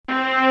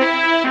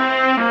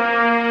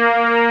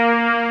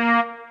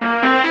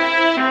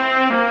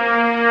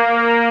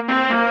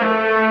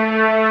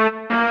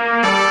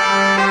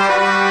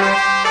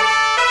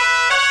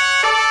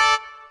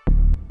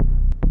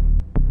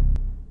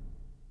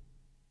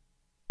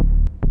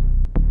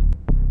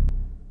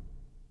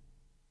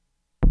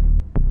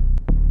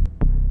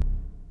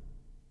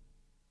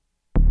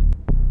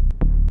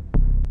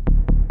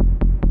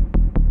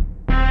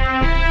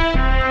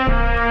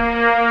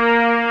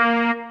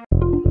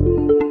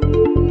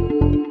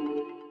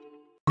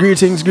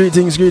Greetings,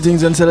 greetings,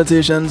 greetings and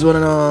salutations, one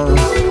and all.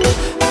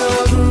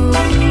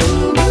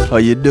 How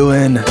you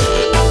doing? I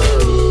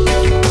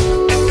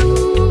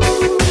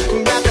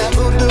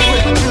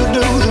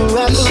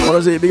want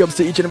to say big ups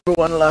to each and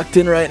everyone locked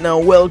in right now.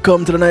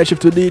 Welcome to the night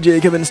shift with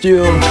DJ Kevin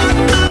Stew,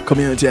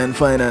 Community and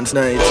Finance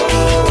Night.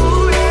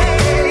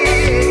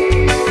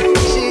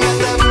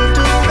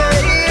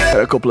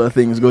 Got a couple of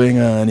things going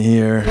on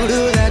here.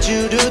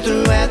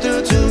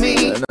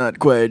 I'm not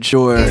quite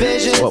sure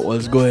what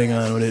was going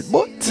on with it,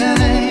 but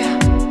I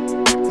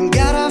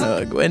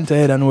went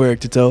ahead and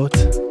worked it out. I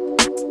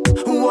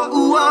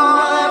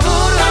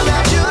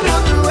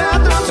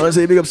want to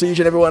say big ups to each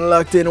and everyone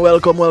locked in.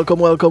 Welcome, welcome,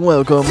 welcome,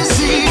 welcome.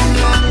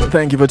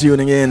 Thank you for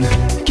tuning in. I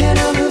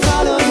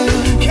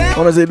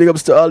want to say big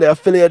ups to all the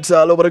affiliates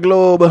all over the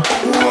globe.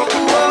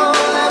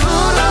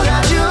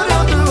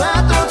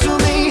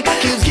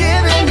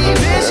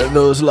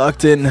 Those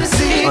locked in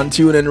on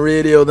TuneIn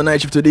Radio, the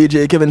night shift to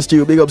DJ Kevin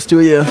Stew, big ups to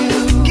you.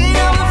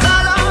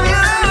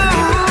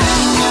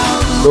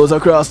 Those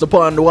across the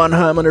pond, One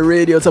Harmony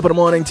Radio, top of the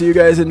morning to you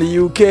guys in the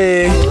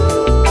UK.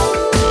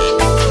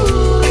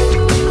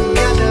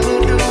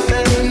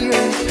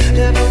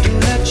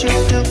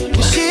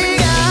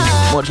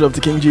 Much love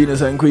to King Genius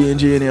and Queen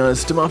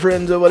Genius. To my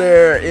friends over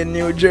there in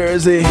New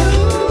Jersey,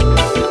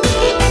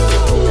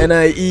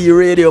 NIE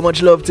Radio,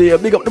 much love to you.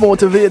 Big up the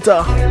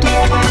motivator.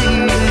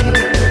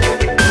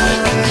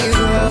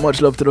 Much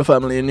love to the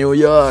family in New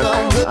York,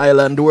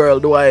 Island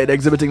worldwide,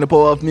 exhibiting the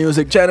power of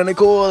music. China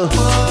Nicole,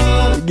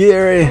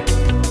 Gary,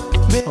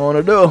 I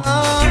wanna do.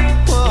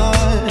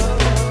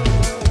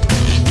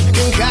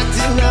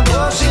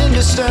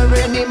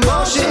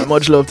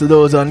 Much love to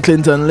those on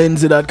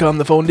ClintonLindsay.com,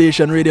 the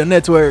Foundation Radio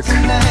Network.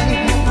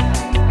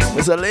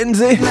 Mr.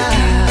 Lindsay,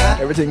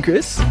 everything,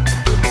 Chris?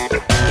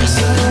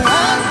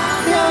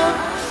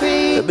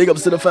 Big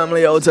ups to the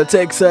family out of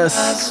Texas,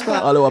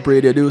 All Up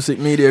Radio Dusic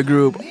Media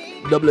Group,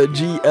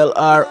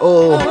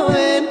 WGLRO,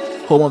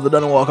 home of the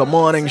Don Walker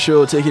Morning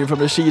Show, taking it from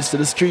the sheets to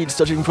the streets,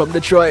 touching from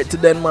Detroit to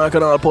Denmark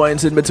and all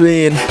points in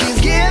between.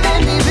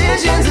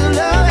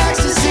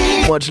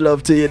 Much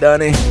love to you,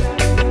 Danny.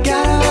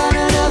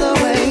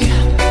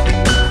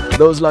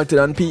 Those locked in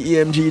on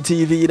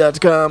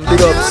PEMGTV.com,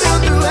 big ups.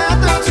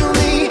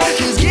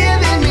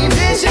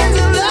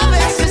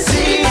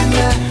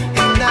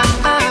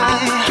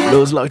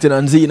 Those locked in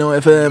on Zeno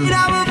FM,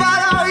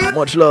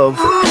 much love.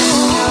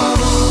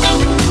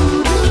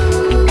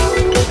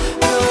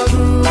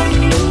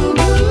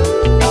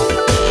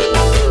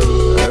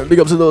 Big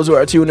ups to those who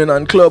are tuning in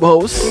on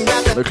Clubhouse.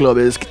 The club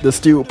is the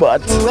Stew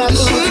Pot.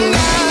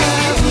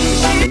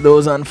 And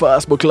those on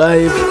Facebook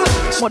Live,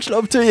 much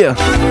love to you.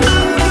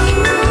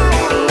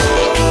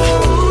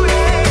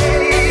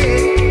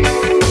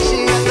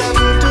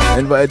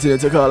 Invite you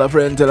to call a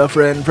friend, tell a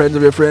friend, friends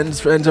of your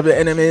friends, friends of your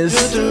enemies,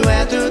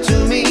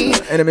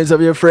 enemies of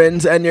your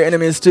friends and your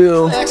enemies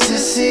too,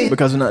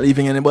 because we're not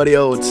leaving anybody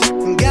out.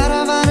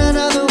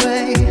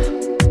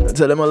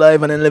 Tell them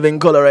alive and in living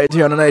color right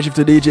here on the night shift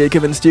to DJ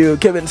Kevin Stew,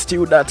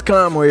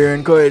 kevinstew.com, where you're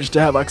encouraged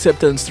to have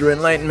acceptance through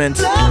enlightenment.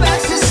 I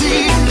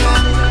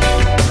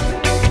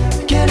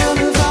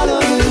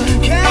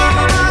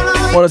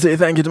want to say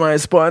thank you to my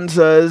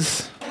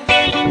sponsors,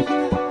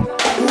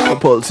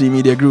 Pulse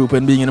Media Group,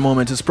 and being in a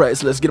moment is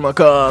priceless. Give them a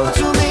call.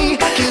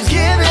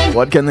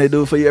 What can they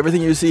do for you?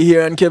 Everything you see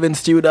here on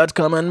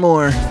kevinstew.com and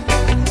more.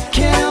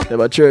 They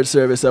have a church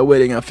service, a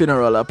wedding, a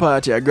funeral, a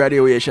party, a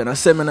graduation, a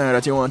seminar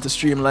that you want to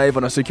stream live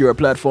on a secure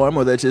platform,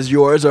 whether it is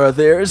yours or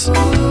theirs.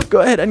 Go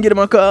ahead and give them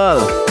a call.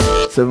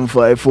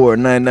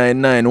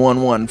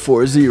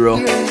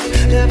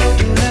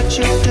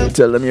 754-999-1140.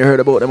 Tell them you heard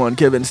about them on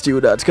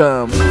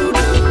kevinstew.com.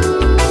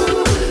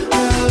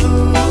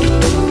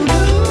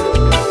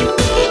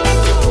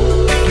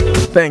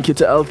 Thank you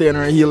to Althea and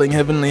her Healing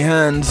Heavenly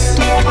Hands.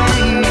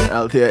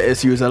 Althea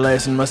SU is a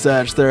licensed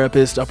massage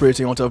therapist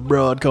operating out of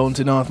Broad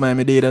County, North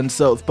Miami-Dade and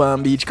South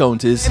Palm Beach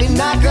counties.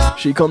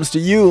 She comes to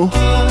you,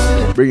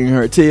 bringing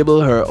her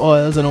table, her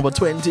oils, and over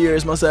 20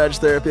 years massage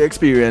therapy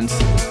experience.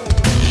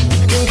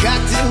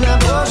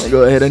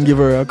 Go ahead and give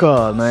her a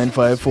call,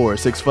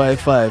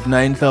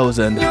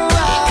 954-655-9000.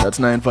 That's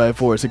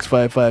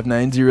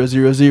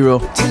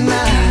 954-655-9000.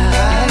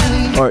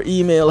 Or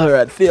email her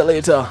at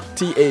Thealater,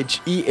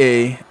 Thealater,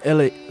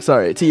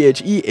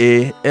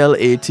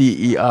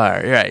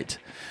 right,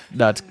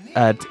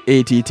 at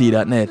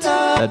att.net.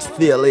 That's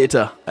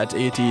Thealater at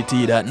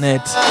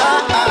att.net.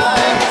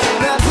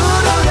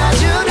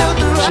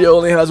 She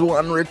only has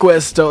one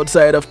request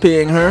outside of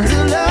paying her,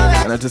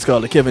 and that is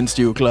called the Kevin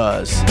Stew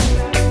clause.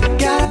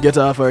 Get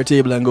off her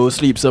table and go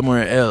sleep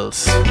somewhere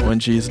else when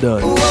she's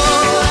done.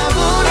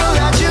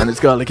 And it's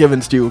called the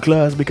Kevin Stew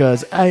class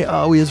because I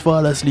always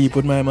fall asleep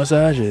with my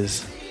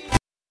massages.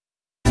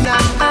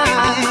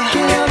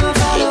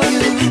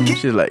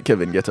 She's like,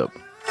 Kevin, get up.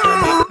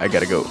 I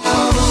gotta go.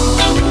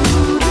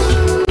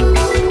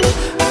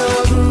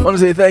 I want to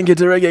say thank you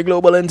to Reggae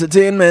Global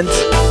Entertainment.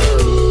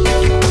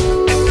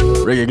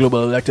 Reggae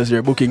Global act as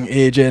your booking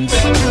agent,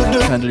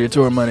 handle your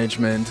tour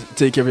management,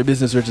 take care of your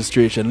business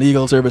registration,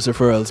 legal service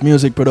referrals,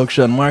 music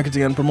production,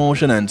 marketing and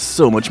promotion, and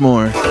so much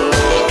more.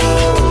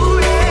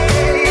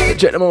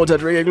 Check them out at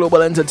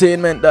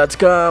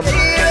reggaeglobalentertainment.com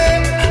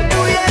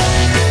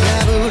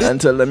and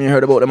tell them you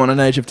heard about them on a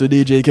night shift to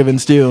DJ Kevin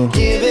Steele.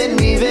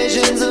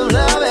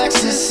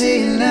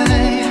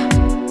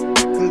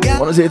 I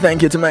want to say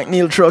thank you to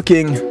McNeil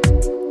Trucking.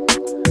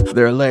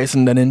 They're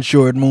licensed and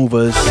insured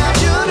movers.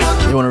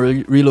 You want to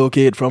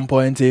relocate from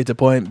point A to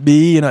point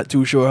B, you're not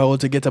too sure how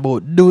to get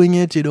about doing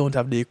it, you don't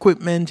have the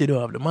equipment, you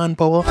don't have the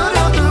manpower.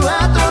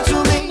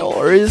 No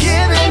worries.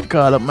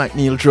 Call up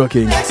McNeil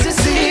Trucking.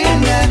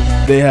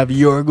 They have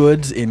your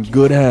goods in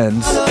good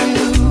hands.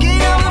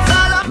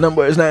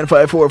 Number is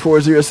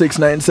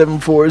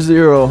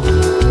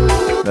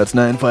 954-406-9740. That's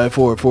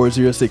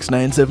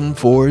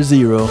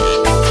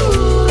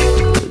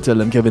 954-406-9740. Tell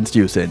them Kevin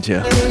Stew sent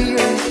you.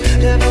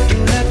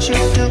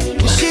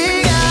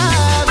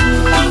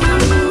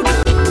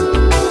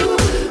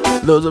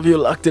 Those of you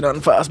locked in on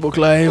Facebook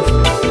Live,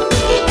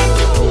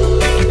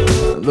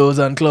 those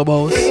on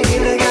Clubhouse,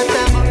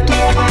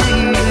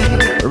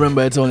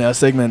 remember it's only a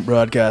segment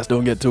broadcast,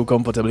 don't get too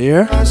comfortable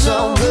here.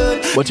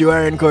 But you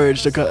are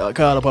encouraged to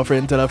call up a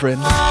friend, tell a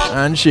friend,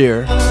 and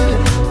share.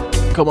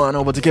 Come on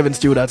over to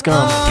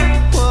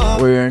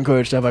kevinstew.com, where you're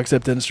encouraged to have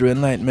acceptance through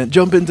enlightenment.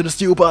 Jump into the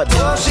stew pot.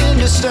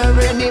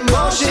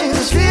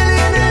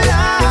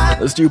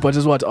 The stew pot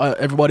is what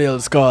everybody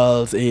else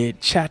calls a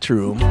chat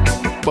room.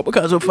 But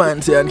because we're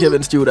fancy on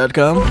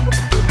kevinstew.com,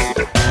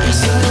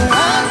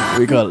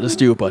 we call it the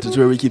stew pot. It's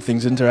where we keep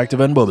things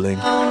interactive and bubbling.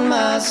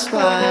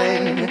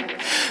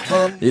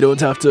 You don't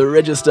have to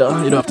register,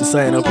 you don't have to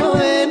sign up.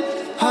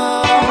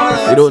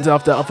 You don't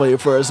have to offer your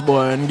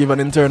firstborn, give an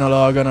internal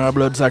organ or a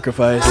blood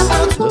sacrifice.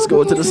 Just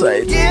go to the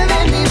site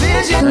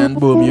and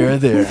boom, you're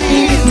there.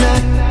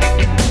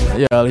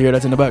 Yeah, I'll hear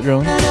that in the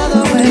background.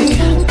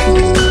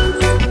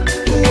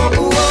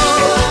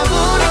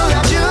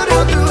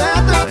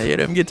 I hear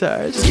them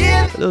guitars.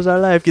 Those are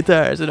live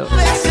guitars, you know.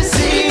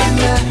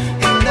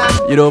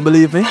 You don't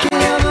believe me?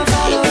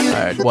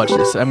 Alright, watch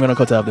this. I'm gonna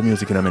cut off the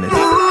music in a minute.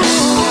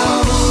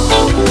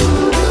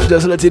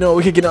 Just to let you know,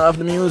 we're kicking off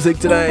the music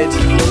tonight.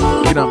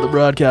 Kicking off the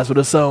broadcast with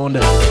a sound.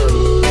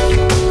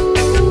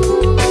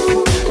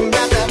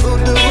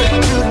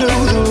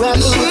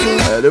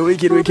 The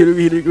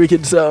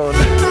wicked sound.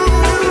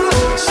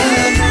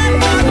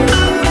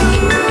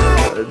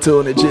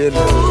 Tony Chin.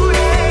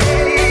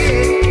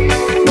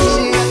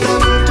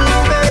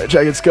 The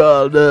track is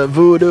called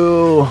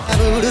Voodoo.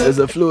 There's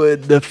a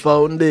fluid, the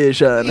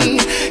foundation.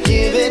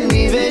 Giving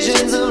me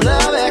visions of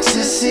love,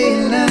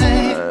 ecstasy,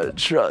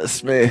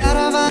 trust me.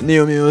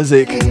 New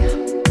music.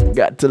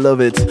 Got to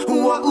love it.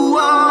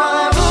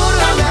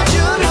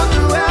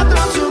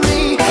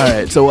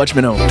 Alright, so watch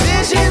me now.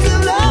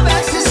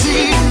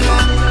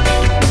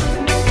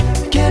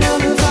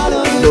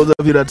 Those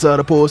of you that saw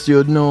the post,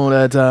 you'd know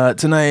that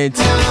tonight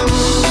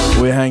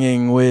we're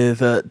hanging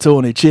with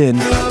Tony Chin.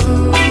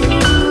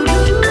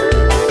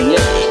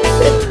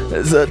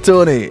 So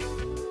Tony,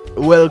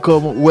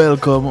 welcome,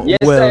 yes,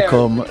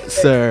 welcome,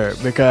 sir,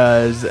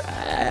 because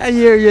I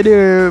hear you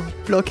there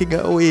plucking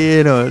away,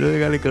 you know,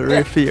 doing a little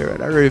riff here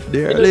and a riff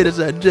there. Ladies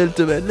and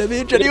gentlemen, let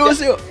me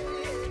introduce you.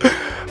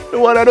 The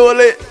one and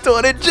only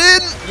Tony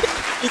Chin.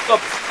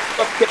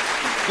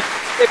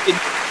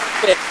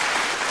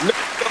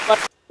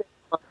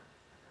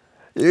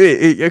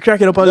 You're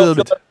cracking up a little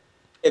bit.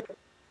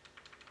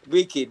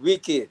 Wicked.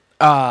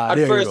 At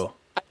there first, you go.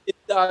 I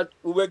thought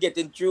we were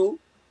getting through.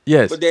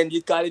 Yes. But then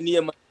you call it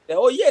near my.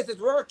 Oh yes, it's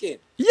working.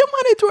 Yeah,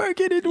 man, it's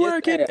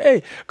working.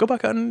 Hey, go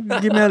back and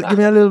give me a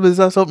little bit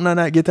of something on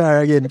that guitar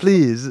again,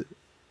 please.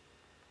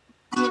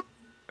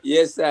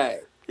 Yes, I.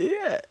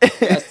 Yeah.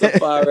 That's the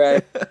far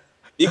right.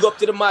 Big up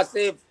to the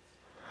massive,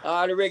 the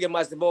reggae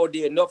massive out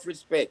there. Enough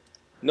respect,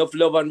 enough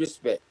love and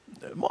respect.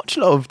 Much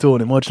love,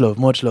 Tony. Much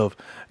love.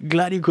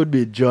 Glad you could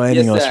be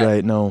joining us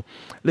right now,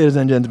 ladies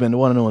and gentlemen. The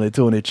one and only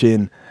Tony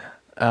Chin.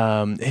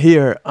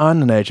 Here on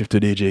the night shift to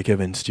DJ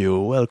Kevin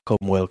Stew. Welcome.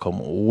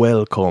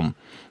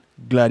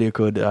 Glad you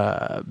could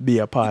be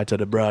a part of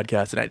the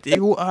broadcast tonight.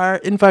 You are,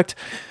 in fact,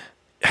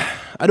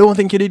 I don't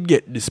think you did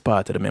get this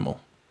part of the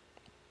memo.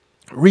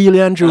 Really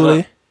and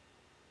truly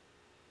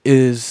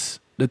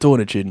is the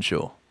Tony Chin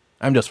show.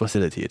 I'm just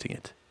facilitating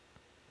it.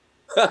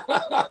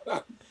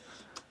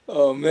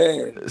 Oh,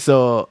 man.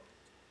 So,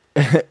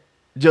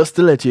 just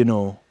to let you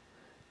know,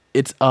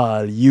 it's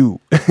all you.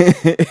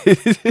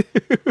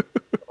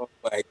 Oh,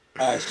 my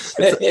gosh.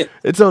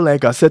 It's all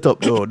like a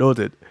setup, though, don't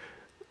it?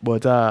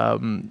 But,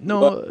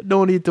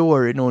 no need to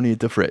worry, no need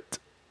to fret.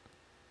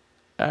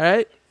 All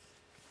right?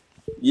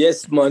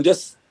 Yes, man.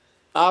 Just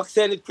ask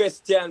any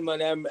question,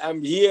 man.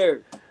 I'm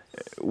here.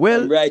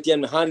 Well, I'm right here.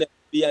 I'm honored to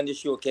be on the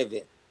show,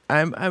 Kevin.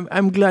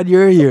 I'm glad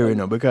you're here, you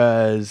know,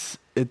 because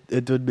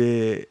it would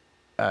be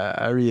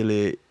a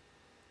really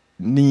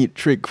neat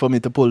trick for me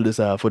to pull this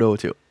off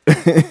without you.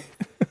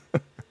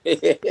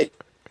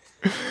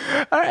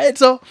 All right,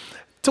 so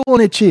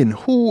Tony Chin.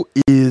 Who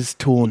is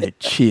Tony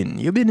Chin?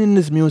 You've been in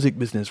this music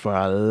business for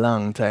a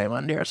long time,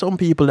 and there are some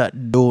people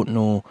that don't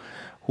know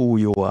who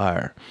you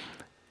are.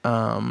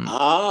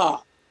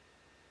 Ah,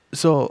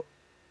 So,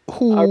 uh,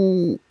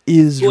 who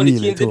is Tony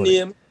really Chin's the Tony?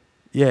 name,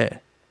 Yeah.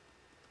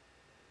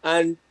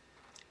 and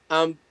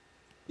I'm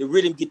the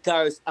rhythm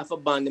guitarist of a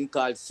band them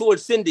called Soul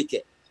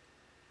Syndicate.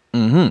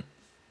 Mm-hmm.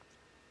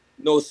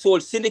 Now, Soul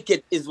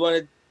Syndicate is one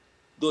of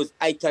those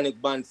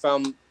iconic bands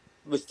from,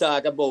 we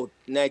start about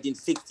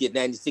 1960,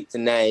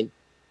 1969,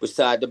 we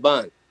started the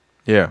band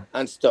Yeah.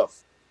 and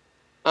stuff.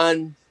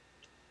 And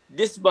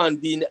this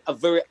band being a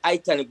very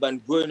iconic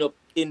band, growing up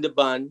in the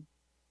band,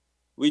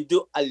 we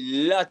do a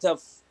lot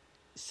of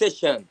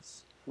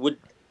sessions with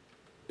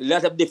a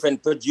lot of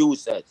different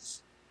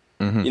producers.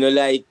 Mm-hmm. You know,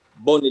 like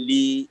Bonnie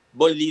Lee.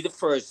 Bonnie Lee, the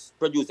first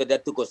producer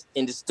that took us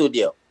in the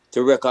studio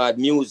to record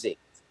music.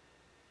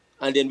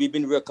 And then we've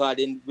been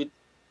recording with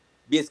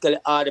basically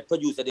all the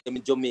producers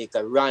in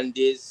Jamaica.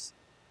 Randy's,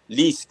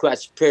 Lee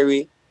Scratch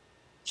Perry,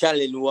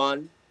 Challenge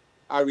One,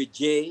 Harry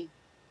J,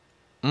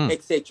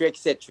 etc.,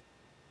 etc.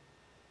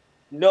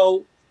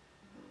 Now,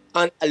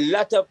 and a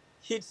lot of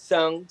hit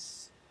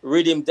songs,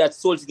 rhythm that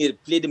Soul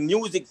Syndicate play the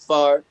music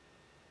for,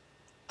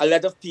 a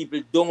lot of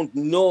people don't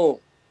know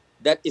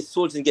that it's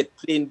Soul Syndicate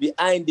playing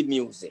behind the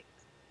music.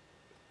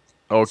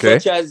 Okay.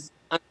 Such as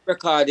on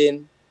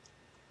recording,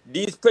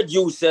 these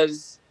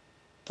producers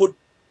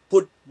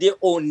put their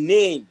own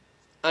name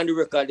on the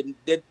record.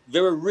 They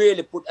very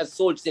rarely put a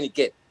Soul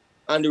Syndicate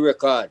on the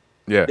record.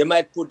 Yeah. They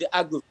might put the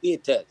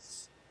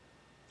Aggravators.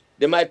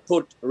 They might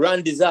put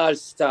Randy's All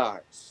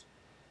Stars.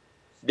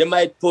 They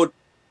might put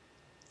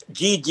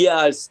GG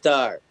All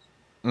Stars.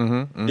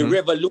 Mm-hmm. The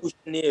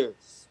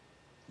Revolutionaries,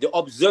 the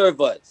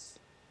Observers.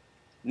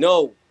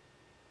 No.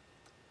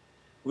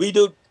 We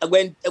do, I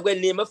will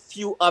name a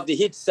few of the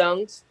hit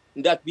songs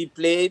that we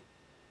played,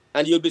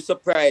 and you'll be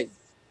surprised.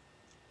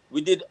 We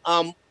did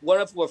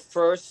one of our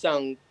first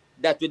songs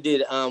that we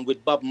did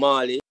with Bob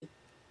Marley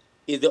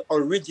is the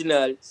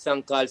original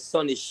song called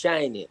Sun is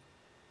Shining.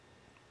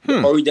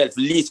 The original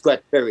Lee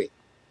Scratch Perry.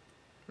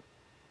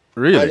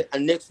 Really?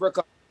 And next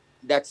record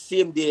that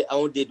same day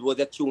I did was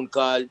a tune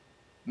called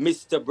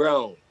Mr.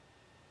 Brown.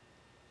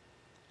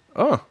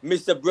 Oh.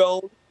 Mr.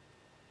 Brown,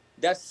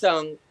 that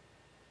song,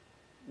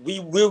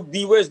 we were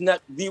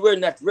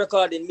not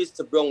recording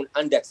Mr. Brown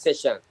on that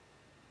session.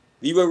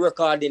 We were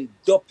recording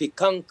Duppy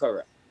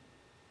Conqueror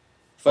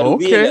for the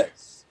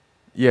Wailers.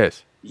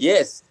 Yes.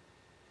 Yes.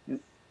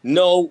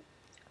 No,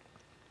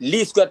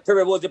 Lee Scott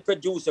Perry was the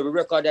producer. We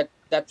recorded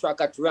that track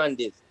at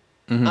Randy's.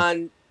 Mm-hmm.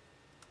 And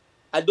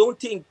I don't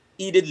think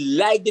he did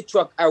like the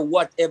track or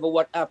whatever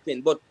what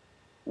happened. But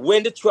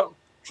when the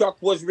track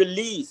was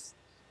released,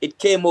 it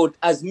came out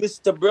as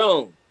Mr.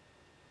 Brown.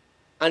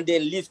 And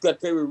then Lee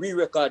Scott Perry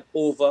re-record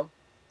over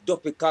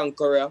Duppy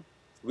Conqueror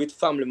with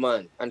Family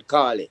Man and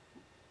Carly.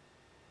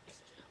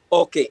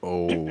 Okay.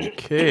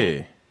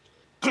 Okay.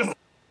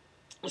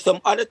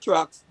 Some other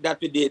tracks that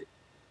we did.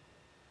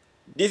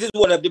 This is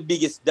one of the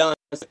biggest dance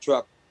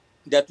track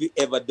that we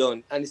ever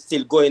done, and it's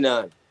still going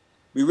on.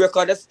 We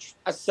recorded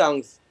a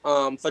song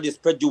for this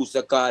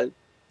producer called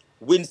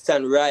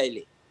Winston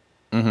Riley.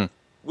 Mm-hmm.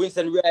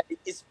 Winston Riley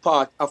is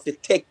part of the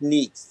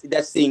Techniques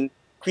that sing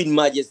Queen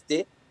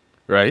Majesty.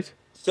 Right.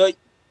 So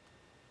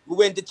we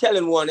went to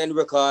Challenge One and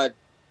record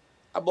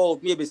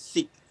about maybe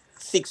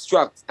six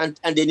tracks, and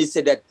then he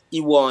said that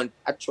he want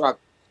a track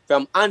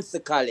from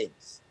Ansel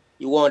Collins.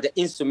 He want an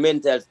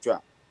instrumental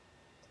track.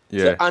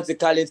 Yeah. So Ansel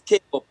Collins came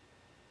up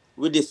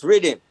with this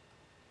rhythm.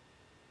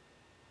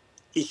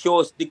 He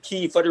shows the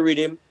key for the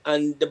rhythm,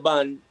 and the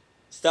band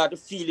start to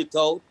feel it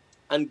out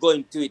and go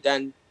into it,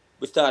 and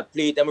we start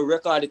playing it and we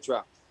record the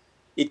track.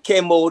 It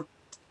came out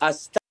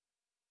as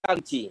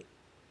Stag Team.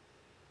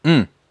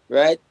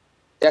 Right?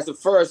 That's the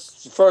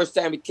first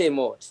time it came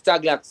out,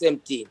 Staglock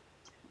 17.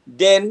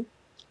 Then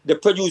the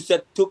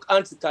producer took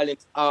Ansel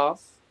Collins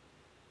off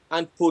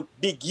and put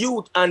Big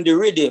Youth on the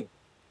rhythm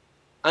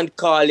and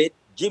call it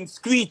Jim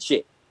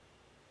Screechy.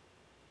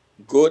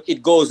 Good.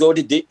 It goes out.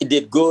 It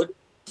did good.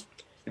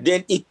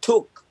 Then it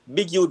took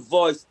Big Youth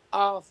voice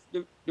off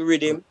the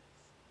rhythm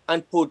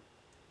and put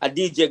a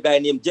DJ guy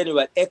named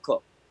General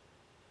Echo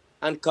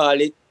and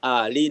call it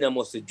Lena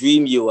Must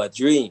Dream You a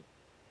Dream.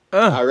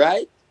 All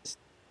right?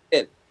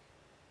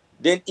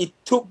 Then it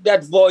took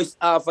that voice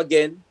off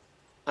again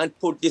and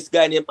put this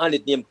guy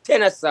named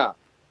Tennessee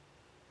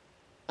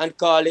and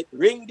call it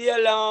Ring the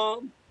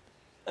Alarm.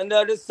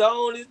 Another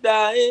sound is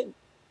dying.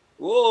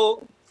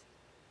 Whoa.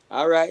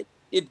 All right.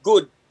 It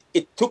good.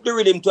 It took the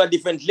rhythm to a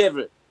different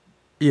level.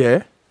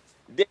 Yeah.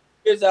 Then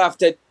years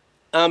after,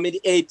 in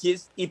the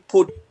 80s, he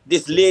put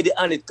this lady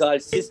on it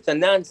called Sister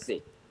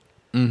Nancy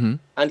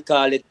and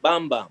call it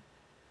Bam Bam.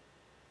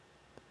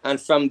 And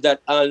from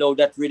that, I know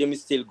that rhythm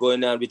is still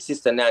going on with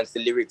Sister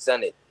Nancy lyrics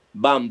on it.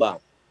 Bam Bam.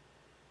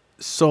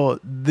 So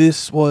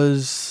this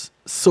was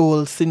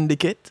Soul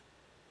Syndicate?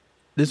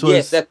 This was...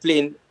 Yes, that's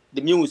playing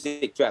the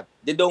music track.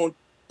 They don't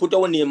put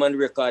our name on the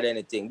record or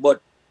anything,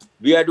 but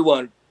we are the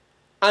one.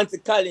 Ansel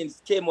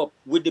Collins came up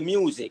with the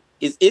music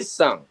is his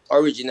song,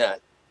 original.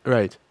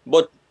 Right.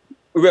 But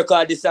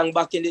record the song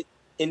back in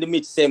the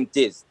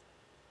mid-70s.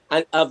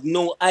 And have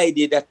no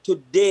idea that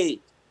today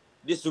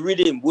this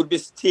rhythm would be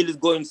still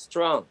going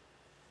strong.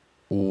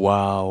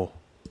 Wow.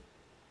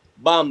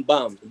 Bam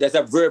Bam. That's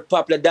a very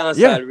popular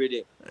dancehall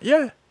rhythm.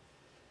 Yeah.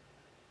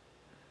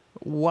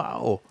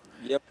 Wow.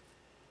 Yep.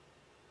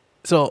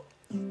 So,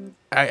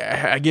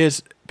 I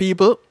guess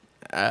people,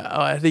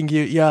 I think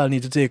y'all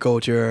need to take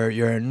out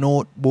your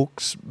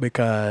notebooks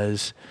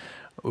because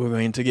we're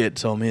going to get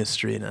some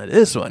history in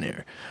this one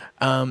here.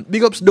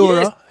 Big ups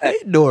Dora. Yes.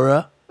 Hey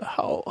Dora,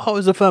 how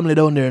is the family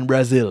down there in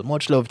Brazil?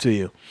 Much love to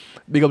you.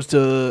 Big ups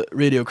to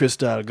Radio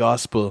Crystal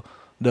Gospel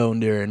down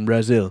there in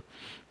Brazil.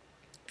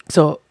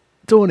 So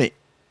Tony,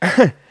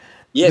 Yes,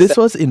 this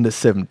sir. was in the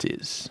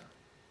 70s.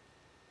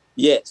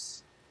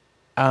 Yes.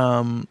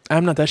 I'm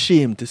not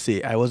ashamed to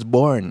say I was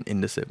born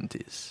in the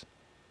 70s.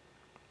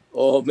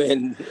 Oh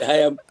man, I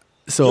am.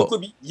 So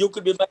You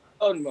could be my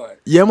son, man.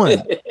 yeah,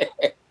 man.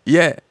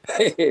 Yeah,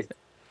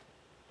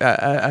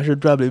 I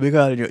should probably be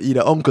calling you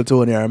either Uncle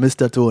Tony or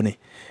Mr. Tony.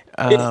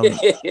 Yeah,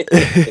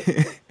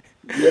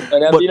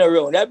 man, I've But been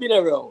around. I've been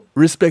around.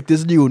 respect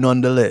is due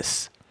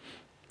nonetheless.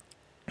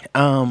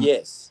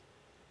 Yes.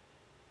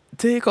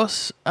 Take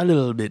us a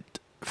little bit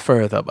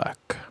further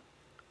back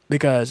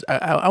because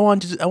I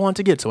want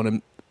to get some of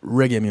the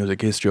reggae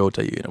music history out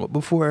of you. You know, but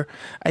before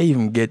I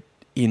even get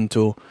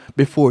into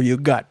before you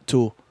got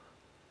to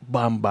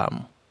Bam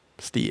Bam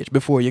stage,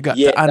 before you got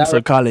Yeah. to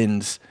Ansel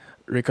Collins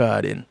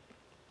recording,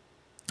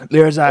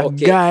 there's a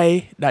Okay.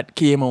 guy that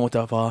came out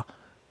of a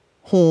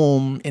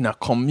home in a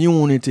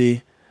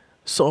community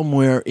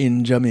somewhere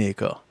in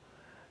Jamaica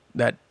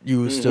that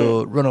used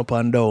to run up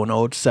and down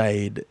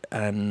outside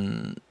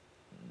and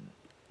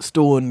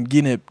stone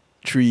guinea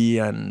tree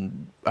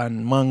and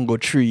mango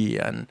tree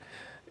and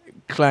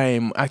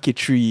climb ackee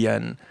tree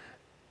and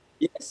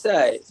Yes,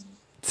 I.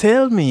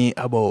 tell me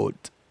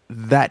about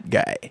that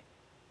guy.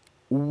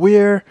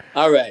 Where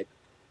All right.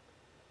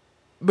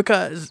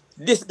 because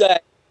This guy,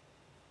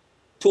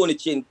 Tony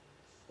Chin,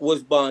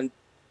 was born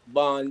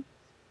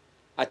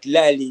at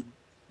Lily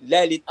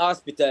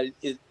Hospital.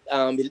 Is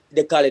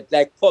they call it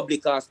like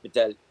public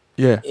hospital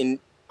yeah, in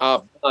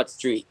North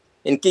Street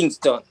in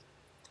Kingston.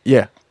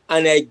 yeah,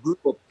 And I grew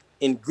up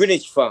in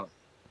Greenwich Farm.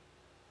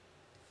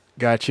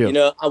 got you. You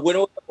know, and when I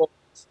was about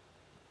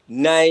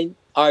 9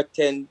 or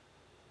 10,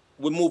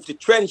 we moved to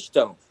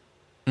Trenchtown.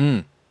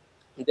 Mm,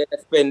 And then I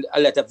spent a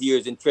lot of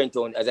years in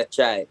Trenchtown as a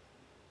child.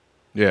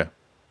 yeah,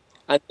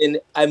 And then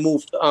we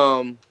moved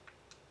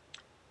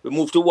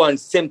to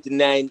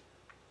 179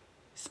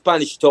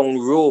 Spanish Town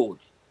Road.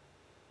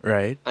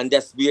 right. And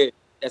that's where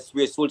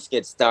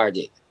Soulskate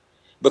started.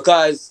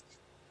 Because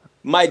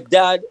my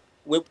dad,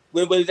 when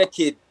I was a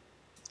kid,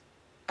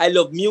 I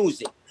love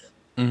music,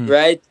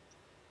 right?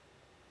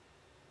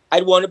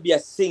 I'd want to be a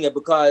singer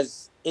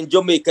because in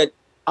Jamaica,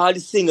 all the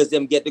singers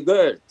them get the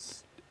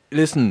girls.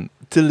 Listen,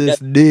 till this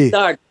That day.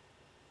 start,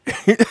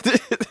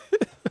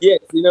 yes,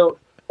 you know,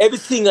 every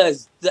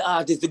singers, the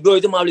artists, the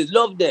girls, them always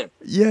love them.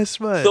 Yes,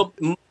 man. So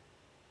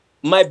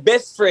my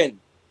best friend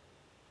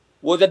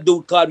was a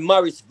dude called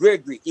Maurice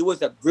Gregory. He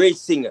was a great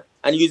singer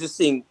and he used to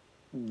sing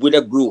with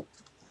a group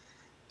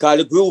called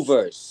the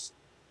Groovers.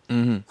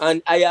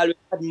 And I always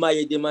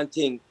admired him and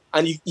thing.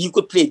 And he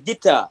could play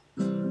guitar.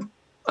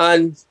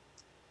 And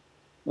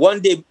one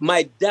day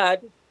my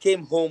dad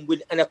came home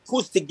with an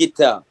acoustic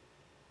guitar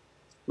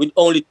with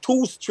only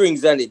 2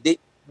 strings on it, the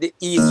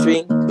E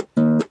string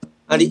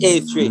and the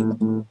A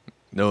string.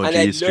 No And G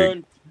I string.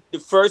 learned, the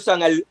first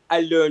song I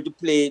learned to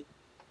play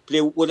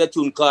was a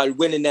tune called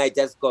When the Night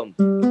Has Come.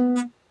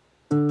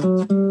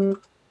 Doom,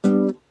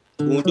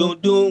 doom,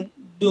 doom,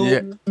 doom, Yeah,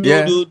 doom,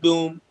 yeah. doom,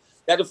 doom.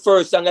 That's the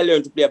first song I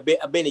learned to play,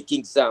 a Benny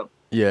King song,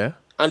 Yeah.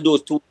 and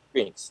those 2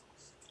 strings.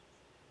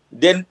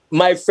 Then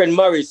my friend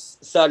Morris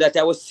saw that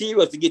I was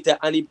serious with guitar,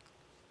 and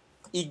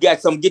he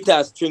got some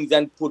guitar strings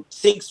and put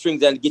 6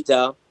 strings on the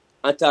guitar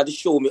and started to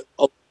show me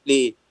how to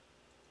play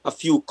a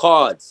few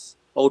chords,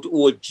 how to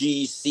hold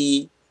G,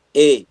 C,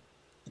 A.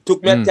 It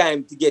took me a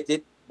time to get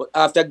it, but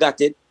after I got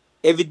it,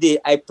 every day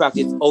I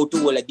practiced how to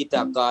hold a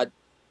guitar chord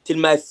till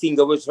my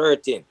finger was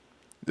hurting.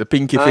 The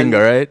pinky And-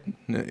 finger,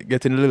 right?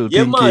 Getting a little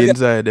Yeah, pinky man,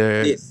 inside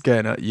there. yes.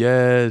 Kinda.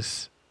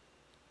 Yes.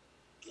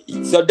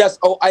 So that's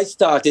how I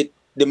started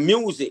the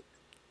music.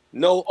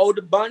 Now, how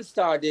the band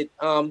started,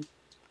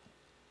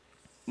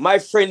 my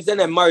friends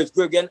and I, Maurice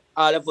Gregan,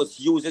 all of us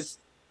used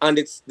on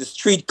the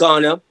street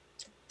corner,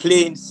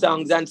 playing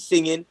songs and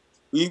singing.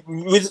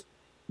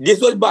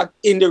 This was back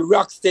in the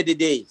Rocksteady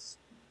days.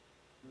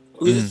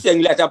 We used to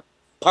sing like a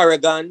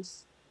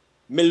Paragons,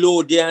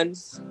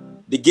 Melodians,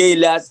 the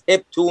Gaylords,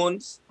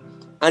 Heptones,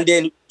 and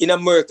then in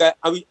America,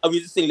 we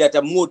used to sing like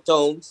a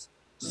Motowns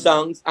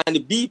songs and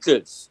the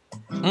Beatles.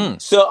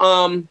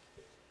 So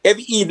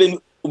every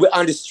evening we're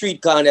on the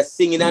street corner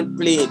singing and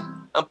playing,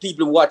 and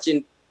people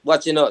watching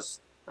us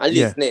and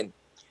Yeah. listening.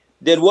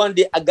 Then one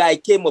day a guy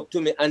came up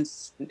to me, and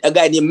a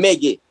guy named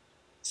Maggie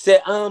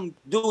said,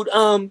 dude,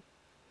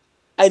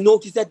 I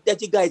noticed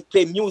that you guys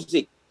play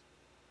music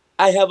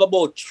I have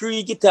about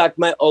 3 guitars at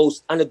my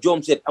house and a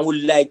drum set and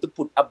would like to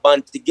put a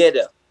band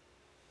together.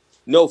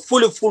 Now,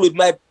 fully full with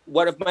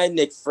one of my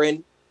next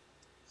friend.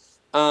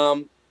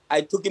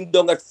 I took him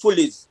down at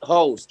Fully's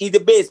house. He's the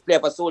bass player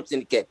for Soul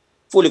Syndicate,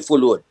 Fully Full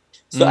Load.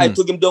 So I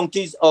took him down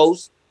to his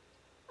house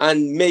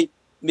and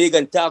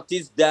Megan talked to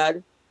his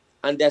dad,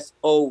 and that's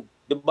how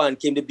the band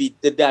came to be.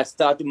 The dad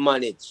started to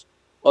manage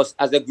us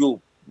as a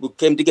group. We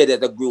came together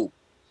as a group.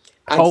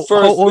 And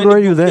how old were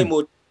you then?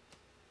 Out,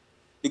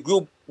 the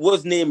group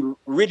was named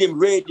Rhythm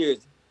Raiders,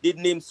 did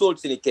name Soul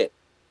Syndicate.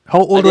 How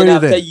old were you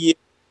then?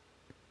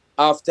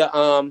 After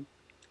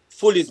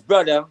Fully's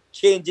brother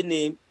changed the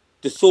name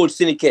to Soul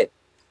Syndicate.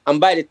 And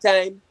by the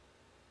time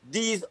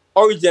these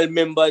original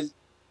members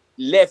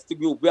left the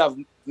group, we have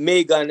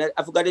Megan,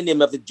 I forgot the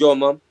name of the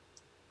drummer,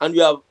 and we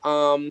have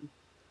a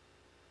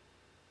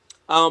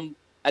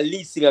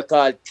lead singer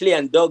called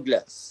Cleon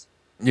Douglas.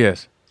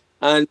 Yes.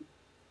 And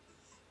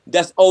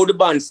that's how the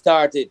band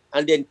started.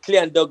 And then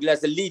Cleon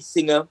Douglas, the lead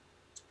singer,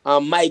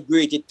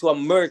 migrated to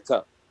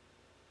America.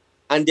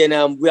 And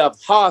then we have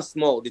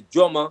Horsemouth, the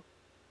drummer,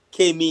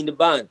 came in the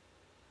band.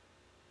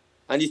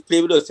 And he's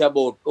played with us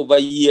about over a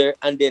year.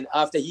 And then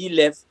after he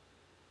left,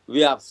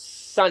 we have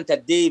Santa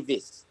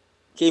Davis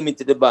came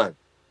into the band.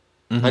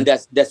 And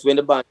that's when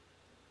the band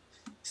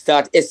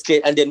started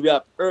escalating. And then we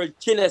have Earl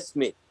Chinner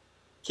Smith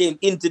came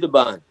into the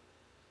band.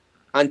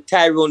 And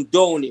Tyrone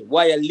Downey,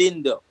 Wire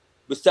Linda.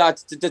 We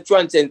started to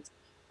transcend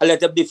a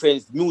lot of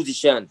different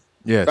musicians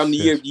from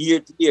year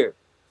to year.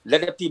 A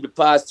lot of people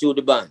passed through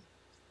the band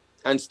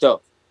and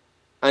stuff.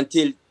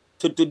 Until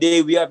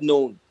today we have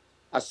known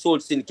as Soul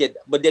Syndicate.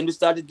 But then we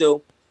started to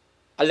do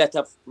a lot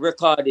of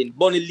recording.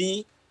 Bunny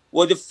Lee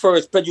was the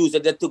first producer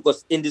that took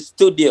us in the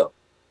studio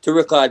to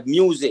record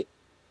music.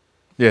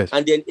 Yes.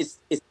 And then it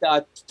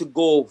started to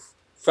go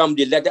from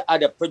the lot of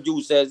other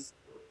producers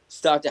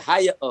start to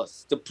hire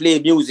us to play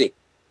music.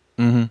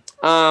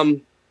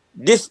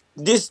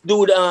 This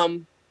dude,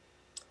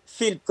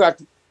 Phil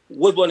Pratt,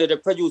 was one of the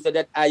producers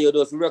that hired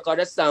us. We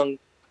recorded a song.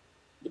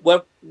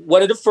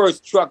 One of the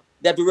first tracks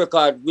that we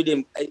recorded with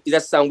him is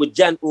a song with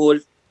John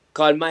Old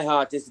called My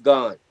Heart Is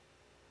Gone.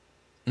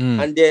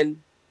 And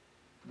then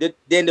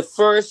the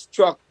first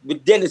track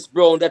with Dennis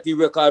Brown that we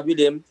recorded with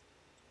him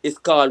is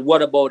called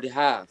What About the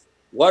Half?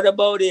 What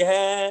about the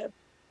half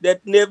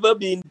that never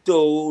been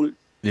told?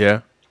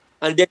 Yeah.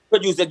 And the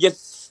producer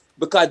just,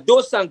 because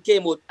those songs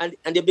came out and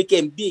they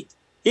became big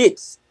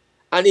hits.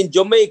 And in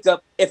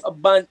Jamaica, if a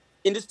band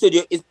in the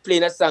studio is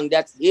playing a song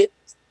that's hit,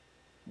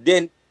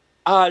 then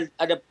all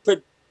other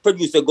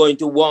producer going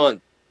to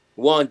want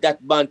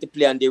that band to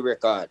play on the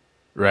record.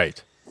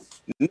 Right.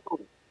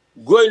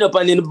 Growing up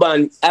and in the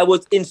band, I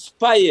was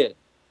inspired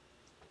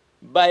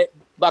by,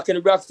 back in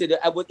the rock studio,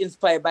 I was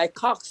inspired by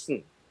Cox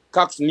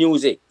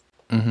music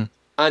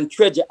and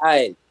Treasure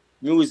Isle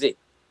music.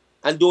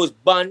 And those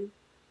bands,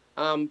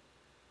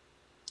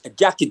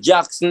 Jackie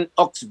Jackson,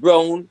 Ox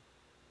Brown,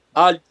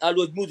 all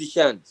those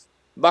musicians,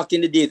 back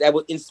in the days, I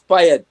was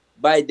inspired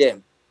by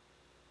them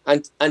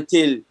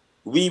until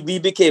we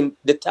became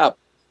the top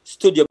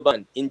studio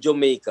band in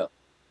Jamaica.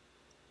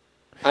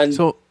 And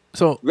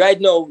so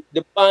right now,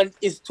 the band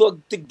is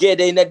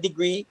together in a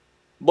degree,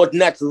 but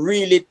not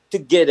really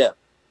together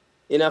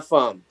in a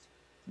form.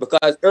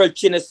 Because Earl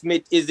Chinner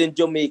Smith is in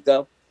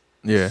Jamaica.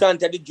 Yeah.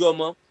 Santa the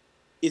drummer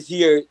is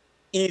here.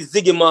 He's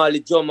Ziggy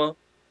Marley drummer.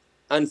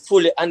 And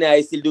Fully and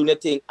I still doing the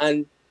thing.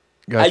 And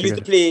I used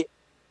to play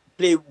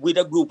with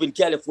a group in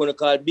California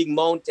called Big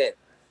Mountain.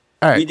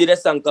 All right. We did a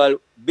song called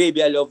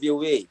Baby I Love Your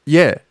Way.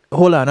 Yeah.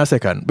 Hold on a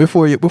second.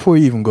 Before you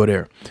even go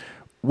there.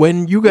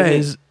 When you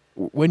guys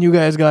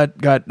got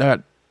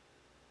that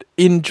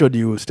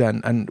introduced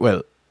and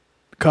well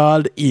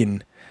called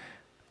in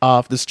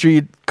off the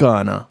street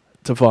corner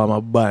to form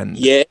a band.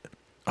 Yeah.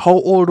 How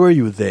old were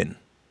you then?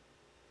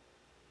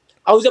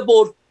 I was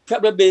about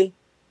probably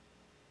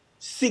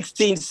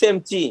 16,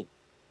 17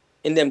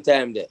 in them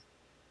time there.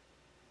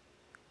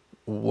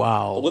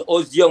 Wow. I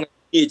was young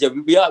age.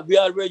 We are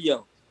very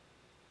young.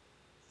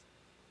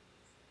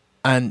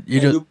 And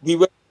we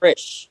were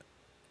fresh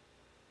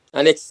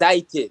and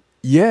excited.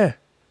 Yeah.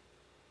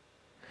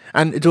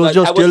 And it was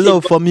just your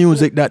love for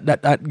music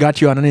that got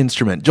you on an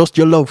instrument. Just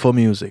your love for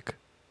music.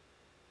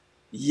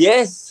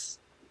 Yes.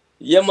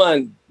 Yeah,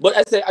 man. But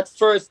I said at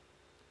first,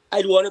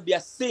 I'd want to be a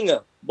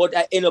singer, but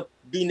I ended up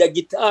being a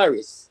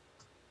guitarist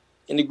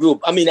in the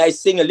group. I mean, I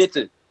sing a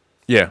little.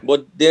 Yeah.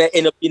 But then I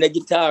ended up being a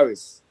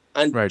guitarist.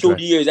 And through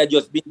the years, I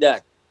just been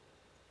that.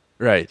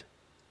 Right.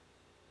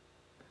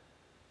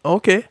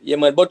 Okay. Yeah,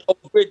 man. But our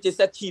greatest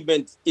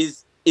achievement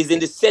is in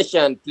the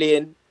session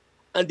playing.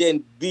 And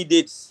then we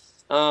did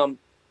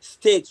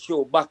stage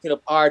show backing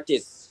up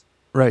artists.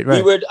 Right.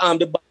 We were the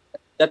band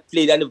that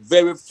played on the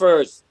very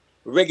first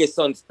Reggae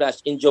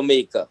Sunsplash in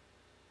Jamaica.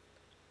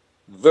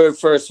 Very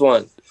first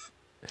one.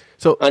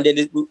 So and then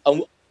the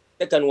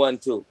second one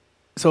too.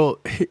 So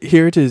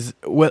here it is.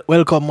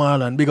 Welcome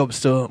Marlon. Big ups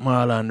to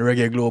Marlon,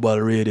 Reggae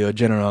Global Radio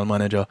General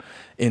Manager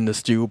in the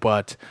Stew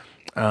Pot.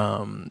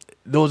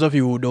 Those of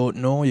you who don't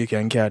know, you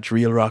can catch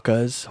Real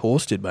Rockers,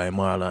 hosted by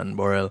Marlon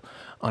Borrell,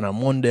 on a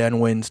Monday and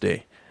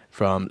Wednesday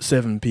from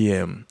 7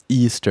 p.m.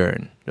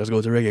 Eastern. Just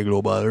go to Reggae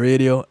Global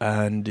Radio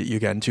and you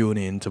can tune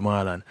in to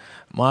Marlon.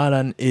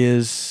 Marlon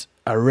is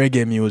a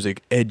reggae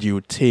music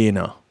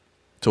edutainer,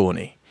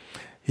 Tony.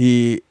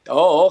 He.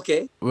 Oh,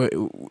 okay.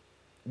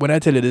 When I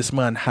tell you this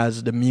man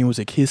has the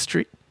music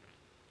history,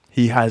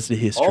 he has the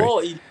history.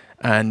 Oh,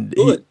 and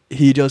good.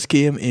 he just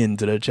came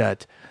into the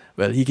chat.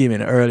 Well, he came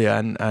in earlier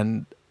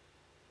and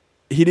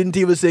he didn't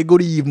even say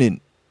good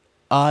evening.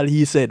 All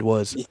he said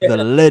was the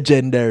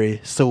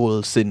legendary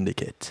Soul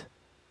Syndicate.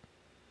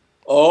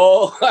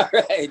 Oh, all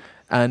right.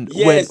 And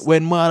Yes.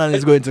 when Marlon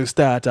is going to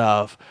start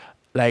off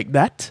like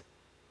that,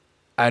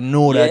 I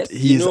know Yes, that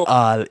he's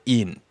all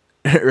in.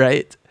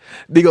 Right?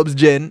 Big ups,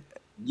 Jen.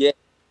 Yeah.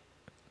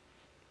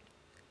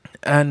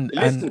 And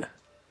Listen.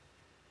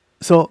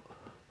 so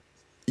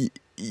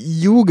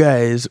you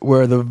guys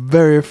were the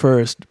very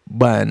first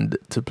band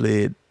to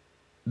play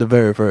the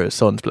very first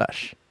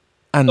Sunsplash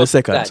and the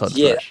second Sunsplash,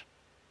 yeah.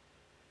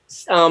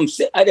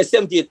 Sunsplash. At the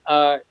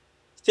 78th,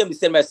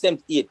 77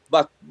 78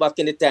 back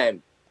in the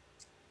time.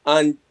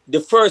 And the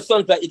first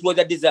Sunsplash, it was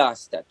a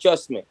disaster.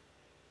 Trust me.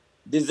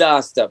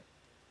 Disaster.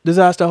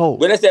 Disaster how?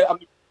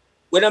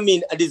 When I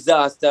mean a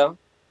disaster,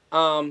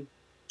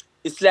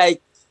 it's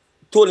like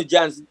Tony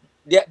Johnson,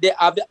 they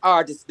have the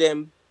artists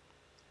them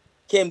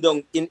came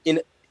down in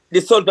the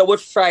Sunsplash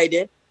was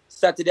Friday,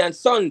 Saturday and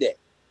Sunday.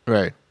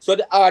 Right. So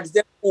the artists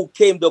them who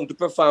came down to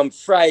perform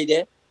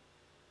Friday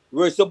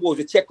were supposed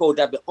to check out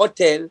at the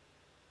hotel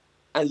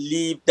and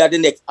leave that the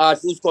next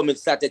artist who's coming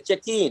Saturday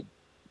check in.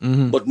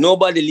 Mm-hmm. But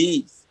nobody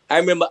leaves. I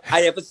remember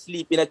I have to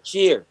sleep in a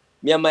chair.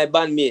 Me and my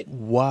bandmate.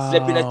 Wow.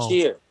 Slept in a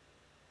chair.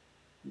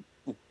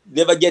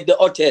 Never get the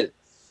hotel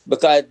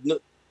because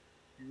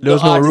there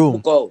was no room.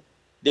 Book out.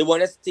 They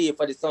want to stay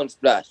for the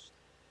Sunsplash.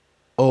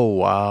 Oh,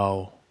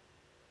 wow.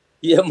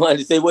 Yeah, man.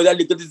 They say it was a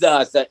little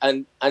disaster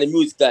and the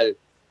musical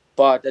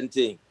part and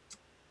thing.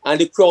 And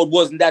the crowd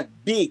wasn't that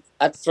big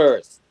at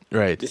first.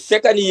 Right. The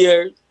second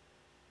year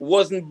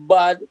wasn't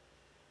bad.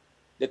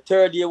 The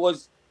third year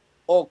was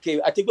okay.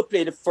 I think we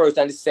played the first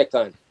and the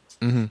second.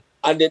 Mm-hmm.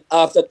 And then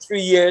after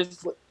 3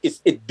 years,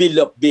 it built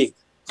up big.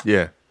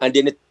 Yeah. And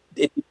then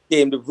it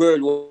became the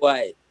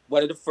worldwide,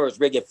 one of the first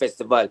reggae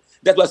festivals.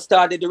 That's what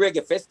started the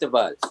reggae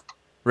festival.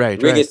 Right,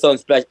 Reggae right.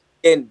 Sunsplash.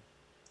 And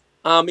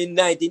in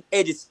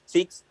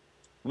 1986,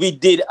 we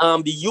did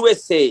the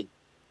USA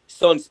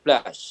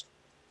Sunsplash.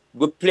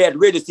 We played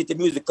Radio City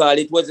Music Hall.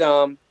 It was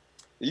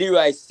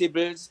Leroy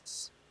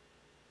Sibbles,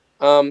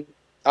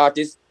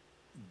 artist,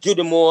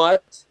 Judy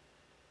Mott,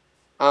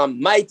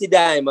 Mighty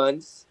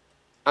Diamonds,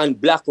 and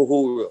Black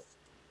Uhuru.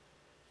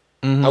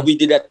 Mm-hmm. And we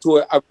did a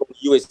tour around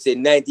USA in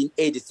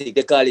 1986.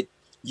 They call it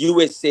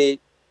USA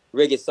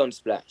Reggae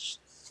Sunsplash.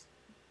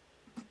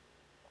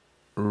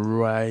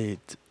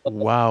 Right.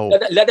 Wow.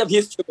 A lot of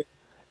history.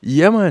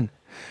 Yeah, man.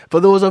 For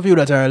those of you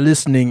that are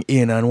listening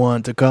in and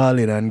want to call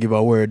in and give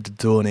a word to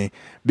Tony,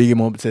 big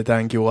him up, say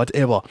thank you,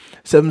 whatever.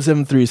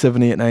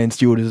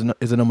 773-789-STUDIO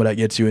is the number that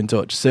gets you in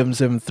touch.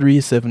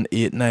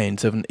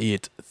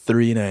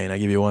 773-789-7839. I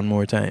give you one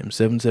more time.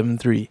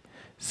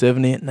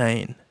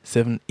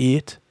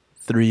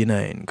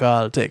 773-789-7839.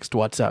 Call, text,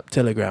 WhatsApp,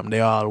 Telegram.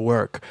 They all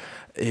work.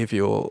 If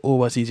you're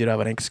overseas, you have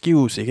an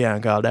excuse. You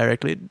can't call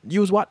directly.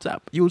 Use WhatsApp.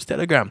 Use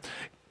Telegram.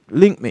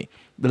 Link me.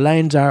 The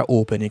lines are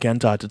open. You can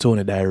talk to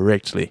Tony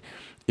directly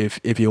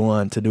if you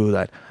want to do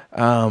that.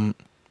 Marlon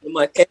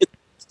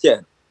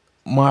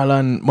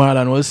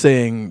was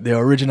saying the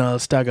original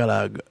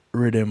Staggerlag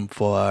rhythm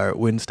for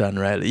Winston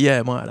Riley.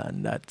 Yeah,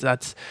 Marlon,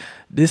 that's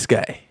this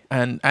guy.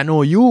 And I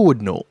know you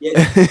would know.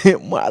 Yeah.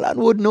 Marlon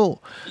would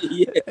know.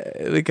 Yeah.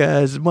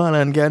 Because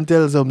Marlon can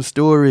tell some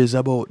stories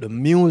about the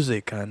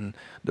music and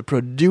the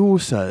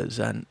producers,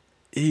 and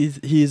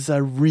he's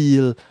a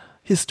real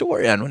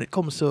historian when it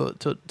comes to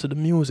the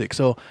music.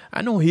 So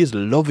I know he's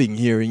loving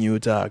hearing you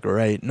talk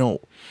right now.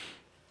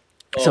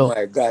 Oh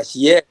my gosh,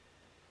 yeah.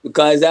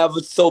 Because I have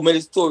so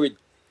many stories.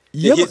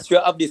 The history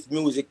of this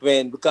music,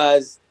 man,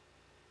 because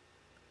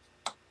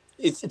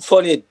it's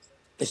funny.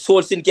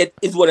 Soul Syndicate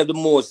is one of the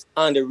most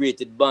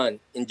underrated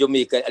bands in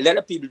Jamaica. A lot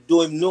of people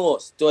don't know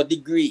us to a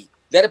degree.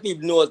 A lot of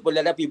people know us, but a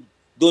lot of people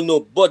don't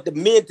know. But the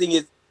main thing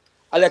is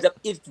a lot of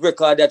hit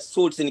record that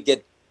Soul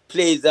Syndicate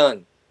plays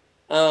on.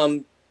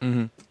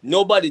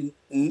 Nobody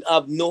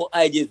have no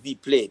idea we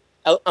play.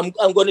 I'm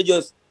going to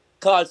just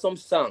call some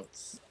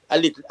songs a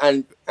little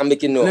and I'm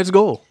making notes. Let's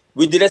go.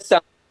 We did a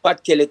song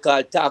Pat Kelly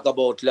called Talk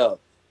About Love.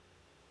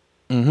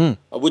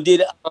 Mm-hmm. We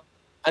did a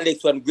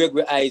next one,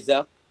 Gregory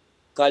Isaac,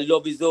 called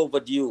Love Is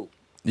Overdue.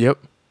 Yep.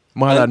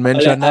 Marlon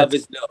mentioned that.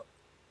 Love.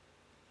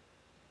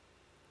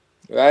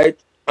 Right?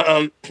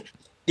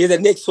 Here's the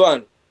next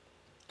one.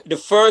 The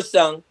first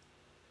song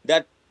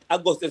that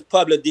Augustus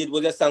Pablo did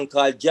was a song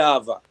called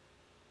Java,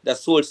 the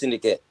Soul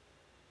Syndicate.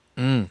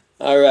 Mm.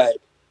 All right.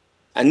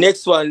 And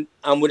next one,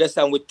 I'm with a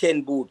song with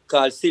Ken Booth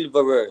called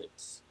Silver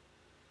Words.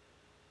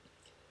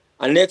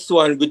 And next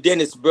one with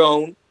Dennis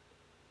Brown,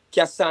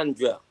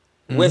 Cassandra.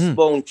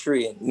 Westbound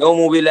Train, No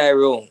More Will I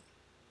Roam.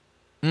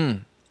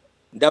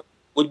 That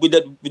we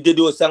did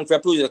those songs for a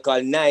producer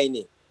called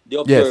 90, The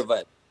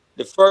Observer.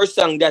 The first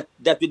song that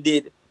we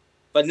did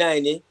for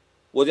 90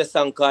 was a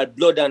song called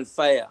Blood and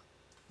Fire.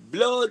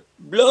 Blood,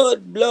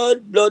 blood,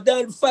 blood, blood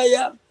and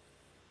fire.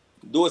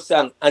 Those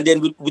songs. And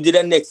then we did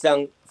a next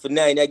song for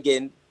 9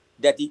 again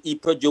that he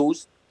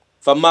produced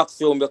for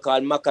Max Romeo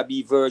called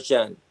Maccabee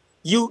Version.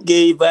 You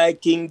gave a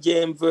King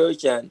James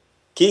version.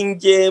 King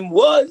James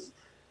was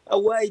a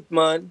white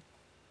man.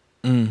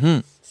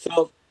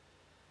 So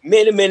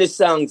many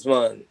songs,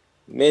 man.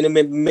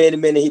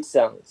 Many hit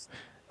songs.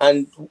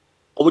 And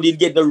we didn't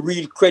get the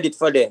real credit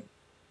for them.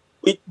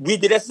 We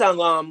did a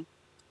song,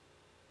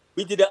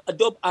 we did a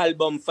dub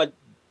album for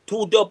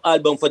 2 dub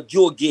albums for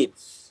Joe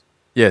Gibbs.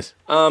 Yes.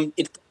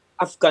 It's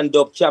African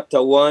Dub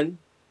Chapter 1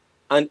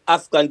 and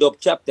African Dub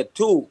Chapter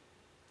 2.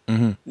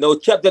 Now,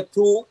 Chapter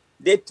 2,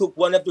 they took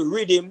one of the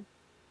rhythm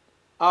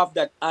of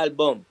that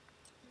album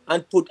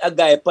and put a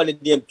guy upon the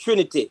name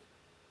Trinity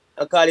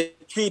and call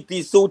it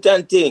 3-piece suit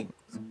and thing.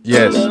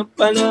 Yes.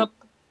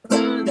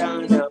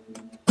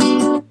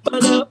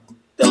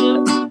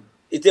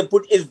 It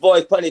put his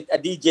voice on it, a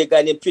DJ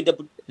guy named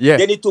Trinity.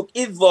 Then he took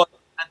his voice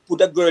and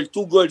put a girl,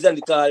 2 girls on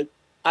the call,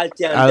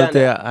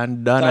 Althea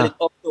and Dana.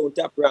 Call it Uptown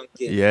Top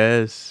Ranking.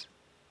 Yes.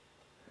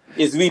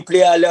 Is we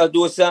play all of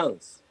those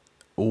songs.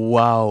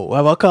 Wow. We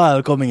have a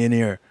call coming in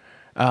here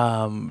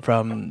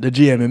from the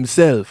GM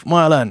himself,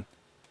 Marlon.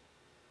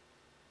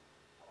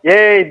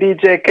 Yay,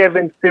 DJ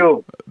Kevin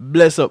Stew.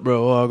 Bless up,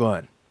 bro. How are you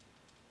going?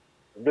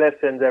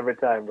 Blessings every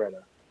time,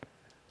 brother.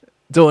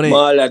 Tony.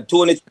 Marlon,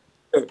 Tony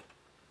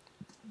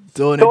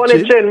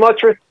Chin,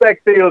 much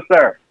respect to you,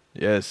 sir.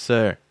 Yes,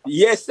 sir.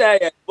 Yes, sir.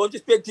 Much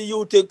respect to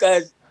you too,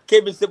 because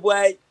Kevin said,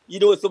 boy, you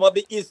know some of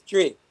the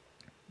history.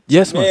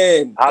 Yes,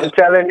 man. I'm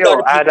telling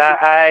you,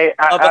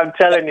 I'm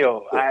telling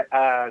you,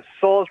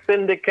 Soul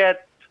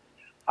Syndicate,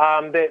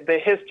 the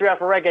history of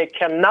reggae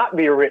cannot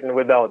be written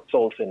without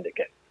Soul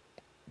Syndicate.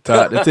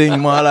 Talk the thing,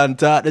 Marlon.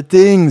 Talk the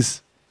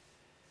things.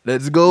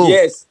 Let's go.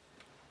 Yes.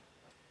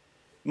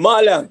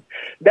 Marlon.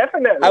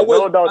 Definitely.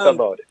 No doubt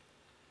about it.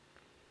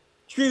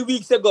 3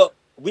 weeks ago,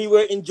 we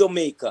were in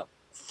Jamaica.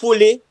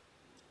 Fully,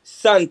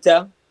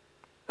 Santa,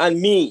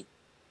 and me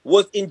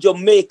was in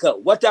Jamaica.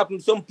 What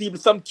happened? Some people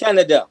from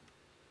Canada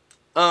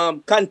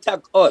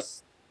contact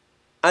us,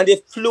 and they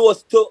flew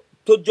us to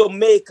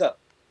Jamaica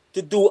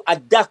to do a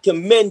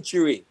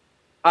documentary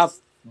of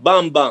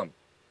Bam Bam.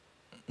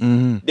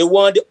 They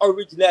want the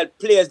original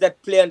players that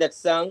play on that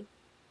song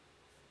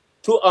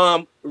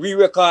to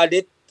re-record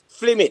it,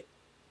 film it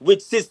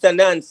with Sister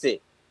Nancy.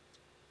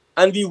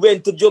 And we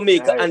went to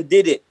Jamaica and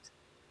did it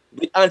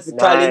with Nancy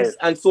Collins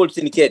and Soul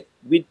Syndicate.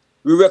 We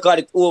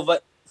recorded over,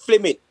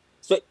 film it.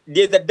 So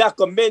there's a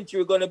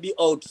documentary going to be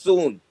out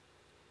soon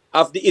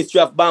of the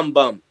history of Bam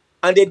Bam.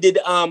 And they did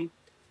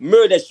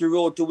Murder She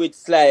Wrote to with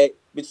Sly.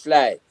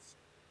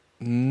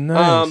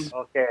 Nice.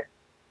 Okay.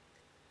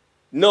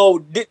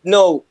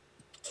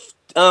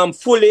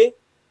 Fully,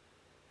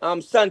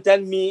 Santa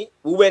and me,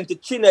 we went to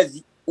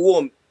China's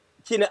home.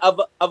 China have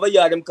a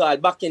yard them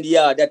called Back in the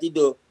Yard that he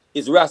do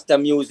his Rasta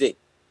music.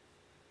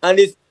 And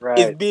it's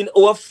been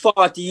over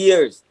 40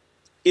 years.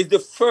 It's the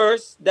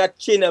first that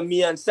China,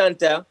 me and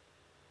Santa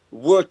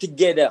work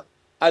together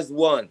as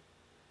one.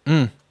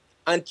 And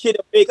China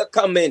make a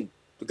comment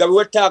because we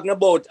were talking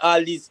about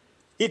all these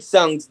hit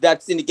songs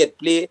that Syndicate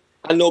play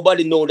and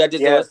nobody know that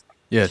it's us.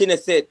 Yes. China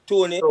said,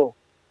 Tony,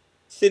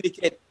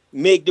 Syndicate,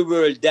 make the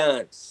world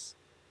dance.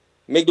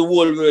 Make the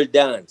whole world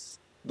dance.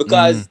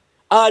 Because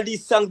all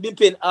these songs been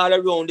playing all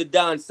around the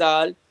dance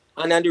hall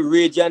and on the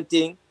radio and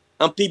thing,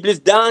 and people is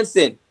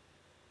dancing.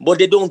 But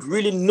they don't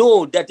really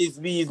know that it's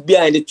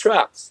behind the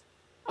tracks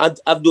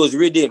of those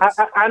rhythms.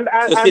 And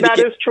that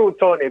is true,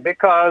 Tony,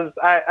 because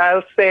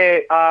I'll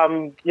say,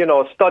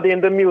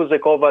 studying the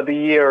music over the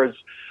years,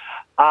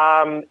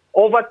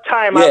 over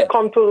time, I've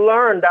come to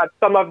learn that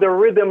some of the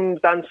rhythms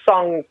and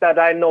songs that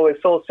I know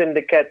is Soul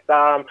Syndicate,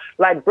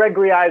 like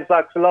Gregory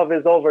Isaacs' Love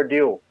is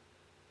Overdue.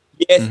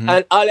 Yes,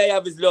 and All I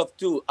Have Is Love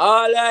too.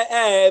 All I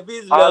Have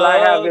Is Love. All I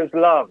Have Is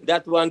Love.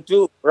 That one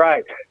too.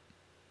 Right.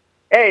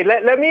 Hey,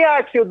 let me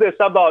ask you this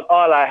about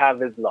All I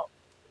Have Is Love.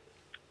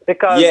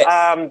 Because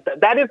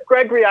that is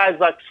Gregory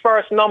Isaacs'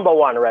 first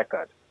 #1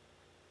 record.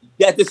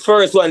 That's his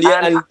first one,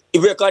 and he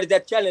recorded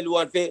that Channel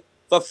 1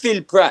 for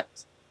Phil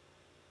Pratt.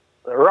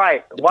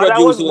 Right. What I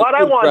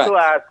want to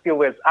ask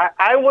you is,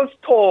 I was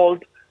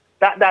told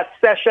that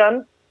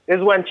session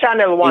is when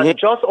Channel 1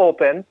 just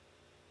opened,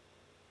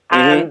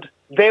 and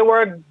they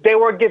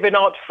were giving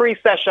out free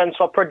sessions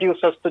for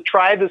producers to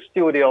try the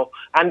studio,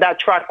 and that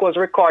track was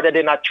recorded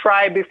in a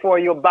try before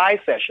you buy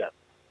session.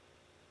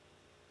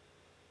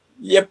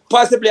 Yeah,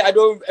 possibly. I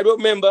don't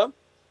remember.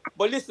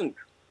 But listen,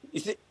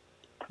 you see,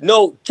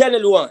 no,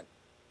 Channel 1,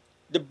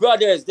 the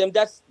brothers, them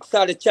that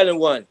started Channel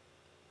 1.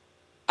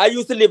 I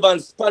used to live on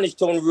Spanish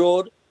Town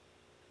Road,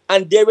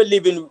 and they were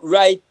living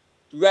right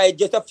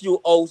just a few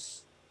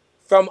houses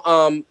from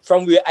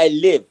where I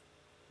live.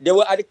 They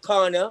were at the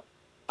corner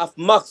of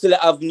Maxwell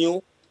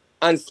Avenue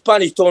and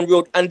Spanish Town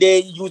Road, and they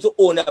used to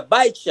own a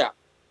bike shop,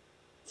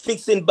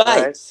 fixing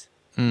bikes.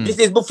 Right. This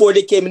is before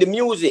they came in the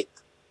music.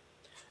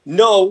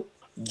 Now,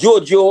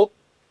 Jojo,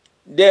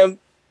 them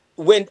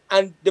went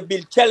and they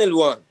built Channel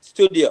One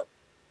studio.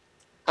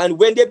 And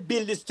when they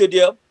built the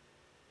studio,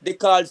 they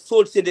called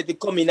Soul City to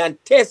come in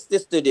and test the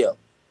studio,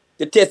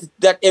 to test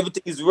that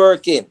everything is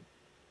working.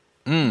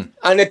 And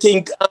I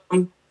think,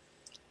 I'm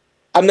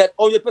not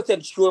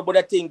 100% sure, but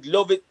I think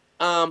Love It,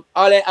 All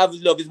I Have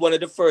Is Love is one of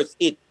the first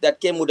hits that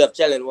came out of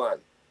Channel One.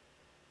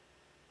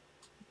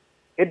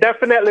 It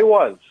definitely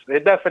was.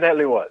 It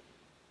definitely was.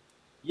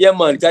 Yeah,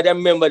 man, because I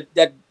remember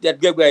that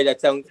Gregory,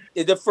 that song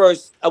is the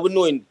first I would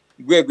know in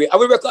Gregory. I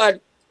will record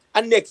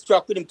a next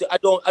track with him too. I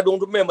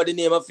don't remember the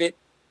name of it,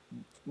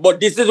 but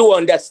this is the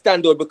one that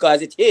stands out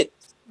because it hit.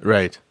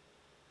 Right.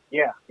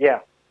 Yeah.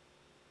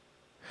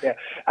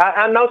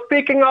 And now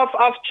speaking of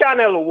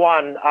Channel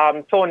One,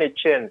 Tony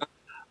Chin,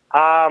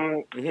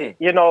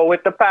 you know,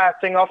 with the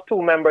passing of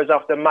two members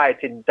of the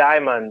Mighty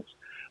Diamonds,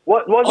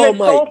 was it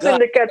Soul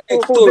Syndicate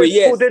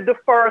who did the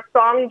first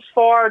songs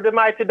for the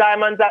Mighty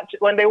Diamonds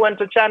when they went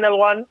to Channel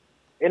One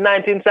in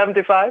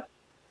 1975?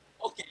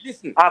 Okay,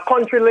 listen.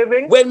 Country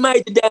Living? When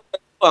Mighty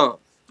Diamonds,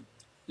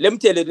 let me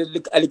tell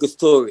you a little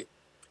story.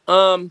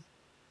 Soul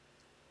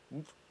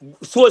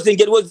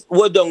Syndicate was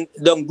down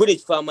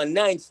Greenwich Farm on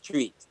 9th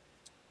Street.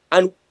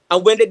 And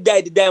when the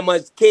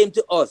Diamonds came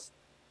to us,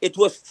 it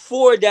was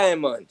 4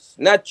 diamonds,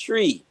 not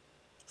 3.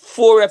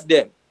 4 of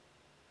them.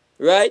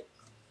 Right?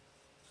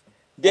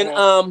 Then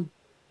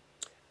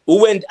we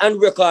went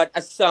and recorded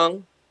a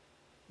song.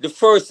 The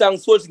first song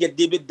Soul Syndicate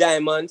did with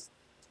Diamonds,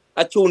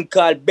 a tune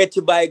called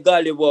Betty by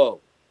Golly Wow.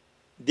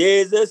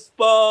 There's a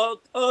spark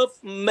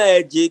of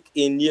magic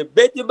in you,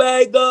 Betty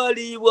by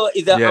Golly Wow.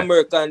 It's an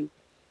American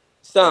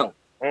song.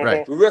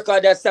 Right. We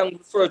recorded that song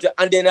first,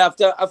 and then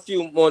after a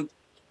few months,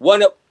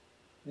 one of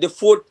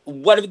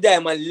the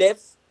diamonds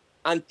left,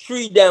 and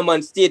 3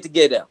 diamonds stayed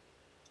together,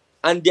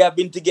 and they have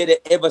been together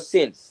ever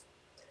since.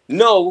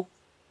 Now,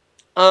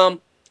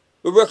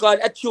 we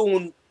recorded a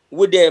tune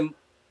with them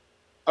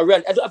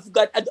around. I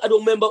don't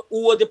remember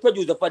who was the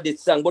producer for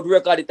this song, but we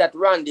recorded it at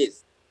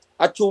Randy's.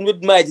 A tune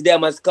with Mighty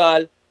Diamonds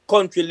called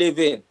Country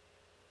Living.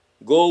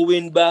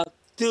 Going back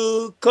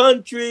to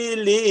country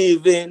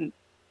living,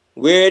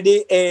 where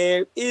the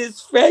air is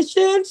fresh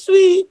and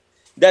sweet.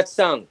 That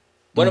song,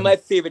 one of my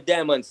favorite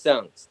Diamond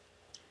songs.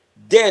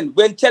 Then,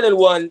 when Channel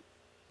One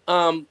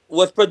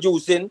was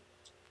producing,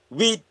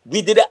 we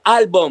did an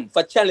album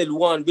for Channel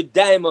One with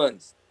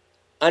Diamonds,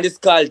 and it's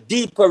called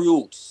Deeper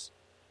Roots.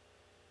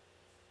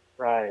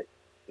 Right,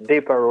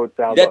 Deeper Roots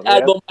album. That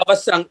album have a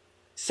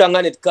song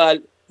on it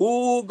called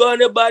Who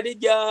Gonna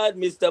Bodyguard,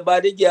 Mr.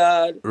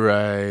 Bodyguard.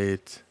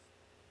 Right.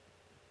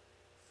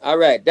 All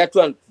right, that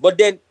one. But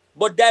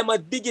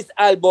Diamond's biggest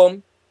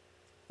album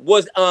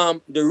was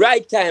the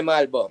Right Time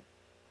album.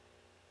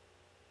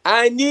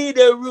 I need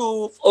a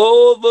roof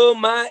over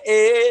my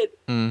head.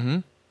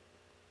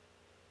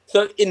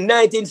 So in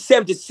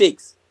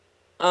 1976,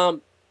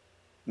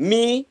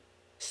 me,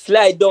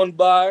 Sly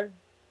Dunbar,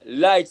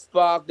 Light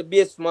Spark, the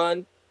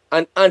bassman,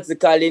 and Ansel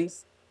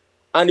Collins,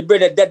 and the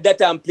brother that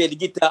time played the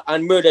guitar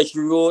and Murder She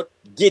Wrote,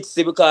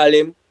 Gitsy we call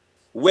him,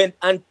 went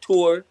on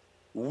tour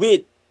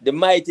with the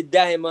Mighty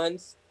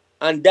Diamonds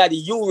and Daddy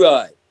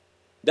U-Roy.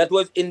 That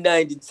was in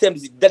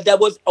 1976. That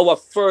was our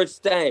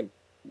first time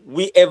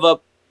we ever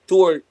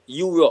toured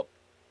Europe,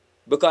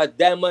 because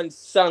Diamond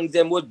songs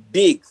them was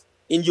big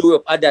in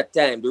Europe at that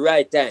time, the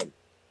Right Time.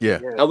 Yeah.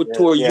 And we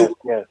toured Europe.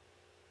 Yeah.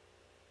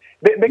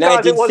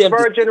 Because it was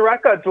Virgin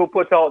Records who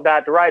put out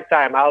that Right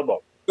Time album.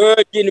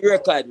 Virgin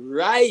Record,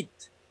 right.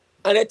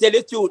 And I tell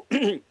you the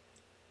truth,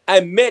 I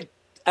met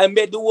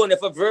the owner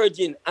of a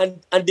Virgin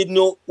and didn't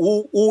know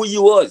who he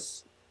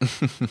was.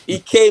 He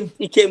came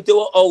to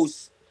our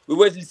house. We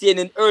were staying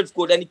in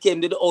Earthcote, and he came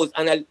to the house,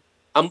 and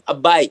I'm a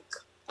bike,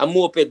 a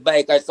moped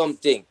bike or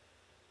something,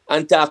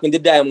 and talking to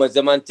Diamonds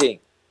and thing.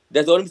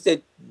 That's all he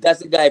said.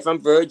 That's the guy from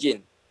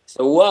Virgin.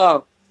 So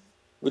wow,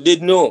 we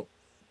didn't know,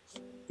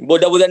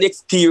 but that was an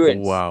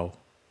experience. Wow.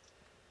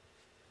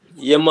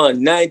 Yeah,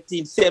 man,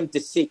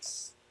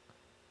 1976.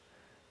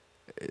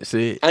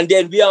 See, and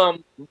then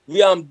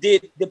we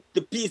did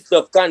the Peace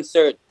Love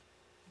concert.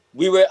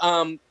 We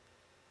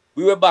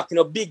were back in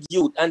a Big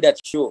Youth on that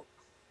show.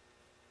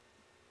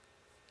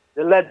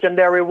 The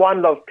legendary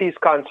One Love Peace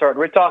concert.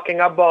 We're talking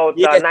about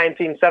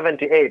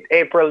 1978,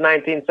 April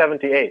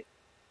 1978.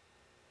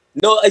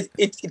 No,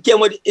 it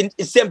came out in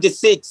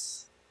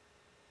 76.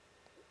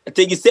 I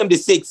think it's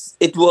 76.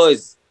 It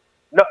was.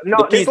 No,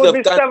 it would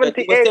be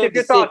 78 if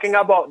you're talking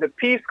about the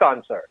Peace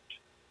concert.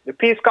 The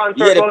Peace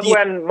concert was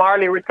when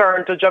Marley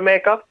returned to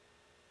Jamaica.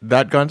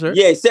 That concert?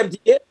 Yeah,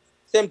 78.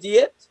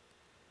 78.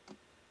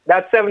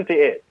 That's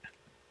 78.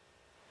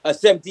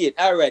 78.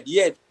 All right.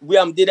 Yeah,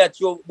 we did that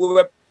show.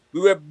 We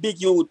were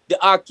Big Youth,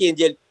 the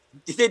Archangel.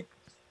 They said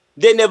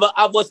they never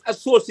have us a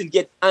Soul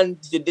Syndicate, and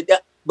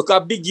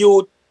because Big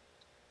Youth,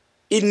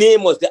 his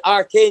name was the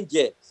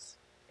Archangels.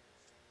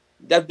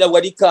 That's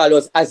what he called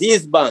us as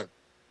his band.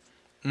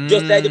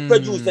 Just like the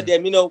producer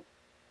them,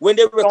 when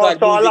they record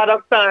so music, a lot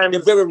of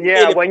times,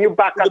 when you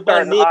back a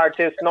certain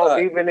artist, no,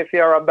 even if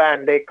you're a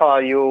band, they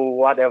call you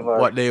whatever.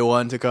 What they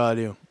want to call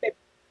you.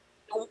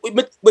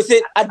 But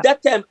say, at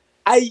that time,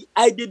 I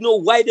didn't know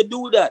why they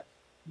do that.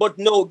 But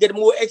now, get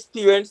more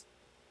experience,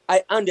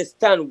 I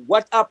understand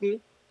what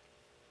happened.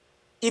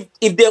 If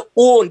they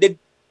own the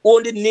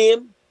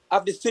name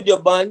of the studio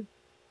band,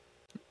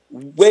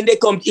 when they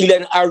come to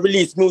England and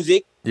release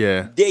music,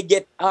 they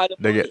get all the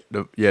money.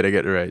 They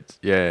get the rights.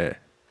 Yeah.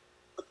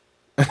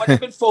 What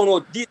have been found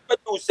out, these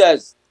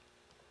producers,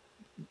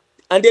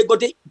 and they go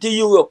to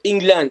Europe,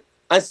 England,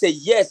 and say,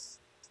 yes,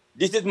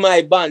 this is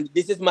my band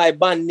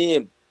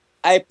name.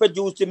 I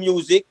produce the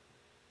music,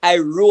 I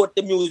wrote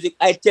the music,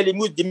 I tell the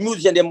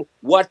musician them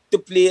what to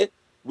play,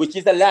 which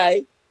is a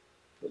lie.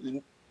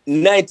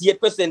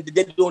 98%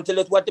 they don't tell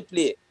us what to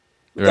play.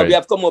 Because we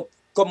have come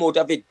out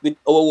of it with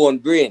our own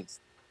brains.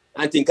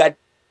 And think that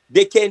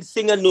they can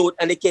sing a note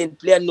and they can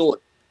play a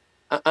note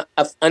on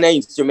an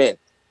instrument.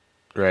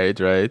 Right.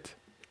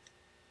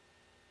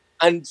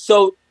 And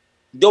so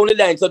down the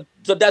line, so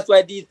that's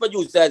why these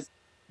producers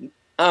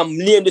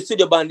name the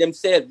studio band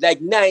themselves.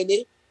 Like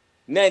 90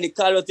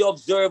 call us the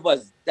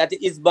Observers, that is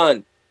his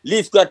band.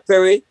 Lee Scott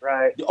Perry,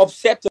 the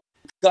Upsetters,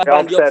 the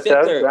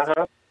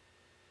Upsetters.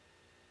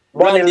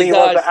 Bunny Lee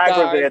was the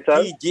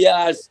Aggravators. DJ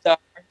All-Star.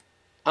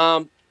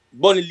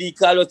 Bunny Lee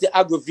called us the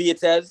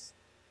Aggravators.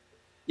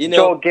 You know,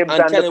 Joe Gibbs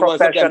and the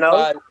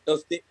Professionals.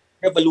 The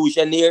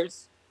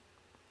Revolutionaires.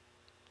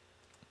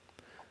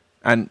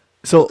 And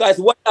so, because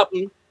what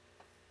happened?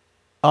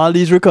 All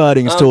these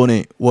recordings,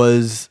 Tony,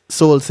 was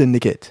Soul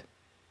Syndicate.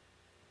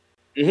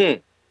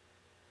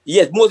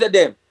 Yes, most of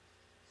them.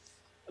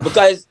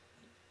 Because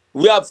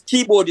we have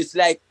keyboardists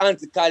like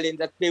Anthony Collins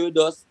that play with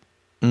us.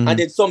 And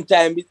then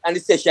sometimes, and the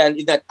session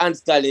is not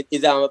Anthony Collins,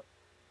 is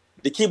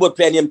the keyboard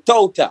player named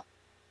Tota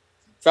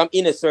from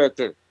Inner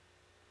Circle.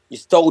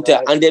 It's Tota.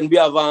 Right. And then we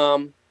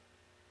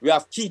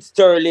have Keith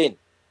Sterling.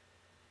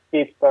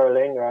 Keith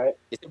Sterling, right?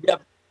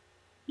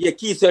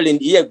 Keith Sterling.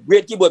 Yeah,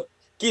 great keyboard.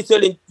 Keith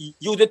Sterling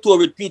used the tour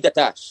with Peter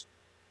Tosh,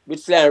 with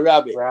Sly and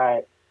Robbie.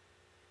 Right.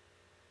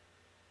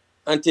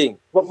 And thing.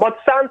 But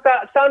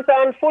Santa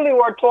and Fully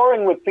were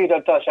touring with Peter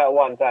Tosh at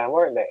one time,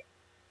 weren't they?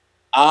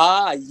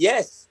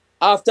 Yes.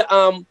 After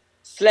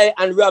Sly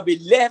and Robbie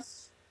left,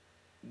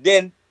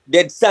 then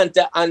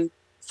Santa and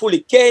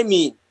Fully came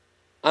in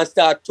and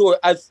started tour.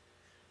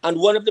 And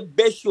one of the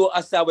best shows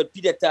I saw with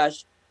Peter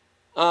Tosh,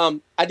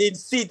 I didn't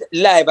see it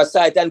live, I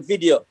saw it on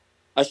video.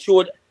 I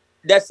showed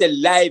that's a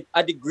live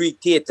at the Greek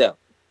Theatre.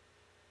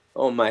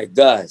 Oh my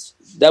gosh,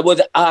 that was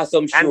an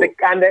awesome show. And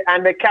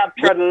the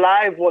Captured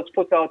Live was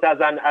put out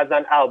as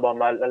an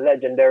album, a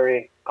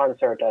legendary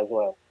concert as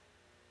well.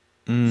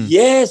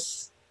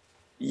 Yes,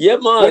 yeah,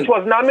 man. Which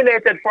was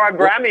nominated for a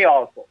Grammy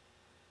also.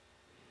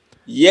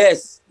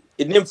 Yes,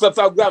 it named for a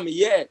Grammy.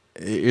 Yeah.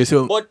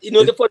 But you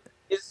know the funny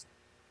thing is,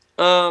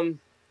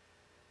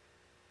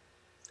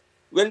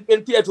 when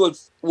Peter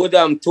was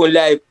told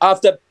live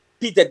after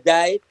Peter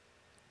died,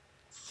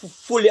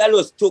 Fully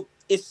almost took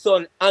his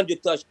son Andrew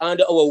Tosh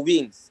under our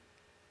wings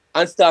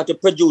and started to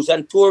produce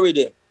and tour with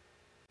him.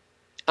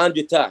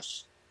 Andrew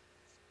Tosh.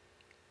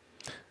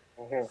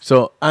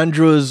 So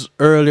Andrew's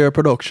earlier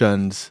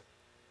productions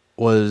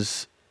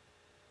was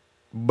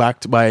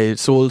backed by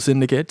Soul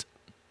Syndicate?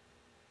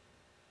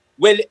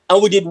 Well,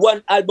 and we did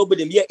one album with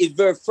him. Yeah, his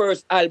very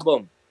first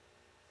album.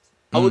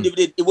 And we did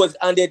it. It was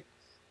on a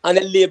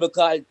label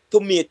called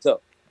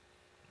Tomato.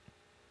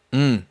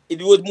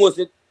 It was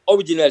mostly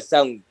original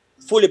song,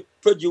 fully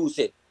produced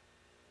it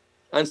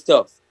and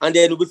stuff. And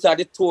then we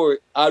started tour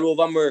all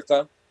over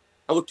America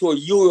and we toured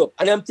Europe.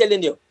 And I'm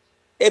telling you,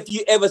 if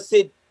you ever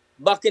said,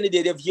 back in the day,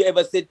 if you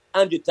ever said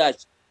Andrew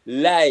Tosh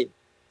live,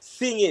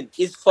 singing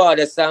his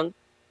father's song,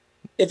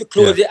 if you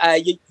close your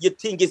eye, you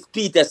think it's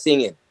Peter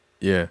singing.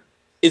 Yeah.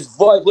 His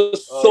voice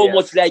was so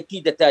much like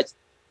Peter Tosh.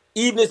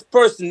 Even his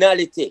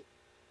personality.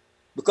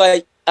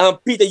 Because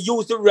Peter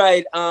used to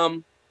ride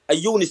a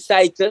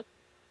unicycle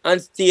on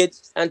stage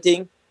and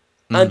thing.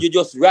 And you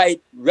just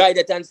ride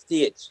it on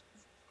stage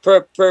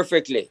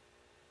perfectly.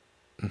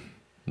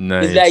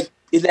 Nice.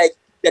 It's like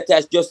Peter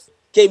Tosh just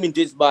came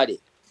into his body.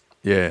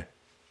 Yeah.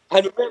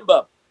 And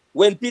remember,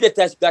 when Peter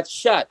Tosh got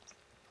shot,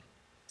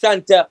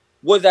 Santa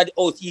was at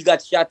the house, he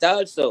got shot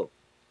also.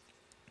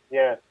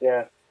 Yeah.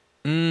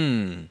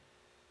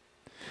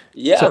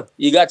 Yeah, so,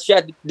 he got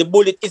shot. The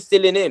bullet is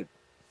still in him.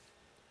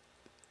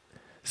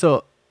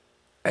 So,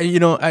 you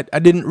know, I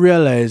didn't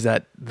realize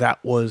that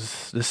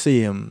was the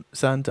same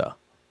Santa.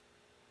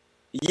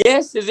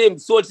 Yes, it's him.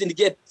 Soul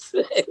Syndicate.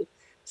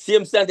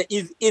 Same Santa.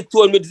 He's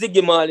touring with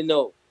Ziggy Marley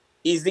now.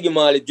 He's Ziggy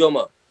Marley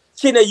drummer.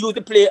 China used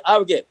to play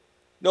organ.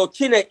 Now,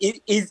 China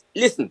is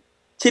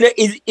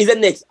the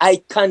next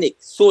iconic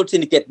Soul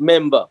Syndicate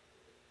member.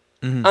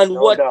 And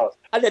what a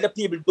lot of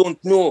people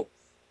don't know,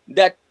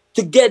 that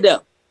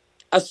together,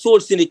 a Soul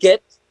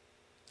Syndicate,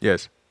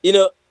 yes, you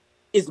know,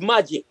 is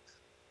magic.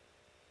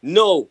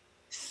 No,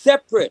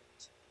 separate,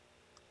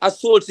 a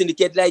Soul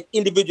Syndicate, like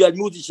individual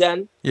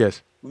musician.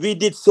 Yes. We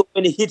did so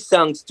many hit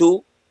songs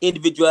too,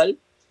 individual.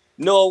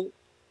 No,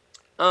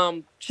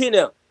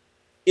 Chino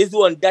is the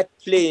one that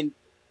playing.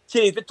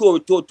 Chino is the tour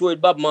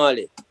with Bob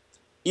Marley.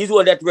 He's the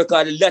one that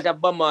recorded a lot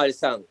of Bob Marley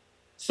songs.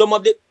 Some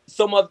of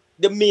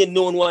the main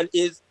known one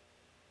is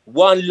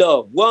One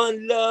Love.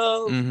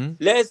 Mm-hmm.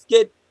 Let's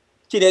get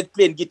Chino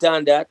playing guitar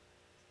on that.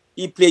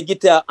 He played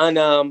guitar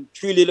on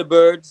Three Little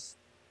Birds.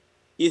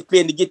 He's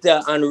playing the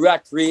guitar on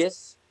Rat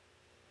Race.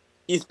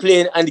 He's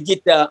playing on the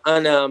guitar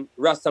on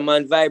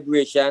Rastaman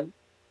Vibration.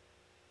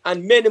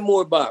 And many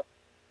more, Bob.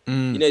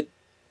 You know,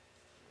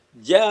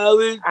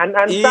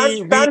 and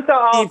Santa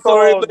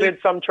also did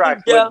some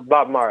tracks with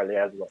Bob Marley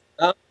as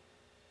well.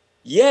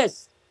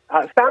 Yes.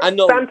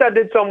 Santa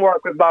did some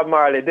work with Bob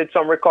Marley, did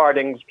some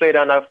recordings, played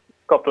on a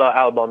couple of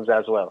albums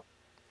as well.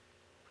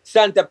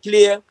 Santa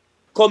player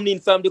coming in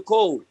from the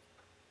cold.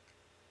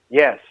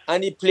 Yes.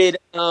 And he played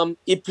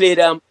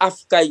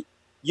Africa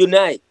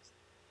Unite.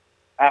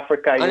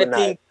 Africa and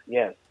Unite.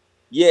 Yes.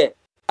 Yeah.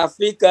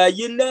 Africa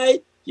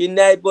Unite,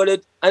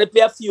 bullet. And he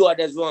played a few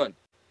others one.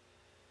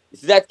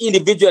 It's that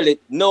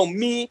individually. Now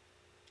me,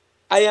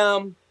 I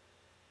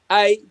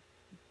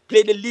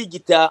played the lead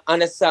guitar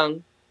on a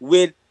song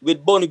with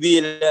Bonnie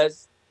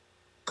Wheelers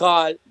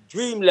called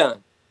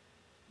Dreamland.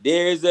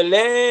 There's a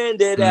land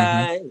that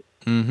I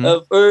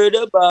have heard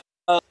about.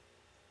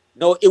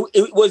 No,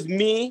 it was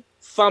me,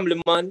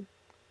 family man,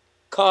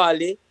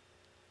 Carly,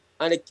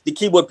 and the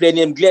keyboard player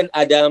named Glenn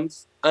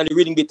Adams, and the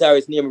rhythm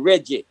guitarist named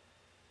Reggie.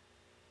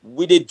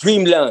 We did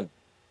Dreamland.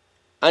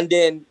 And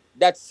then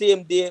that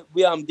same day,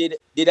 we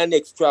did a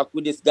next track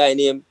with this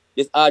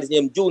artist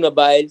named Juna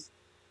Biles,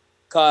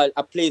 called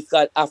A Place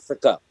Called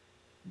Africa.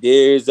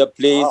 There's a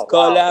place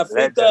called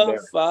Africa, legendary.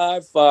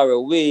 Far, far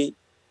away.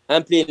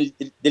 I'm playing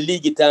the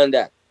lead guitar on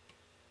that.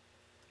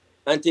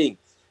 And things.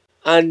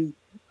 And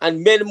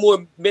many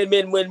more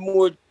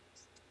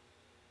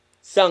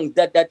songs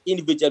that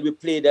individual we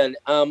played. And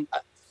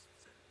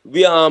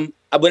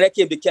when I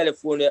came to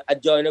California, I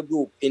joined a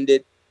group in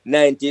the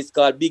 90s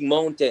called Big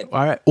Mountain.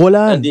 All right, hold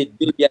on. And they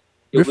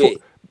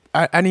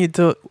I need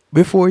to,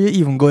 before you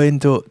even go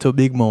into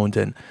Big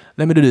Mountain,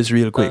 let me do this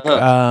real quick.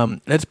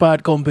 Let's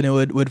part company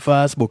with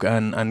Fastbook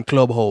and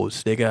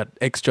Clubhouse. They got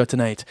extra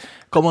tonight.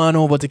 Come on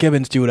over to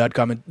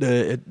kevinstew.com.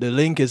 The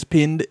link is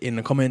pinned in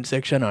the comment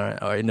section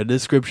or in the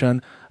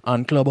description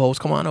on Clubhouse.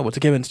 Come on over to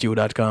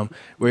kevinstew.com.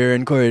 We're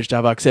encouraged to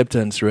have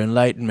acceptance through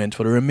enlightenment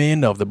for the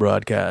remainder of the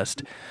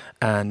broadcast.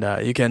 And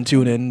you can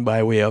tune in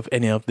by way of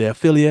any of the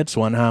affiliates,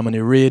 One Harmony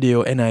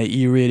Radio,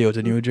 NIE Radio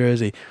to New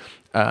Jersey,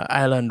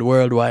 Island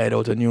Worldwide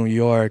out of New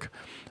York,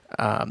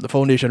 the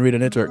Foundation Radio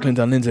Network,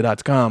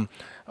 ClintonLindsay.com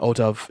out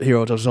of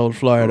South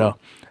Florida,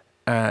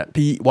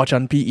 watch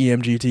on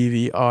PEMG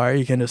TV, or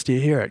you can just stay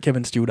here at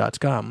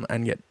kevinstew.com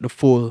and get the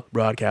full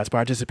broadcast.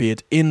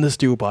 Participate in the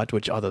Stew Pot,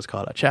 which others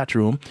call a chat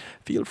room.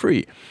 Feel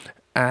free.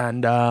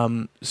 And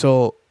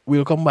so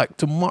we'll come back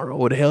tomorrow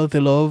with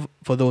Healthy Love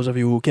for those of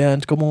you who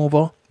can't come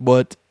over,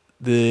 but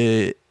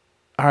the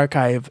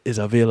archive is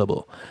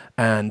available.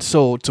 And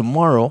so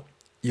tomorrow,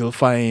 you'll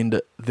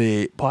find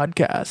the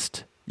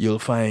podcast, you'll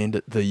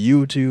find the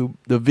YouTube,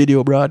 the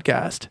video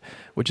broadcast,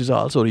 which is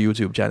also the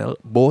YouTube channel,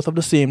 both of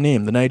the same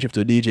name, The Night Shift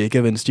with DJ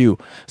Kevin Stew.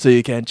 So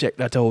you can check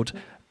that out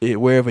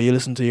wherever you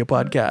listen to your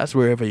podcast,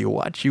 wherever you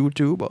watch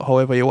YouTube, or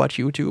however you watch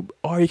YouTube,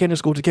 or you can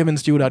just go to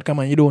kevinstew.com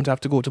and you don't have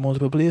to go to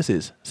multiple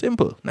places.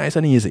 Simple, nice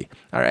and easy.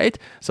 All right?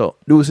 So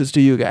deuces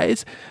to you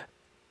guys.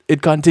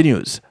 It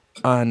continues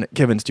on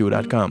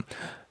kevinstew.com.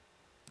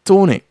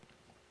 Tony.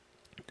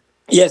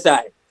 Yes,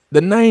 The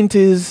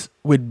 90s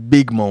with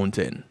Big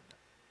Mountain.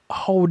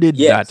 How did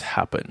that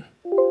happen?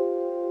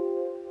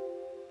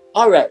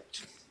 All right.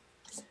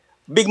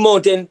 Big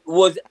Mountain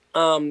was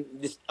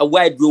a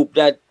white group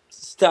that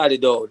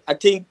started out. I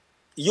think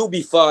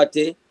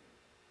UB40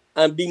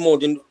 and Big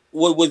Mountain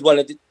was one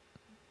of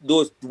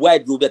those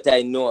white groups that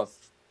I know of.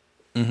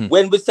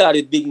 When we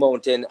started Big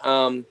Mountain,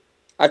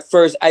 at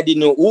first I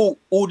didn't know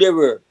who they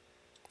were.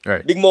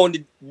 Right. Big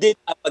Mountain did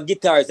have a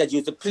guitarist that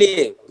used to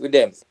play with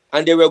them.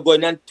 And they were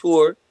going on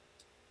tour.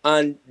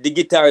 And the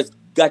guitarist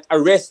got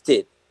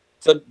arrested.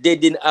 So they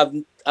didn't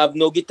have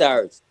no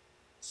guitars.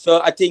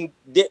 So I think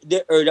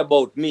they heard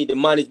about me. The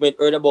management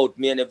heard about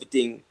me and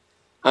everything.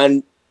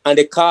 And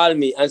they called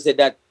me and said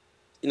that,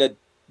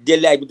 they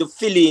like me to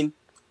fill in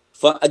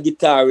for a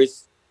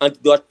guitarist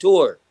and do a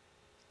tour.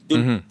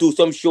 Do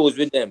some shows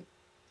with them.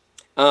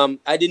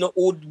 I didn't know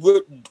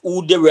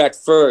who they were at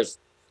first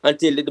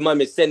until the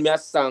man sent me a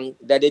song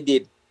that they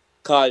did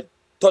called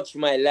Touch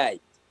My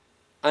Light.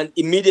 And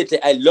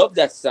immediately I loved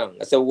that song.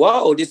 I said,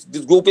 wow, this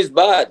group is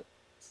bad.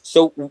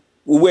 So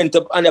we went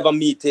up and have a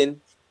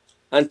meeting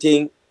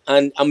and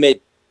I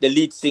met the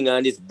lead singer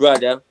and his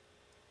brother,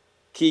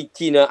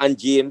 Tina and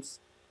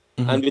James,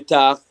 and we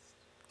talked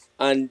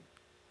and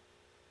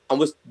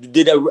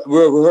did a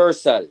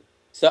rehearsal.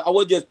 So I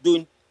was just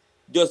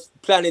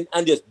planning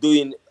and just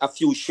doing a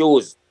few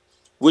shows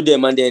with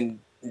them and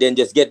then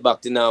just get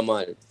back to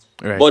normal.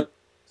 Right. But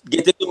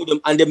get to know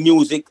them and the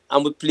music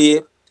and we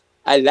play.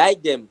 I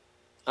like them.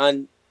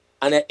 And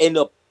I end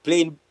up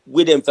playing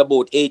with them for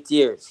about 8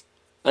 years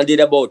and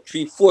did about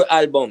 3-4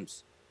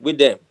 albums with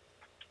them.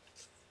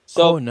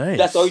 So nice.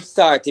 that's how it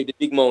started, the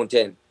Big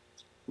Mountain.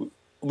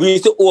 We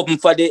used to open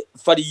for the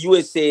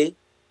USA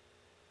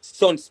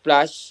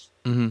Sunsplash.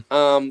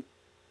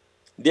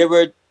 There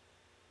were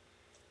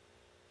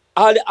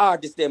all the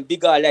artists them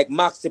bigger like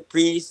Maxi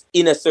Priest,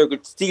 Inner Circle,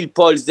 Steel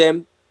Pulse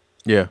them.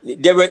 Yeah.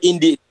 They were in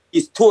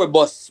his tour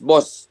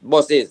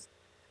buses.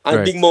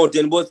 And Big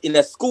Mountain was in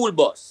a school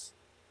bus.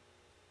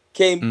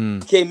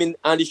 Came in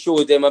on the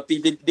show them, and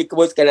people they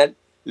was kind of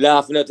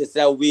laughing at us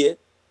that way.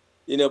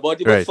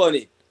 But it was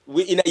funny.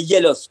 We in a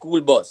yellow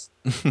school bus.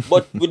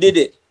 But we did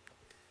it.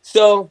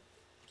 So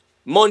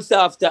months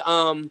after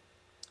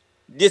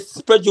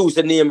this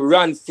producer named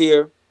Ron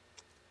Fear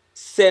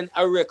sent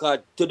a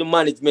record to the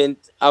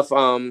management of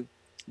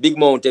Big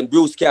Mountain,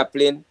 Bruce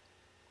Kaplan,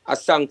 a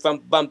song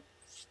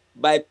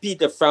by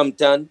Peter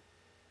Frampton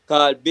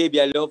called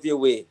Baby I Love Your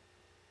Way.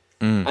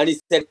 And he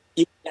said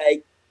he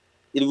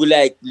would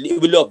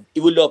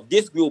love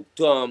this group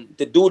to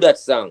do that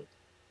song,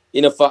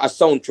 for a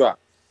soundtrack.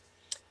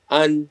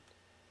 And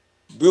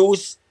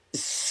Bruce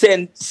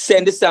sent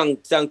the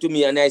song to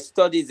me, and I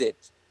studied it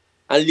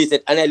and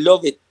listened, and I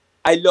love it.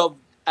 I love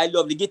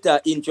the guitar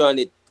intro on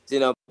it,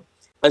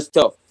 and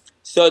stuff.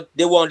 So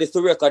they wanted to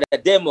record a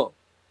demo,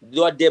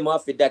 do a demo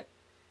of it that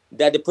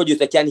the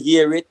producer can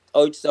hear it,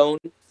 how it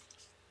sounds.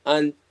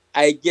 And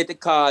I get the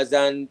cars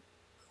and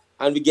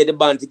we get the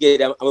band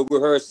together and we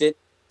rehearse it.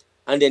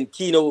 And then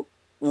Kino,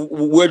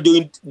 we're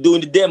doing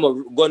the demo,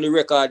 going to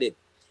record it.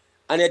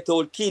 And I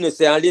told Kino,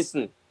 say,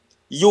 listen,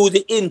 use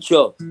the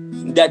intro,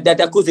 that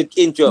acoustic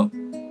intro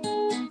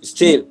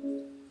still.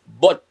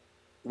 But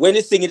when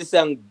you sing the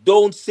song,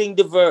 don't sing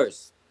the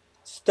verse.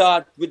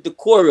 Start with the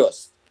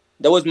chorus.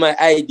 That was my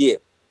idea.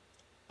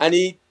 And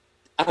we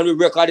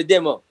recorded the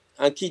demo.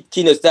 And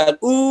Kino started,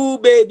 ooh,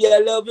 baby, I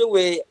love your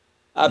way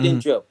of the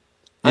intro.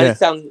 And the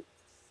song,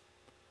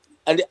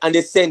 and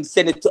they send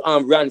it to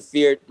Ron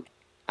Fear,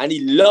 and he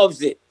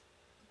loves it.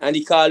 And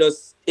he called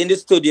us in the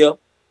studio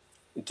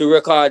to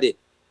record it.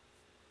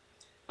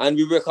 And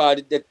we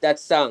recorded that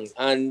song.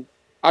 And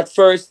at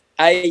first,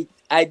 I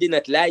did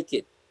not like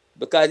it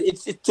because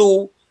it's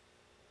too,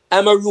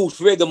 I'm a roots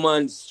reggae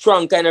man,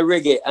 strong kind of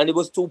reggae, and it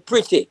was too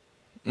pretty.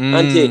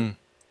 And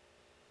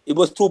it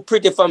was too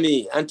pretty for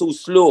me and too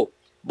slow.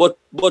 But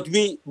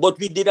we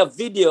did a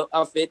video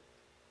of it,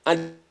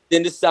 and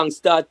then the song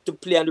started to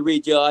play on the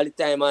radio all the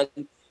time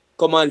and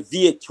come on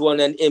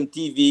VH1 and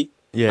MTV.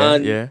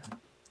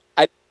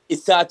 It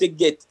started to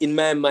get in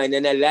my mind,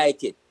 and I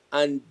like it.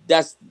 And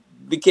that's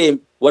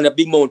became one of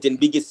Big Mountain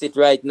biggest hit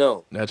right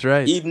now. That's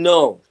right. Even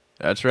now.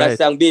 That's right. That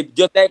song, Baby,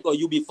 just like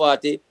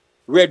UB40,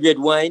 Red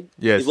Wine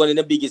is one of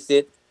the biggest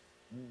hit.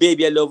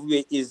 Baby I Love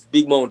You is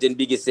Big Mountain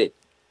biggest hit.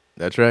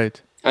 That's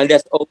right. And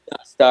that's how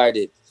that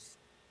started.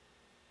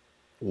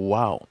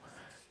 Wow.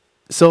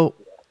 So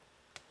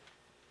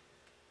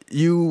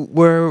you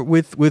were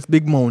with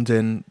Big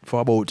Mountain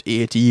for about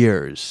 8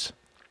 years.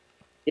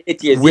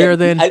 8 years. Where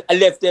then? I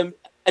left them.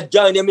 I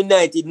joined them in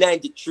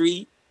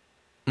 1993.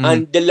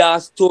 And the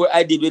last tour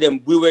I did with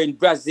them, we were in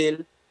Brazil.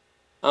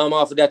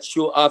 After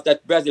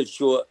that Brazil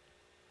show,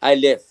 I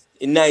left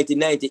in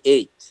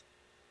 1998.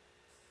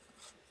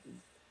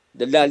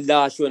 The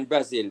last show in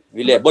Brazil,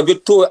 we left. But we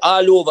toured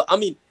all over. I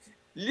mean,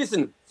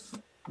 listen,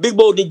 Big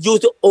Mountain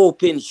used to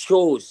open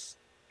shows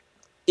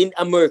in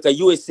America,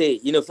 USA,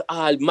 for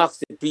all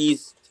Maxi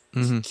Priest,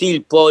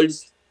 Steel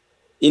Pulse,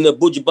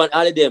 Buju Band,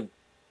 all of them.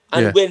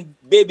 And when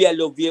Baby I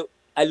Love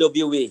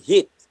You Way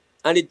hit,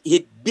 and it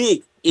hit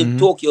big in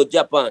Tokyo,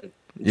 Japan.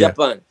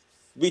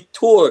 We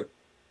toured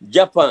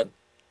Japan.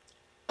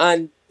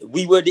 And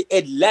we were the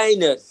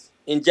headliners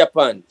in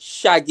Japan.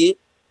 Shaggy,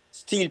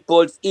 Steel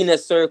Pulse, Inner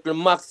Circle,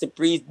 Maxi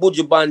Priest,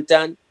 Buju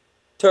Banton,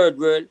 Third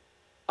World.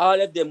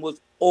 All of them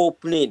was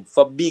opening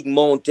for Big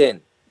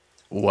Mountain.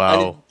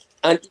 Wow.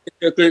 And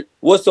Inner Circle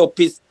was so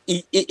pissed.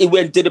 He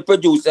went to the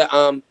producer,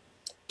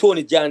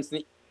 Tony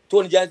Johnson.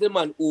 Tony Johnson,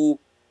 man who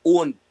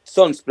owned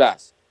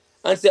Sunsplash.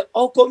 And said,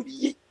 how come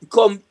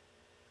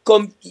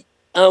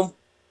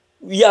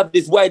we have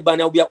this white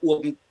band and we are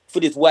open for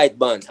this white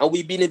band. And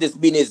we've been in this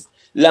business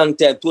long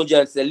time. Tony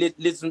Johnson said,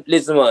 listen,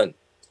 man.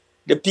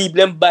 The people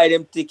them buy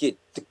them ticket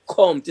to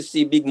come to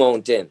see Big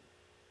Mountain.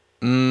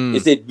 He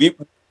said, we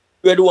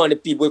were the one the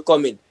people were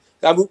coming.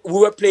 And we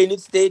were playing in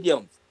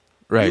stadiums.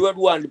 Right. We were the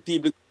one the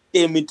people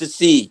came in to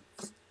see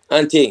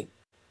and thing.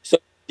 So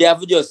they have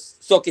to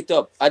just suck it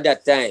up at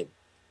that time.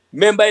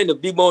 Remember,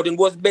 Big Mountain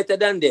was better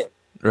than them.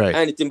 Right.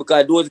 Anything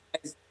because those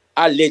guys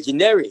are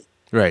legendary.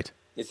 Right.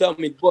 You saw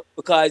me, but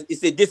because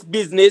it's this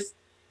business,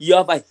 you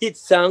have a hit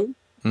song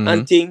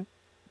and thing,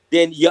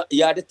 then you're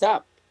at the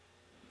top.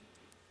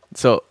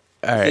 So,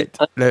 all right.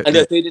 And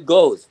that's where it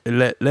goes.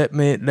 Let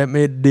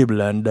me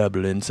dibble and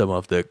dabble in some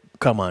of the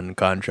common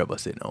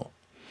controversy now.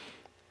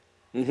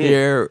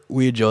 Here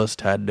we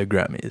just had the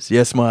Grammys.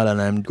 Yes, Marlon,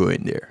 I'm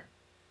going there.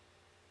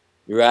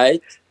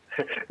 Right.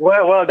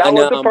 Well, that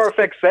was the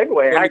perfect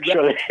segue,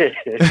 actually.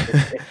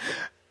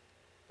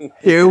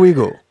 Here we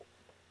go.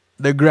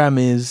 The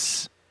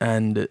Grammys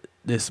and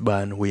this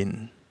band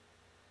win.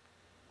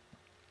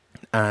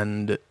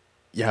 And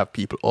you have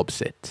people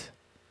upset.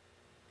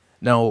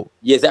 Now,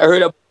 yes, I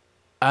heard of.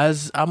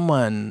 as a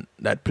man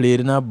that played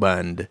in a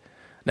band,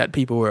 that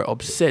people were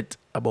upset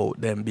about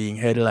them being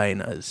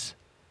headliners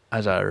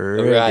as a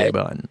reggae Right,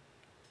 band.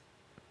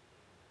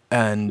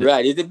 And,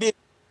 right. It's a bit.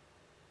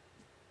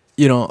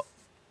 you know,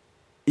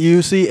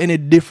 you see any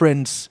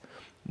difference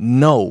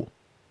now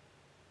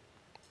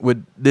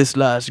with this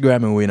last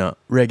Grammy winner,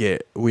 reggae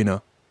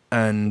winner,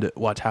 and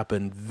what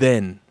happened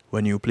then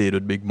when you played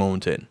with Big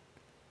Mountain?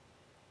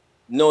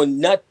 No,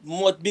 not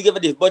much bigger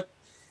than this. But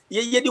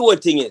yeah, the whole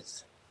thing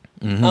is,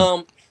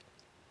 Mm-hmm.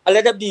 a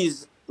lot of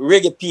these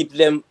reggae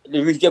people,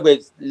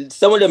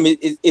 some of them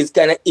is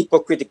kind of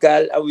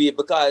hypocritical away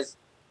because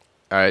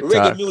All right,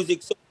 reggae talk.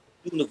 music so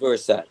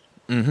universal.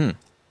 Mm-hmm.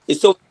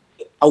 It's so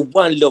a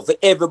one love for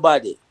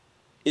everybody.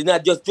 It's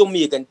not just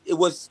Jamaican. It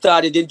was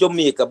started in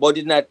Jamaica, but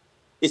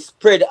it's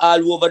spread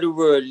all over the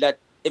world that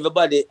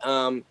everybody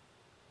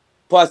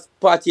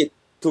party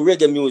to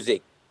reggae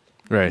music.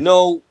 Right.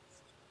 Now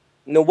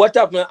what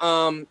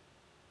happened?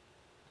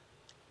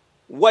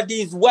 What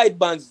these white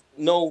bands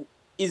now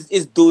is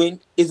doing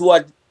is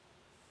what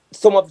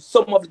some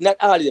of not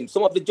all of them,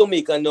 some of the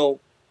Jamaican now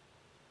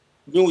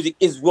music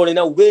is running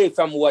away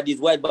from what these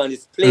white bands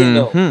is playing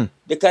now. Mm-hmm.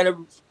 They kind of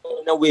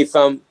running away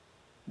from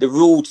the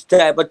roots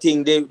type of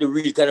thing, the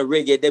real kind of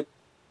reggae.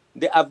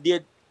 They have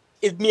their,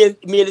 it's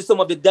merely some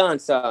of the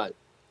dancehall.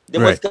 They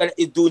Right. must kind of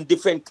is doing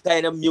different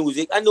kind of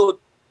music. I know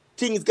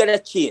things gonna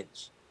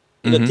change.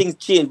 You know, Mhm. things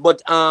change,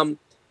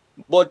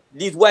 but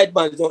these white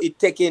bands, you know, it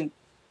taking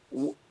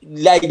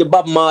like the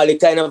Bob Marley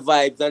kind of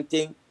vibes and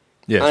thing,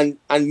 Yes.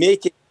 and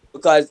make it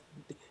because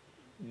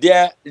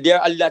there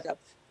are a lot of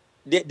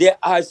they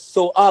are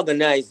so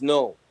organized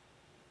now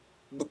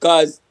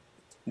because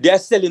they're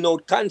selling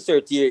out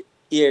concerts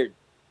here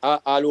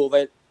all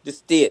over the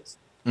states,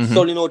 Mhm.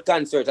 selling out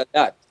concerts and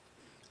that.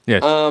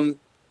 Yes.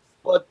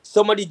 But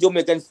some of the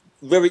Jamaicans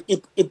very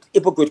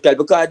hypocritical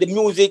because the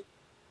music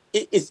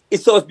it's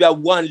supposed to be a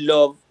one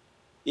love,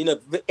 you know,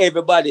 for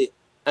everybody.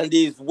 And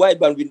these white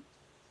band,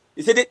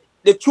 you see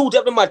the truth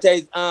of the matter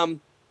is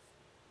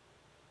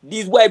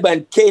these white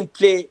band can't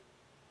play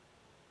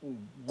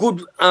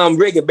good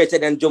reggae better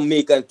than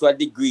Jamaican to a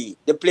degree.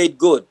 They played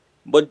good,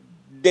 but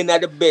they're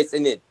not the best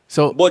in it.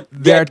 So But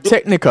they're doing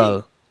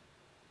technical.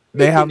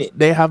 They Making have it.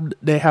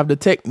 they have the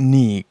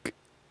technique,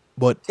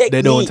 but they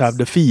don't have Techniques.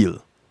 the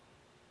feel.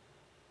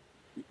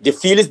 The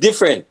feel is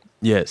different.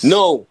 Yes.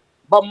 No,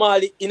 Bob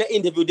Marley in an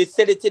interview they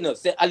said it, you know,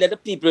 say a lot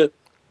of people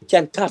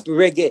can copy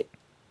reggae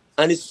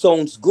and it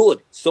sounds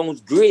good,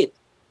 sounds great,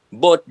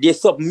 but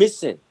there's something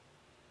missing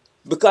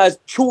because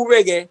true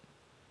reggae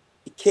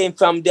it came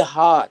from the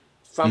heart,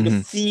 from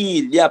the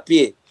feel. Yeah,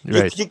 play.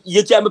 Right.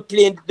 You can be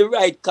playing the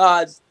right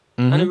cards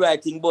and the Mhm.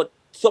 right thing, but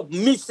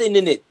something missing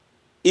in it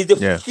is the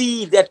Yeah.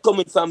 feel that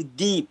coming from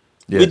deep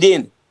Yes.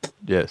 within.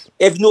 Yes.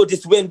 If you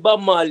notice when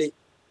Bob Marley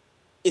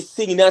is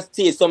singing on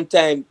stage,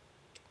 sometimes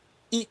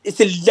it's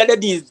a lot of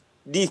these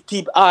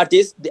people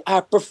artists they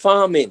are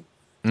performing.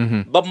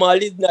 Mhm. Bob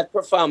Marley is not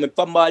performing.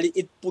 Bob Marley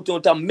is putting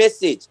out a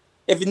message.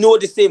 If you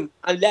notice him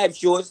on live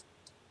shows,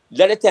 a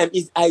lot of time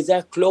his eyes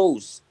are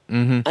closed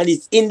Mhm. and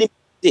it's in the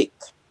music.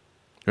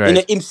 You know,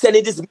 Right. him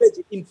sending this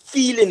message, him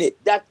feeling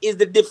it. That is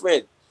the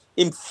difference.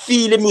 Him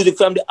feeling music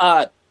from the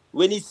heart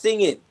when he's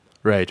singing.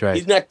 Right. Right.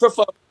 He's not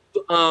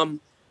performing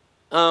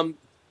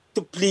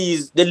to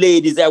please the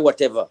ladies or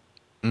whatever.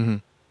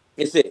 Mhm.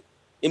 You see,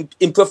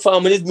 in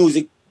performing his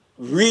music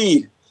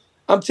real.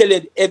 I'm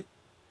telling you,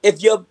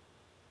 if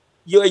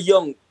you're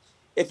young,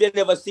 if you've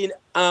never seen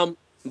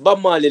Bob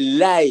Marley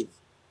live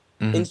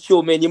in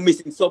show, man, you're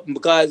missing something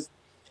because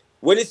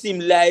when you see him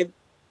live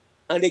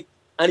and they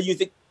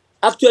use it,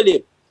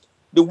 actually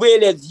the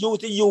Wailers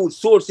used to use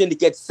Soul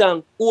Syndicate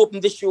song open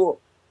the show.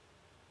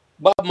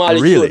 Bob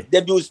Marley Really? show.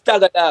 They use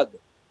Stagger Dog.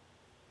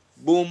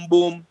 Boom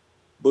boom,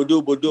 boom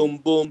boom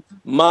boom,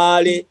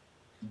 Marley,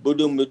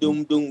 boom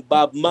boom boom,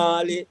 Bob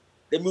Marley.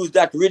 They use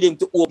that rhythm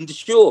to open the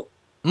show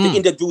to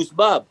introduce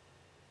Bob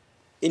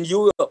in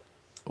Europe.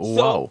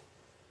 Wow.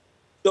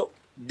 So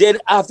then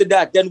after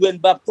that, then when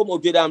Bob come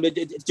out with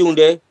the tune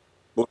there,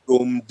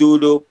 boom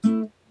do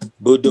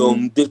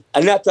boom do,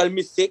 a natural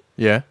music.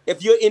 Yeah.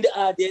 If you're in the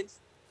audience,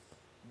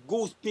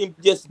 Goose Pimp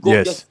just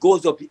Yes. just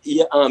goes up.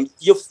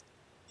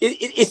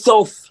 It's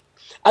so.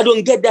 I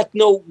don't get that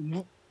now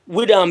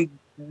with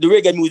the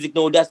reggae music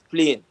now that's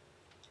playing.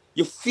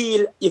 You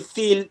feel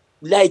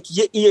like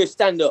your ears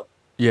stand up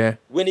Yeah.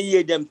 when you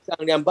hear them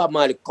sing and Bob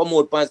Marley come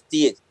out on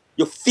stage.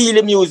 You feel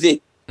the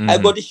music. I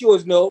go to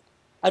shows now.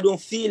 I don't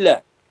feel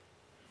that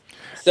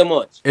so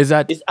much. Is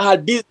that It's all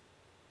business.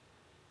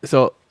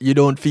 so? You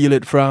don't feel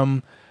it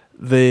from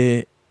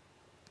the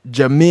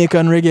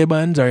Jamaican reggae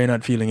bands, or you're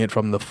not feeling it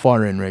from the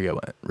foreign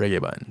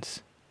reggae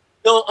bands?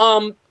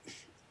 No,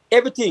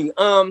 everything.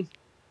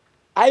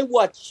 I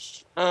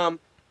watch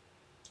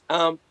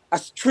a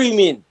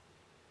streaming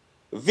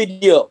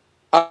video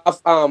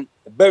of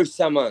Barry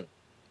Salmon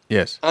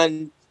Yes.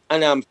 and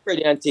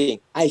Freddie and thing.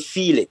 I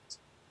feel it.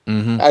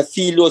 Mm-hmm. I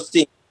feel those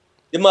things.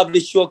 They have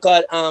this show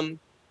called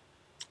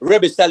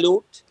Rebel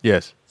Salute.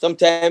 Yes.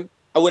 Sometimes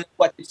I want to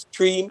watch the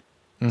stream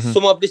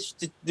some of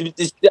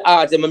the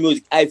art and my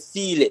music, I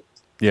feel it.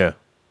 Yeah.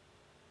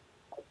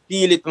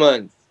 Feel it,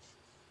 man.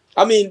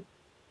 I mean,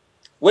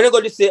 when I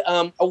go to say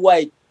a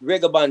white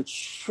reggae band,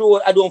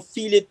 sure, I don't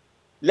feel it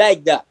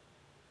like that.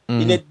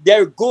 You know,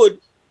 they're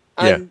good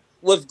and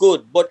was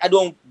good, but I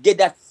don't get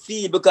that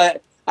feel because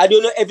I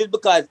don't know if it's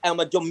because I'm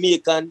a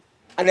Jamaican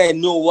and I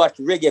know what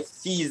reggae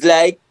feels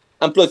like,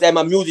 and plus I'm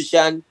a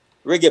musician,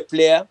 reggae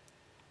player.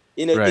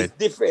 You know, it's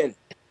different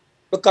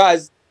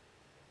because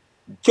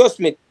trust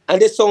me,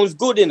 and it sounds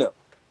good enough,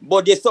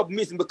 but there's something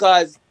missing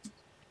because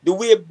the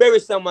way Barry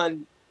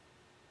Salmon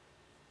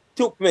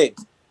took me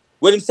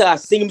when he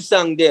started singing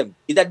song them,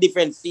 it's a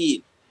different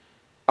feel.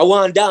 I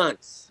want to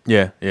dance.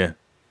 Yeah, yeah.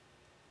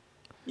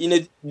 You know,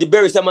 the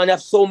Barry Salmon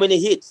have so many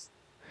hits.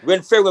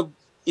 When Ferro,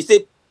 he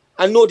said,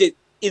 I know that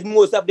it's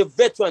most of the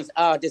veterans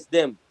artists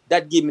them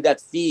that give me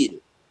that feel.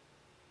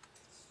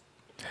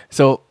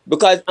 So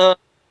because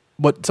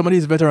but some of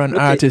these veteran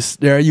artists,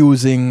 they're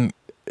using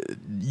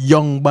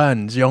young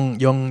bands,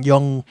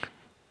 young.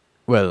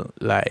 Well,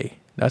 lie.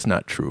 That's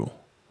not true.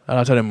 A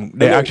lot of them,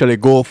 they actually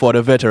go for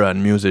the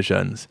veteran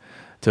musicians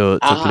to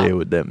play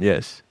with them.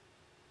 Yes.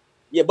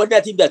 Yeah, but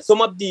I think that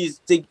some of these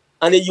things,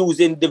 and they're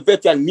using the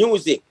veteran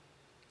music.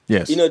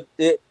 Yes. You know,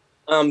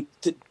 and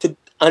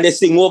they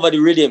sing over the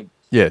rhythm.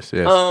 Yes,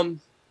 yes.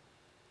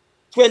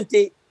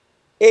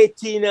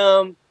 2018,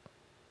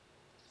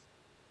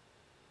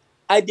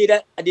 I did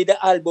an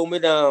album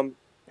with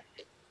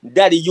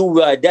Daddy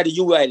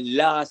Uri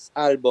last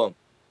album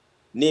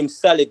named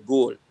Solid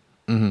Gold.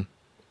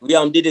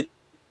 We did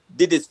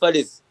this for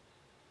this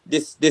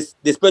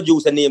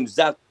producer named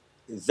Zach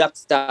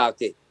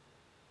Starkey.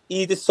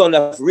 He's the son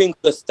of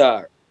Ringo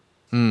Starr.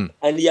 And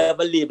he have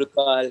a label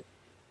called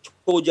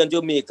Trojan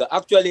Jamaica.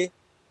 Actually,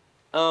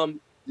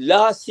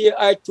 last year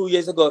or 2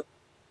 years ago,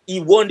 he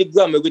won the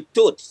Grammy with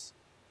Toots.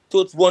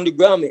 Toots won the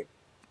Grammy.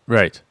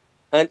 Right.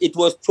 And it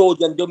was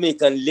Trojan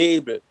Jamaican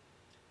label.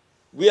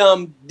 We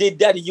did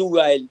that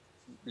Uri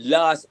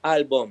last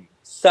album,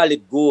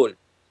 Solid Gold.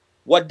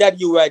 What that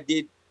Uri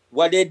did,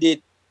 what they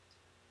did,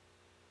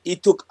 he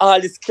took all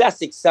his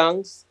classic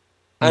songs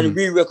and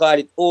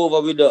re-recorded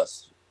over with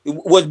us. It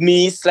was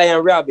me, Sly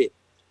and Rabbit.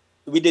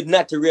 We did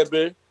Natty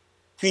Rebel,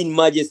 Queen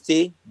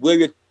Majesty, Wear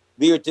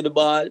It to the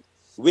Ball,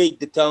 Wake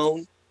the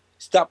Town,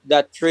 Stop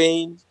That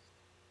Train,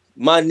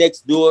 Man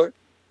Next Door.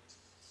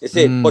 They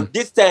said, but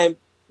this time,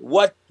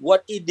 what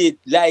he did,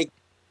 like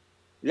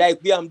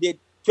we did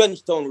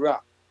Trenchtown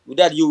Rock with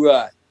that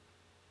Uri.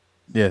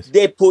 Yes.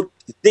 They put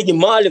Ziggy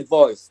Marley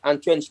voice on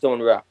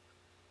Trenchtown Rock.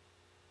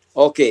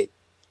 Okay.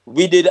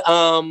 We did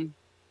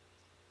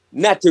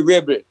Natty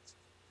Rebel.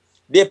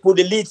 They put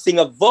the lead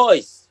singer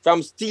voice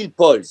from Steel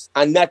Pulse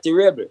and Natty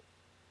Rebel.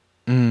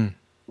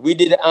 We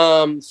did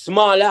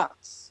Small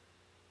Axe.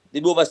 They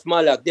did over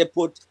Small Axe. They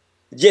put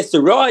Jesse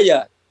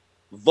Royal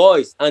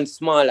voice and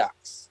Small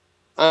Axe.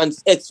 And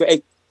extra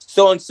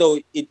so and so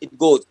it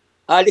goes.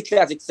 All the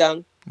classic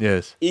songs.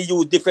 Yes. He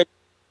used different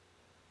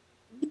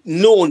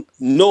known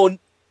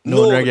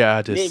reggae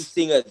artists. Name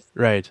singers.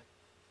 Right.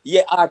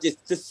 Yeah,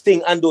 artists to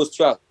sing on those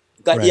tracks.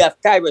 Because you have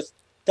Tyrus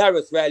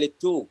Riley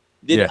too.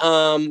 Did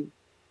Calm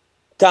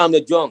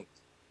the Drunk.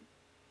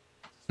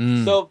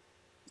 So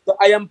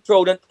I am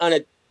proud and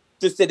honored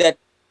to say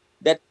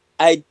that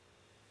I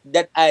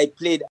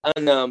played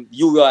on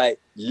Uri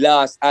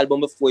last album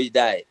before he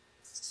died.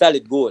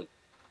 Solid Gold.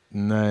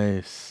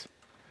 Nice.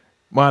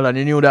 Marlon,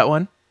 you knew that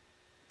one?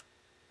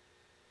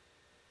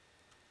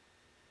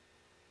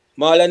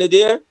 Marlon, you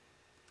there?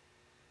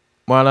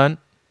 Marlon?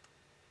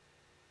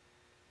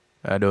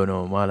 I don't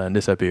know. Marlon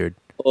disappeared.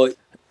 Oh,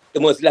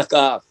 it must lock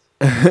off.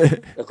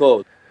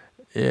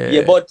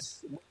 Yeah, but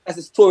that's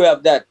the story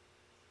of that.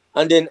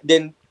 And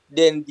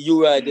then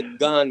Uri did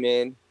gone,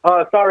 man.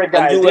 Oh, sorry,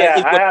 guys.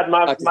 I had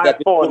my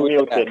phone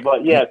muted,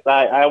 but yes,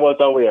 I was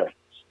aware.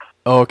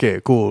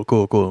 Okay, cool.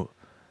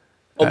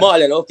 Oh,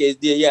 Marlon, okay, it's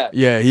there, yeah.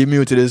 Yeah, he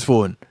muted his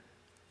phone.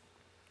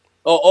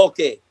 Oh,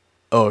 okay.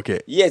 Okay.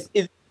 Yes,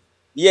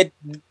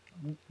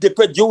 the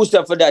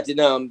producer for that,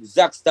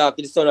 Zach Stark,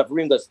 the son of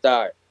Ringo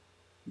Starr,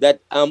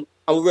 that I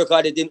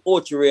recorded in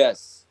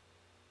Ocherias.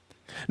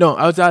 No,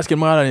 I was asking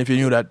Marlon if you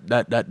knew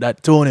that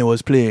Tony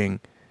was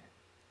playing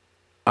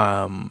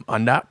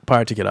on that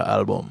particular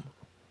album.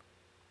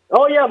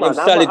 Oh yeah, man,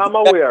 I'm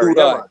aware.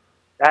 Yeah,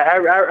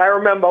 man. I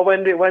remember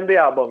when the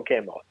album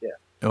came out. Yeah.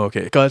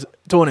 Okay, because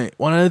Tony,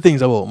 one of the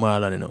things about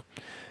Marlon,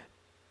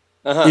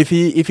 if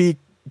he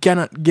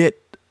cannot get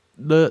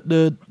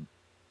the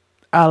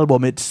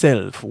album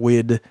itself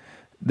with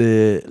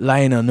the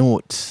liner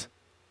notes,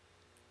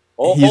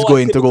 he's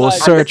going to go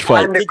search for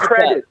it.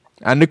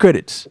 And the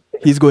credits.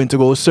 He's going to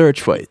go search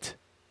for it.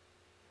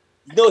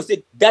 No,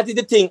 see, that is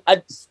the thing.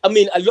 I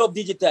love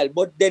digital,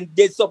 but then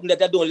there's something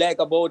that I don't like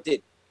about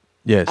it.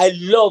 Yes. I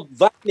love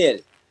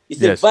vinyl.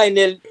 It's a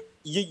vinyl.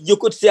 You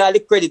could say all the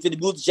credit to the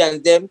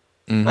musicians them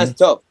and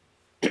stuff.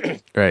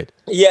 Right.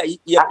 Yeah.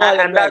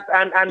 And that's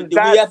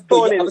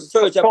Tony.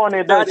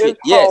 That is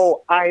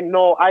how I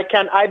know I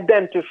can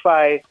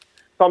identify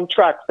some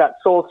tracks that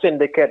Soul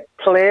Syndicate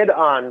played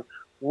on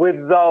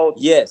without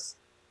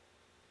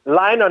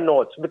liner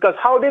notes, because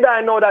how did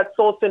I know that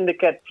Soul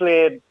Syndicate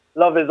played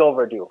Love Is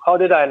Overdue? How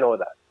did I know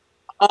that?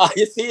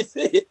 You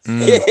see.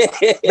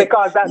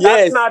 Because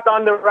that's not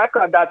on the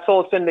record that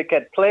Soul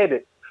Syndicate played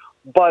it.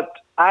 But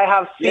I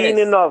have seen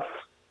enough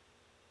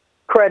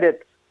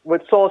credits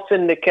with Soul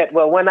Syndicate.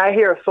 Well, when I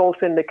hear Soul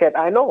Syndicate,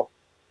 I know.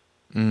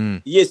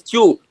 Yes,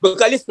 true.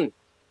 Because listen,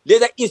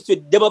 there's an issue.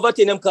 They have a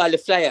thing them called the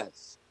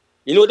Flyers.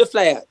 You know the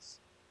Flyers,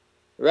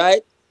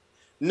 right?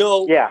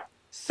 No. Yeah.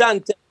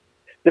 Santa.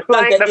 The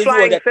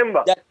flying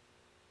symbol.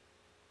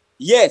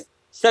 Yes.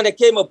 Santa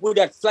came up with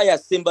that flyer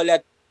symbol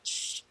that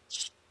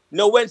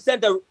now when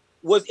Santa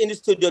was in the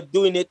studio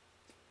doing it,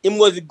 he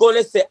was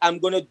gonna say, I'm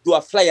gonna do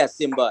a flyer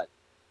symbol.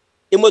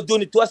 He was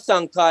doing it to a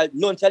song called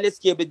None Shall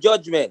Escape the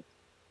Judgment.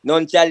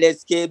 None shall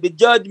escape the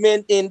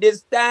judgment in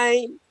this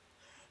time.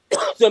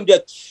 So I'm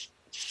just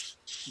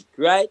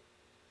right?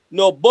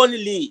 No, Bonnie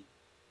Lee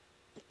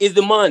is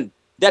the man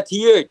that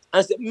heard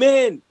and said,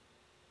 man,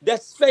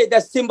 that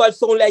symbol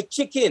sound like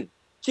chicken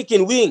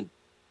wing.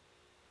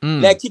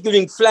 Like chicken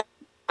wing fly.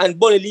 And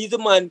Bonnie Lee is the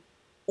man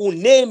who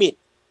name it.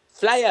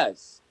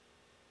 Flyers.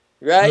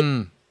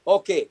 Right?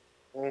 Okay.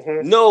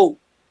 No,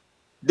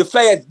 the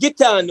Flyers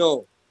guitar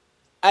now.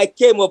 I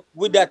came up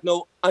with that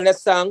now on a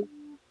song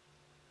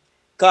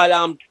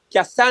called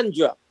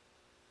Cassandra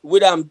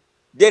with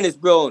Dennis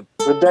Brown.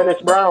 With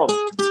Dennis Brown.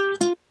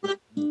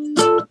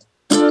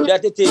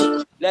 That's the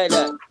thing. Like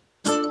that.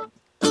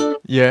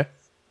 Yeah.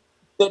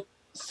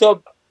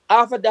 So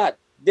after that,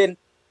 then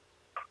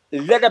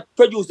let the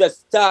producers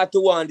start to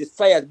want this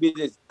Flyers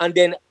business. And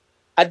then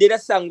I did a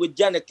song with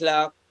Johnny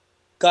Clark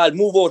called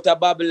Move Out of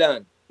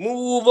Babylon.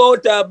 Move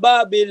out of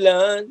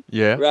Babylon.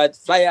 Yeah. Right,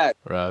 Flyers.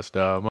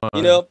 Rasta, man.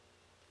 You know?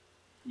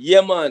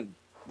 Yeah, man.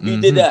 We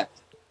did that.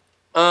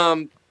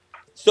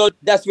 So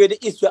that's where the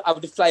history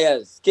of the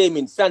Flyers came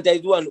in. Santa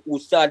is the one who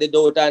started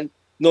out and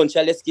None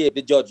Shall Escape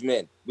the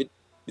Judgment. It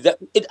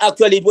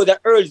was an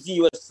Earl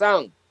Zero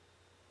song.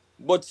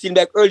 But seemed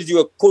like Earl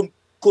Zero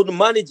couldn't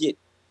manage it.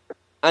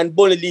 And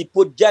Bonnie Lee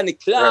put Johnny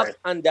Clark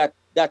on that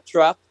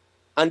track.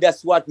 And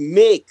that's what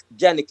make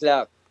Johnny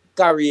Clark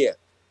career.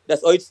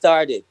 That's how it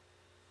started.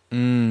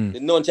 The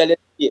None Shall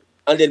Escape.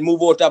 And then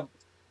Move Out of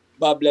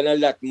Babylon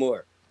and a lot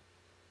more.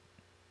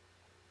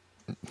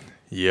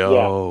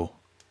 Yo. Yeah.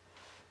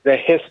 The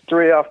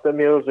history of the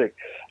music.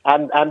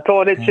 And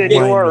Tony Chin,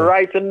 you were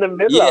right in the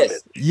middle of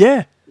it.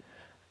 Yeah.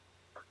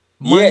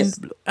 Yes.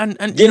 And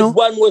there's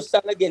one more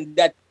song again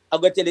that I'm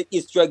going to tell the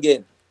history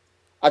again.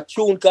 A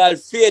tune called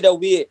Fade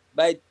Away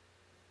by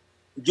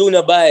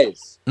Junior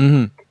Biles.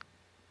 Now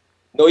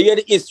hear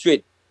the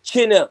history.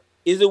 Chinna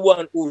is the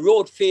one who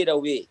wrote Fade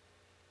Away.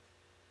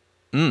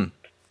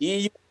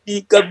 He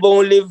speak of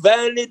only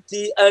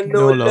vanity and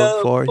no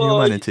love for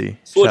humanity.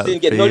 So shall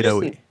fade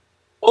away.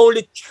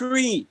 Only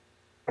 3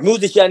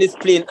 musicians is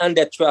playing on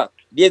that track.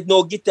 There's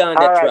no guitar on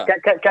that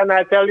track. Can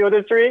I tell you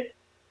the 3?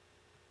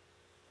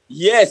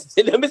 Yes.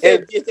 Let me say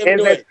is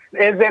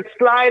it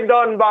Sly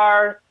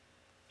Dunbar,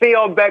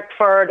 Theo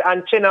Beckford,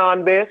 and Chinna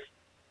on bass?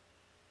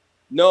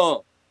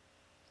 No.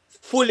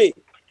 Fully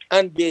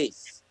on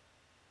bass.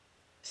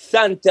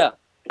 Santa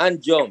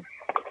and drum.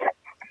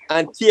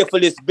 And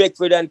Tearfulness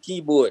Beckford and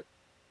keyboard.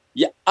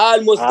 You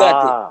almost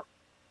got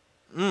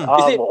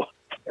it.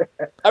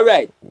 All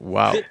right.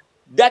 Wow.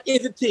 That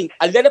is the thing.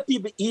 A lot of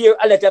people hear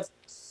a lot of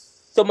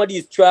some of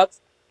these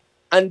tracks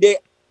and they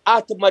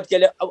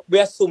automatically we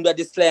assume that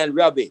it's Sly and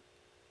Robbie.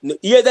 No,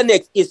 here's the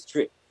next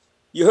history.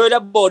 You heard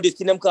about this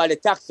thing them called the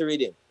taxi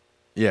rhythm.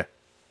 Yeah.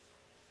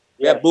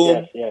 Yeah,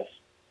 boom. Yes.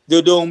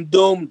 Do-dum,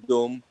 dum,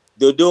 dum,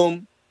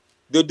 do-dum,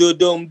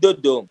 do-do-dum,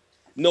 do-dum.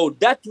 No,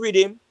 that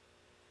rhythm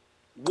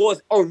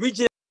was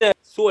original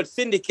Soul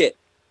Syndicate.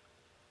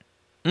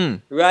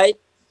 Right?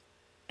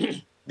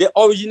 The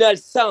original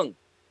song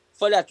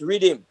for that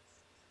rhythm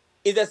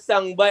is a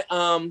song by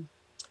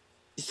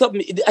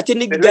something I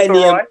think the guy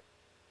named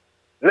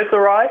Little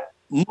Roy?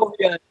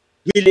 Morgan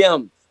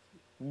Williams.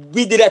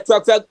 We did a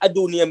track for a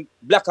dude named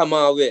Black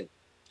Marwell.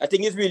 I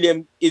think his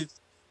William is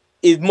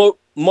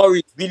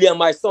Maurice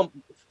William or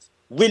something.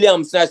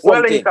 Williams or something.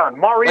 Wellington.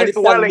 Maurice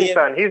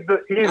Wellington. He's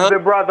the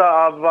brother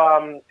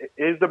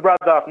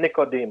of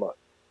Nicodemus.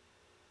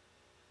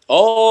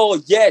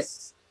 Oh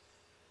yes.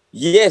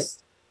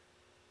 Yes.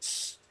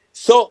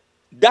 So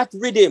that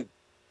rhythm,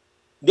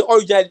 the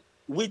original,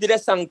 we did a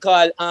song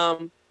called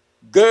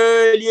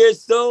Girl, You're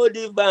So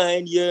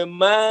Divine, You're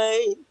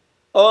Mine,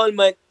 All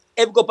Mine.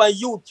 If you go up on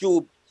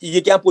YouTube,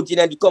 you can put it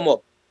and it come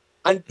up.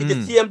 And it's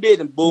the same day,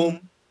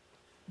 boom,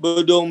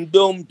 ba-dum,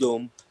 dum,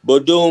 dum,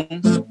 ba-dum,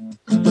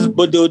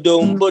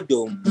 ba-dum,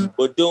 ba-dum,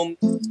 ba-dum.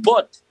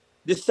 But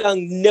the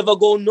song never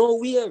go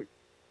nowhere.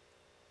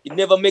 It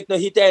never make no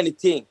hit or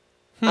anything.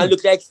 And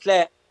look like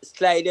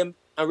Sly them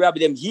and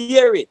Robbie them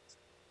hear it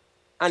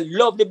and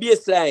love the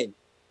bass line.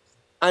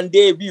 And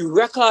they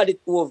re-record it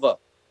over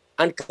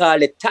and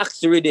call it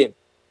Taxi Rhythm.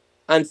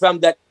 And from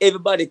that,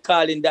 everybody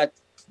calling that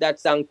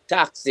song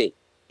Taxi.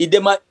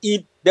 Them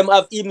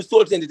have even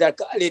Soul Syndicate that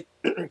call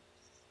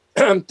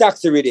it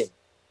Taxi Rhythm.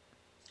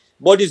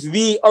 But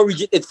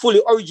it's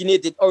fully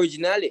originated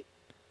originally.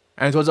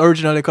 And it was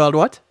originally called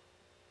what?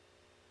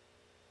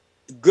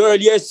 Girl,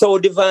 You're So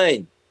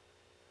Divine.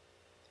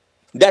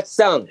 That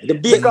song, the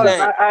bass line.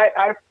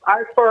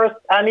 I first,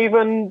 and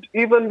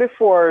even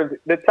before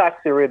the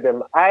Taxi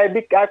Rhythm, I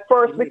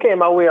first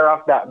became aware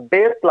of that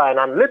bass line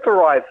on Little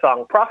Roy's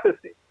song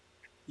Prophecy.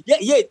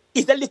 Yeah,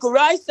 it's a Little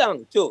Roy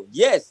song too.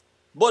 Yes,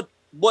 but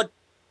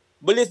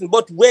listen,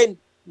 but when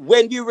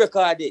we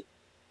recorded,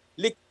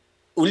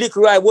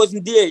 Little Roy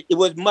wasn't there. It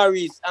was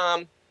Maurice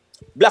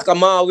Black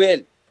and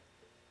Marwell,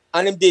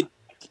 and him did.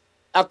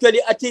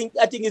 Actually, I think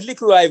it's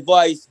Little Roy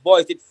voiced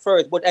it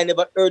first, but I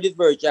never heard his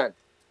version.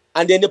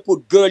 And then they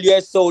put Girl,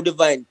 You're So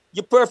Divine.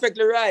 You're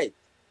perfectly right.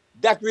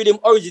 That rhythm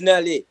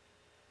originally,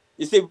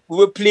 you see,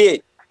 we play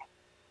it.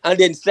 And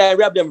then Sly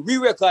Rap them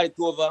re-record it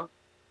over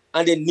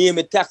and then name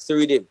it Taxi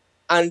Rhythm.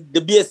 And the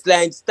bass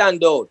line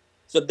stand out.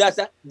 So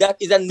that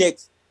is a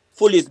next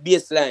fullest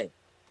bass line.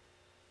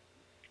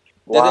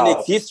 Wow. That's the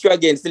next history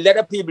again. So a lot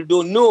of people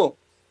don't know.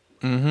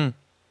 Mm-hmm.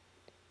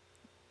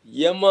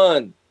 Yeah,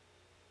 man.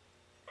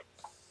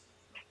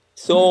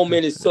 So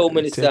many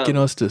songs. Taking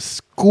us to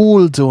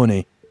school,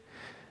 Tony.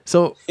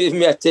 So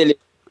me I tell you,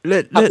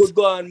 I could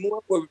go on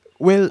more.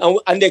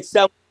 Well, and next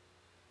time.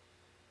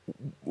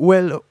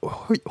 Well,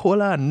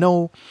 hold on.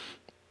 Now,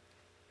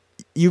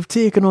 you've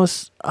taken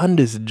us on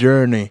this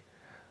journey,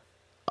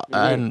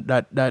 and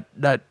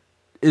that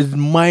is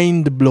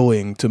mind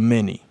blowing to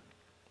many.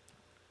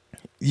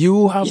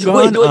 You have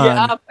gone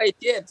on,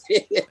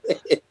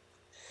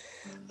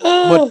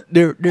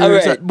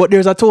 but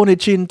there's a Tony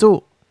Chin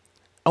too.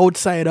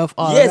 Outside of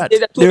all that,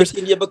 there's a Tony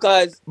Chin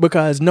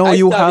because now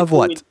you have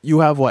what?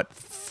 You have what?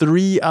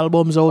 3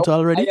 albums out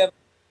already? I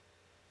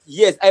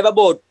have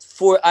about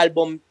 4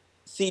 album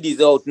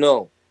CDs out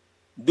now.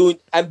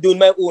 I'm doing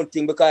my own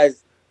thing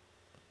because,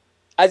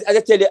 as I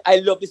tell you, I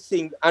love to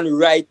sing and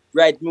write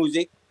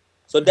music.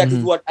 So that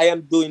is what I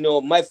am doing now.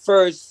 My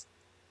first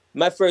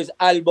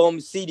album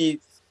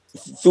CD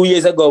a few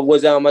years ago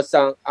was a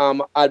song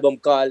album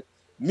called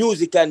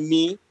Music and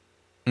Me.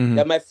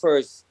 That's my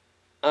first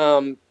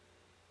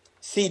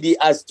CD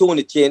as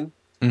Tony Chin.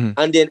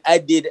 And then I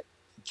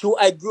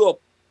grew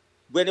up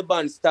when the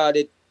band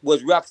started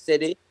was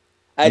Rocksteady.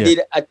 I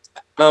did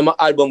an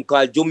album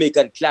called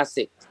Jamaican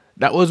Classic.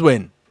 That was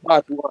when?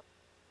 Part 1.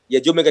 Yeah,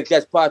 Jamaican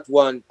Classic Part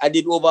 1. I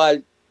did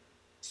over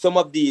some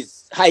of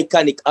these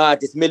iconic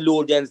artists,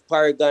 Melodians,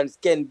 Paragons,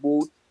 Ken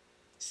Booth,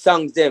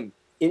 sang them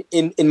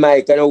in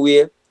my kind of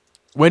way.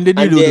 When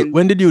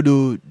did you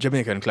do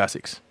Jamaican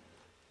Classics?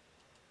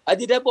 I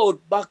did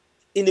about back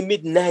in the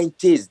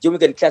mid-90s,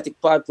 Jamaican Classic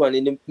Part 1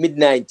 in the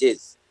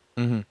mid-90s.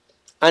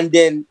 And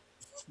then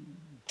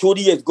 2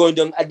 years going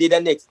down, I did a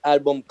next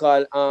album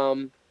called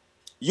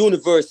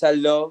Universal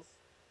Love.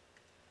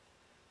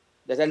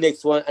 That's the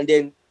next one. And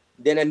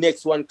then a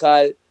next one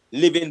called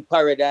Living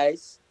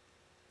Paradise.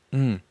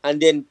 And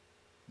then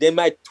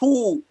my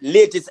 2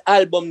 latest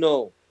album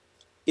now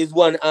is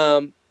one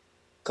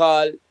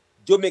called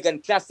Jamaican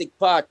Classic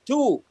Part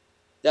 2.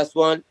 That's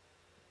one.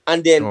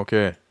 And then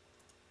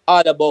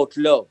All About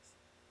Love.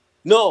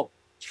 No,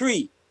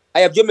 3. I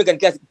have Jamaican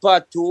Classic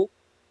Part 2.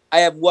 I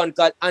have one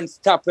called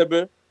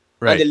Unstoppable.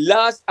 Right. And the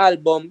last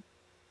album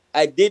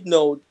I did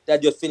know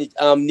that just finished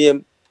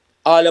named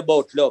All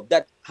About Love.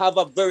 That have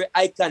a very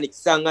iconic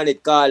song on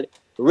it called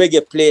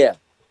Reggae Player.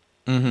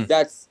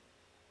 That's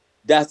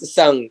the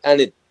song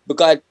on it.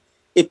 Because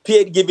it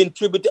paid giving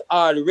tribute to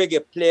all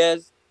reggae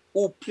players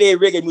who play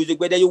reggae music,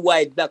 whether you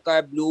white, black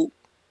or blue,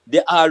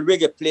 they are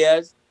reggae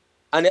players.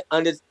 And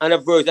a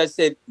verse that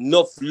said,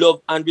 enough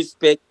love and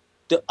respect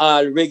to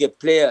all reggae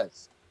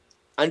players.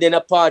 And then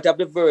a part of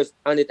the verse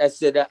on it, I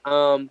said that,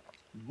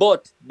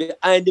 but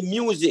behind the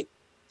music,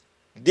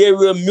 there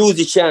were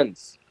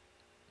musicians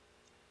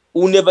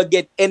who never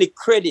get any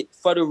credit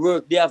for the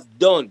work they have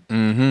done.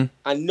 And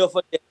enough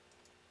of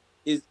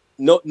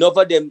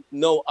them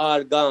now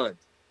all gone.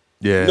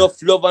 Yeah.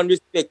 Enough love and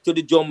respect to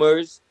the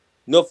drummers,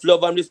 enough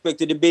love and respect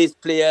to the bass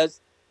players,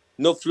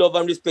 enough love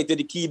and respect to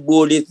the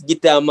keyboardists,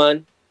 guitar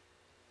man,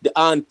 the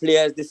horn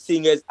players, the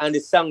singers, and the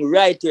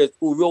songwriters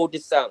who wrote the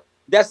song.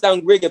 That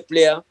song, Reggae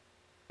Player,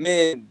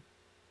 man,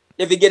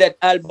 if you get that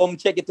album,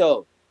 check it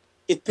out.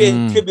 It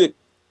pays tribute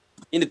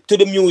to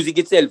the music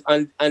itself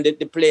and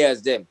the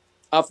players them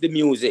of the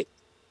music.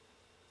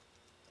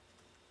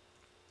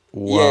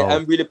 Wow. Yeah,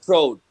 I'm really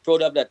proud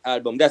of that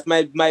album. That's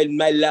my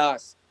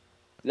last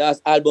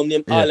album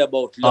named All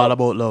About Love. All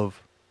About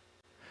Love.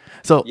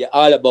 So yeah,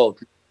 All About.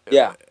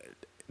 Yeah.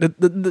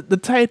 The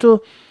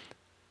title.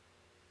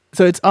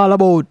 So it's all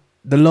about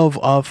the love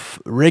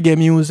of reggae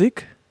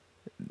music.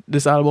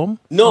 This album.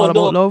 No, all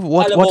about love.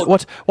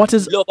 What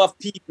is love of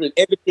people?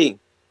 Everything.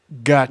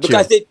 Gotcha.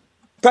 Because they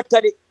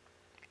practically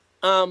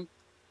all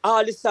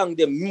the song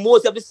them,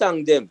 most of the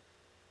song them,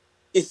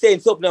 is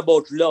saying something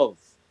about love.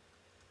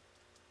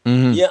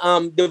 Yeah.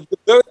 The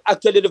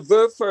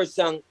very first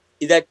song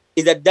is a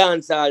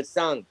dancehall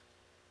song.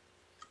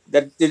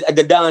 The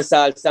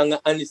dancehall song,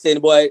 and it's saying,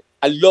 boy,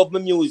 I love my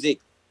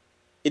music.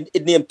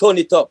 It named Turn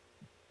It Up.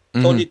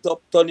 Turn it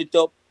up, turn it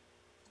up,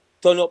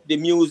 turn up the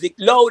music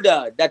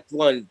louder, that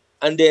one.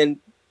 And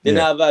then Then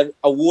I have a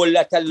whole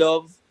lot of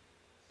love.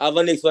 I have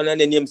a next one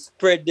and the name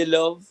Spread the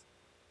Love.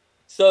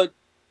 So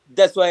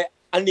that's why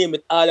I name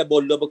it All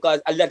About Love,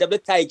 because a lot of the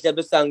title of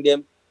the song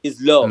them is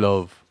love.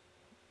 Love.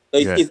 So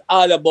it's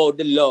all about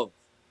the love.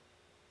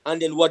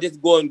 And then what is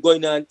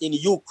going on in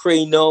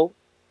Ukraine now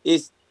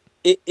is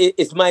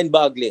it's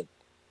mind-boggling.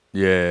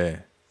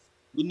 Yeah.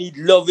 We need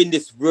love in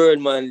this world,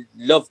 man.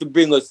 Love to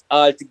bring us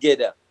all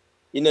together.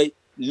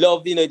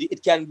 Love,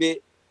 it can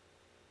be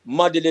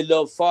motherly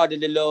love,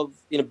 fatherly love,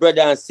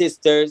 brother and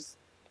sisters.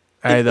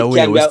 Either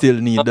way, we still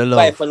need the love.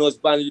 Wife and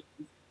husband.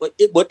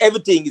 But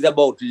everything is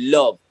about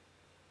love.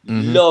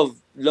 Mm-hmm.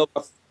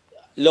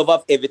 Love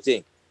of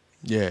everything.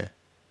 Yeah.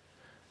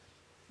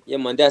 Yeah,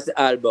 man, that's the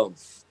album.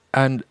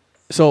 And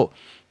so,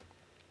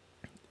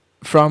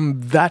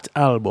 from that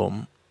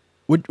album,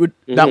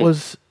 that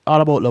was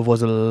All About Love was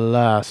the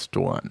last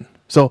one.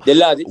 So the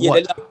last,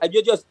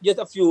 just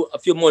a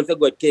few months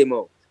ago it came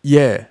out.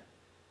 Yeah.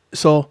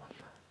 So,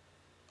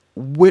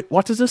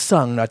 what is a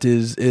song that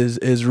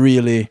is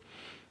really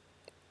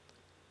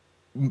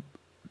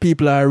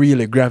people are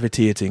really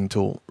gravitating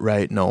to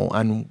right now?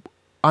 And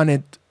on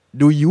it,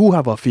 do you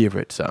have a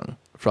favorite song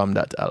from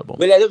that album?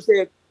 Well, I just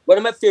say one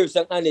of my favorite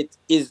songs on it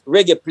is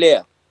Reggae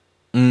Player.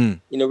 Reggae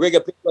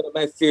Player is one of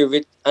my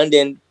favorite. And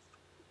then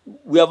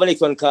we have a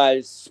next one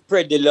called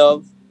Spread the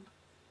Love.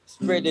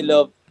 Spread the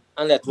Love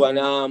on that one.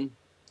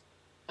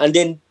 And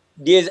then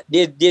there's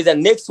a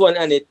next one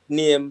on it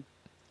named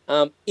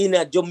In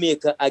a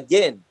Jamaica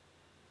Again.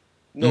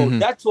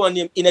 That one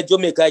named In a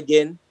Jamaica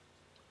Again.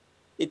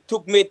 It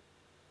took me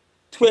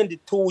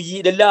 22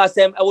 years. The last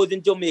time I was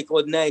in Jamaica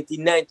was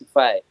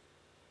 1995.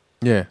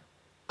 Yeah.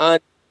 And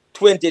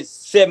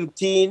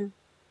 2017,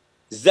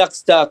 Zach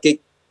Starkey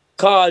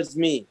calls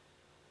me.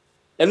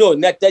 No,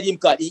 not that him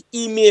call. He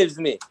emails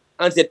me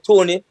and said,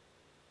 Tony,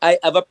 I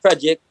have a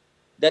project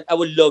that I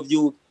would love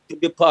you to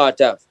be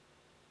part of.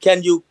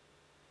 Can you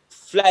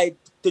fly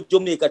to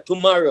Jamaica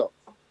tomorrow?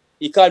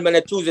 He called me on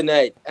a Tuesday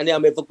night, and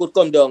then if I could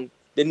come down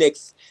the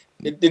next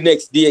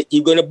day,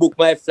 he's gonna book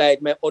my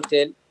flight, my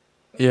hotel,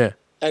 and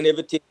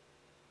everything.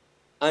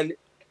 And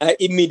I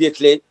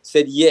immediately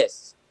said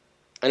yes.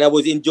 And I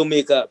was in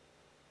Jamaica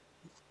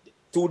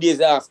 2 days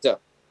after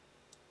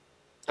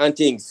and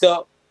things.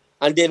 So,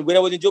 and then when I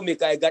was in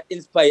Jamaica, I got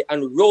inspired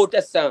and wrote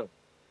a song.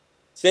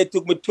 So it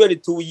took me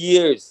 22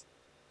 years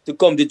to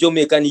come to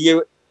Jamaica, and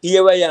here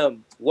I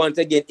am once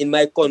again in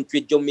my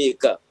country,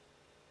 Jamaica.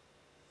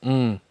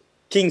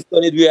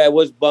 Kingston is where I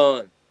was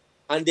born.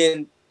 And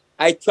then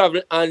I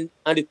traveled on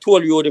the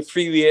toll road, the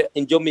freeway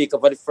in Jamaica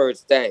for the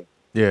first time.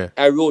 Yeah.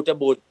 I wrote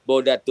about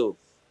that too.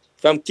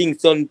 From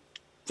Kingston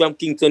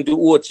to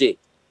Oche.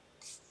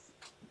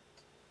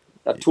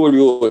 A toll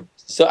road.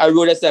 So I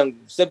wrote a song.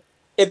 So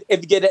if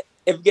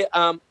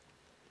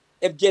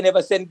you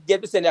never send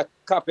a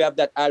copy of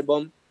that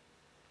album,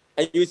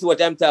 and you see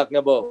what I'm talking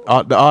about.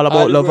 The All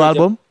About Love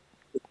album?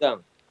 The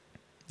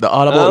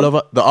All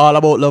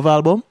About Love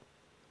album?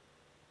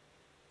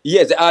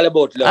 Yes, All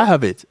About Love. I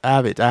have it.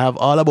 I have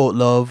All About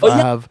Love. I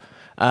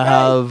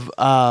have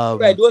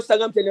right, those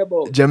songs I'm telling you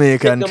about.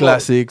 Jamaican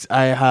Classics.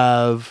 I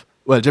have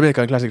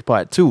Jamaican Classics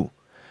Part 2,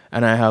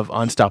 and I have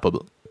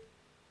Unstoppable.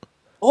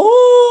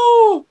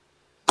 Oh,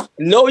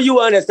 no, you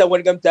understand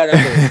what I'm talking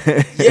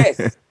about.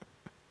 Yes,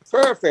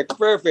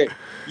 perfect.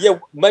 Yeah,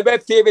 my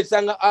favorite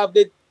song of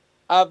the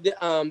All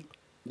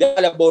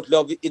About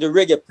Love is the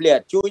Reggae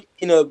Player.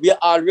 We are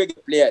all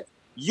reggae players.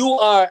 You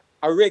are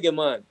a reggae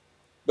man,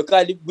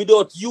 because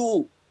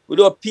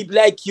without people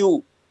like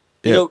you,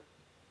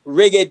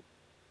 reggae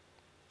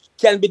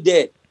can be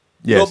dead.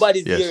 Yes,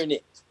 Nobody's hearing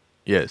it.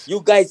 Yes.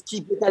 You guys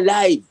keep it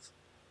alive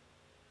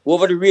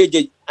over the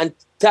radio and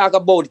talk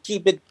about it,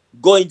 keep it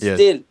going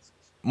still.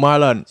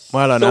 Marlon,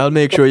 I'll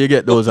make sure you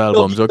get those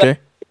albums, okay?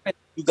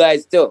 You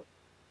guys too.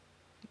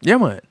 Yeah,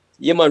 man.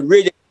 Yeah, man.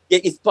 Radio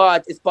is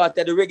part of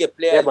the Reggae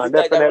Player. Yeah, man.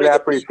 Definitely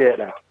appreciate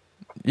that.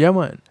 Yeah,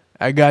 man.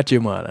 I got you,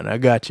 Marlon. I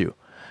got you.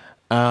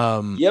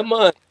 Yeah,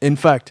 man. In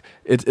fact,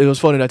 it was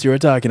funny that you were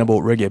talking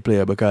about Reggae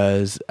Player,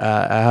 because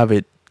I have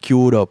it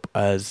queued up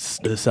as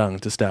the song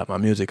to start my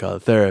musical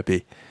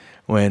therapy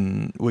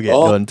when we get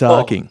done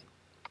talking.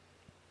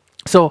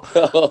 So,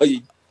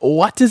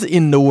 what is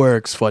in the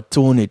works for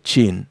Tony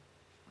Chin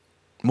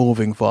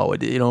moving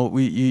forward?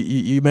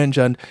 You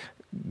mentioned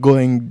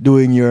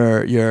doing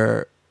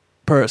your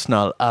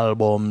personal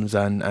albums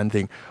and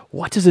thing.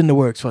 What is in the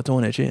works for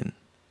Tony Chin?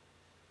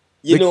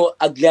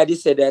 I'm glad you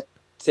said that.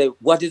 Say,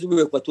 what is the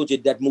work for Tony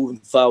that moving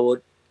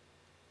forward?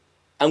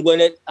 I'm going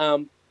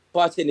to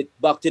passing it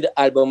back to the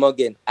album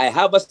again. I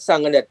have a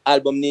song on that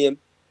album named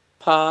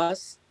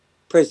Past,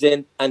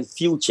 Present, and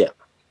Future.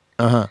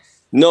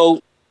 Now,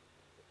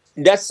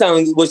 that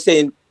song was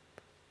saying,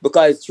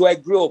 because I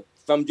grew up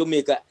from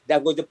Jamaica,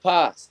 that was the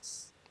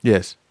past.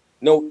 Yes.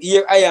 Now,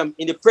 here I am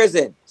in the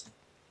present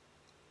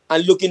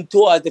and looking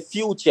towards the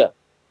future.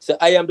 So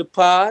I am the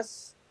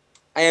past,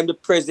 I am the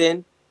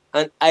present,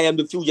 and I am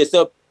the future.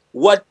 So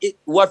what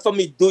for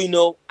me doing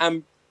now,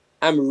 I'm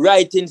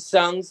writing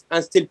songs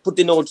and still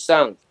putting out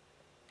songs.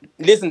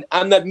 Listen,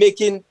 I'm not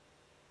making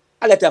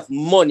a lot of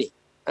money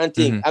and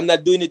thing. I'm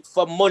not doing it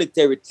for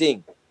monetary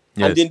thing.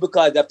 I'm doing it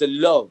because of the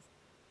love.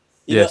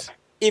 You know,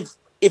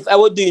 if I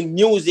were doing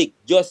music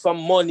just for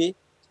money,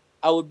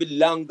 I would be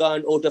long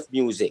gone out of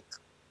music.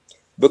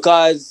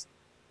 Because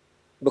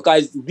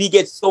we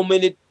get so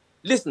many,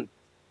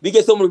 we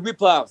get so many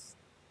rip-offs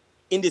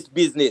in this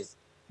business.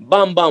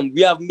 Bam Bam,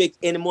 we haven't make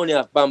any money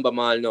off Bam Bam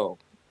all now.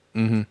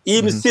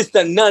 Even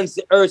Sister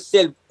Nancy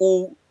herself,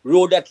 who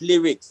wrote that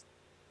lyrics,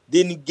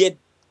 didn't get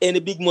any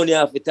big money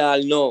off it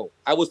all now.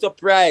 I was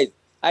surprised.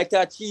 I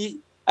thought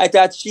she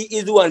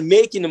is the one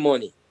making the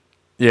money.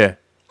 Yeah.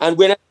 And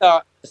when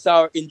I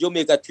saw her in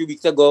Jamaica 3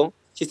 weeks ago,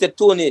 she said,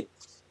 Tony,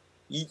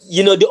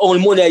 you know, the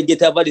only money I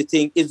get out of the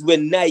thing is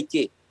when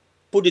Nike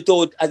put it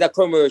out as a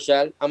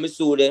commercial and I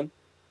sue them.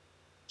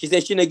 She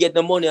said she don't get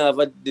the money out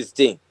of this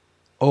thing.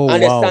 Oh,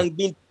 and wow. the song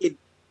being played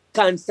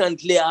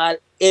constantly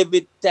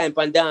every time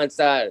on dance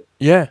hall.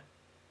 Yeah.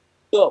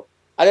 So,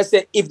 as I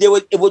said, if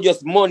it was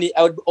just money,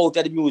 I would be out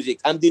of the music.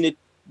 I'm doing it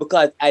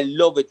because I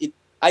love it.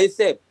 As I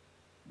said,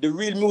 the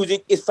real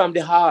music is from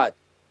the heart.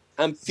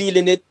 I'm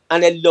feeling it,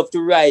 and I love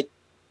to write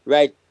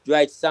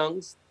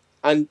songs.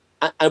 And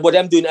what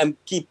I'm doing, I'm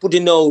keep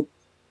putting out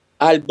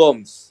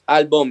albums,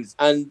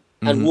 and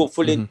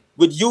hopefully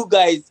with you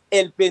guys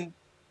helping,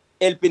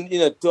 you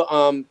know,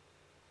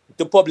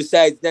 to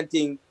publicize that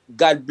thing.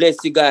 God bless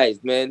you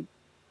guys, man.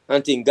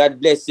 And thing, God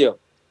bless you,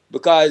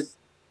 because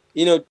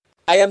you know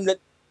I am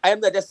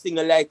not a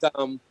singer like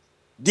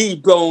D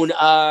Brown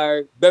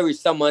or Barry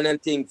Someone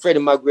and thing, Freddie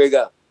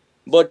McGregor,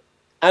 but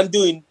I'm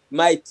doing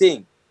my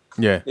thing.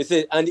 Yeah. You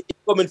see, and it's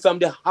coming from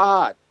the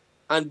heart.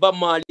 And Bob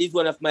Marley is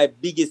one of my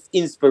biggest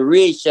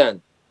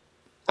inspiration.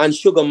 And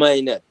Sugar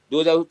Minott,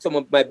 those are some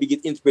of my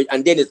biggest inspiration.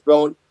 And Dennis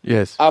Brown,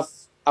 yes, of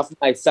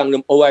my song,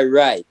 them How I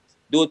Write.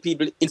 Those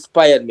people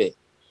inspired me.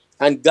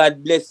 And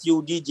God bless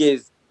you,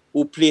 DJs,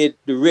 who played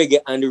the reggae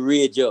and the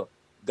radio.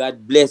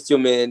 God bless you,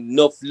 man.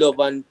 Enough love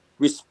and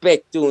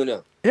respect to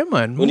you. Yeah,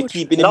 man. When you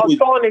keep now,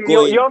 Tony,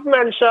 you've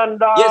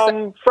mentioned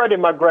Freddie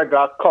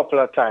McGregor a couple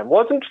of times.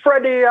 Wasn't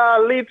Freddie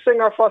lead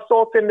singer for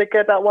Soul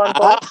Syndicate at one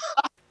point?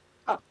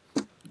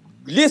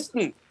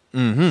 Listen,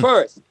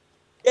 first,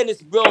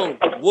 Dennis Brown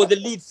was the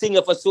lead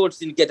singer for Soul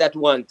Syndicate at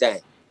one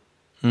time,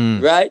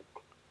 right?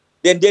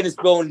 Then Dennis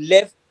Brown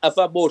left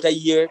after about a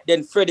year.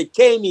 Then Freddie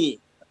came in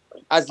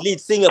as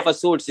lead singer for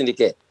Soul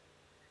Syndicate.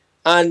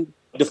 And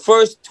the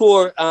first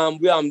tour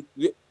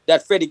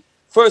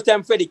first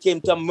time Freddie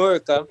came to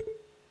America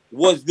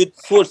was with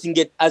Soul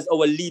Syndicate as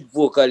our lead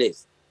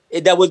vocalist.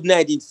 That was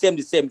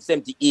 1977,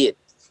 78.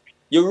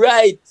 You're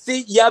right.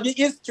 See, you have the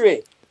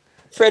history.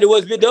 Freddie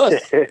was with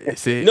us.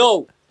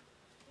 No,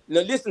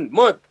 listen,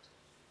 Mark.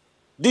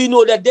 Do you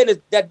know that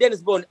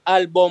Dennis Brown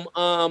album,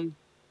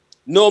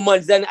 No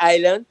Man's an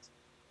Island?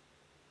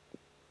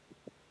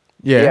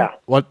 Yeah.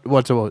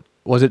 What's about?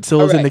 Was it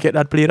Soul Syndicate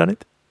that played on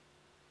it?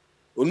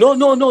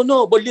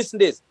 No. But listen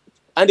to this.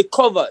 And the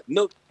cover,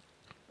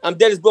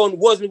 Dennis Brown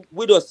wasn't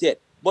with us yet.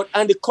 But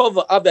on the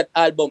cover of that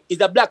album is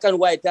a black and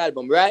white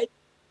album, right?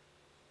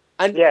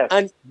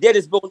 And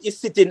Dennis Brown is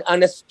sitting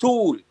on a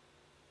stool.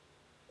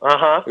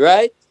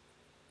 Right?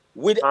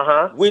 With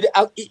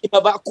a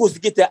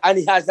acoustic guitar, and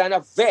he has on a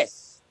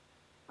vest.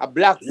 A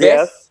black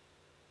vest.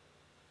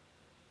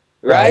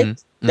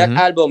 Right? That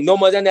album, No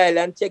More Than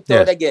Island, check it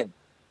out again.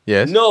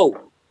 Yes.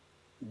 No.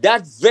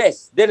 That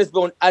vest Dennis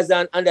Brown has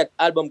on that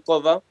album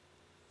cover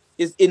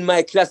is in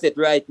my closet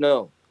right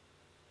now.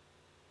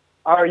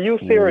 Are you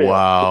serious?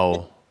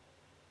 Wow.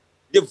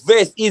 The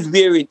vest he's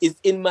wearing is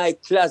in my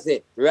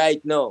closet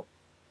right now.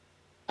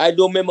 I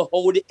don't remember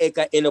how the heck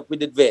I end up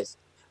with the vest.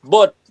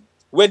 But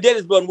when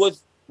Dennis Brown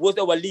was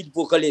our lead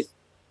vocalist,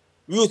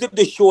 we used to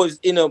do shows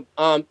in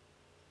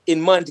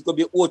Montego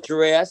Bay,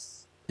 Ocho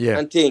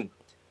and thing.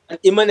 And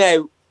him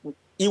and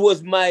he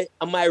was my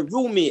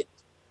roommate.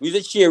 We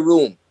used to share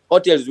room,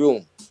 hotel's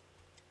room.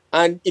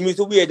 And he used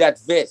to wear that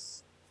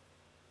vest.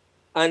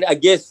 And I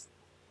guess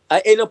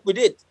I end up with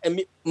it.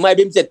 And my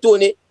baby said,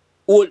 Tony,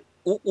 all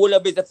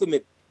of it for me.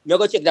 I'm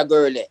going to check that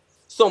girl there.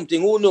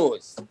 Something, who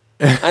knows?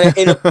 And I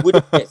end up with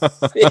the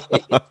vest.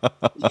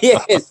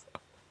 Yes,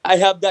 I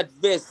have that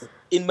vest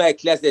in my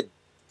closet.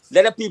 A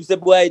lot of people say,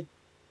 boy,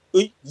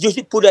 you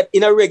should put that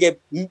in a reggae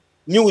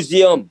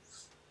museum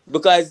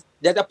because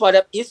that's a part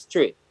of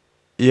history.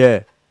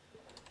 Yeah.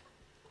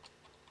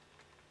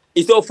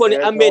 It's so funny.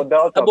 I met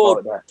about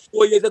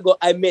 4 years ago.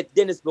 I met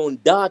Dennis Brown's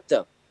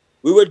daughter.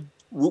 We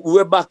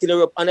were backing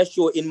her up on a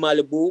show in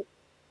Malibu,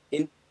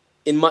 in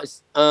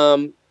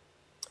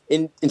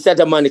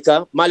Santa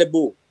Monica,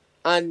 Malibu,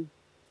 and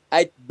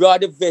I brought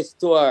the vest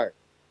to her,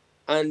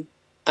 and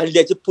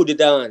let her put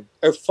it on.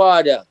 Her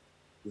father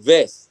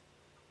vest.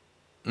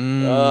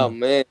 Oh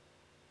man,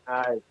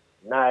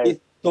 nice.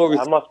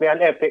 That must be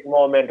an epic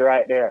moment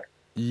right there.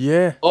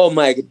 Yeah. Oh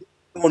my God,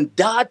 my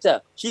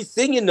daughter, she's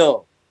singing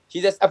now.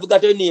 She just, I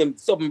forgot her name,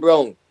 something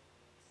Brown.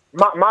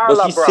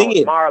 Marla Brown.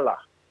 Singing.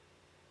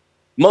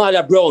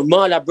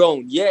 Marla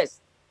Brown,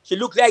 yes. She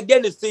looks like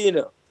Dennis, you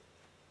know.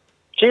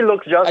 She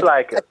looks just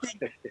like her.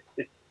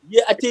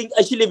 I think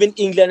she live in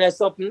England or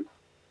something.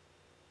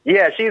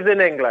 Yeah, she's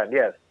in England.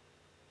 Yes.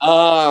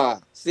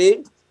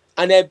 See,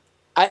 and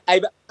I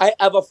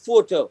have a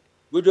photo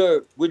with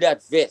her with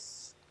that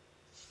vest.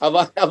 Of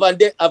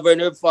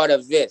her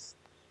father's vest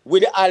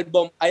with the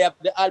album. I have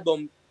the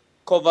album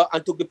cover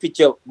and took the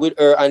picture with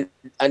her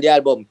and the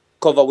album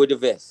cover with the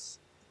vest.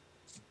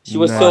 She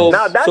was now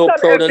that's so an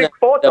proud epic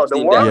photo.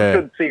 The world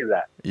should see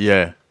that.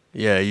 Yeah.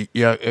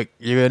 You're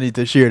gonna need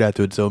to share that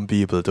with some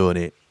people,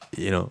 Tony.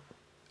 You know.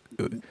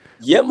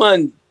 Yeah,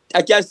 man.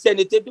 I can send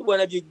it to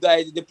one of you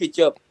guys, the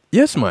picture.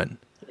 Yes, man.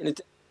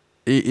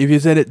 If you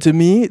send it to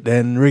me,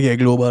 then Reggae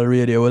Global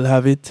Radio will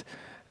have it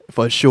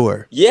for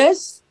sure.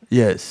 Yes?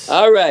 Yes.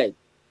 All right.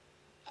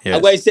 Yes.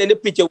 I'm going to send the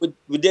picture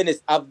with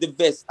Dennis have the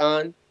vest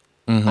on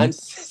and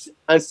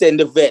send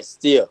the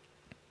vest here.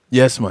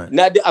 Yes, man.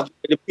 Not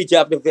the picture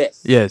of the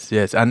vest. Yes.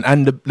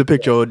 And the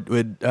picture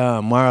with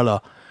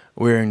Marla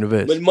wearing the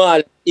vest. With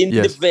Marla in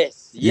the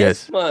vest.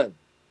 Yes, man.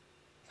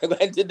 I'm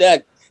going to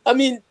that. I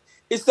mean,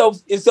 it's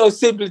so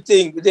simple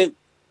thing.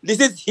 This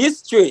is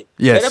history.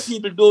 Yes. Other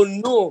people don't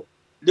know.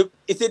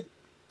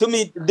 To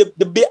me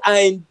the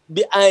behind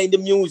the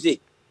music.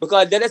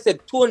 Because then I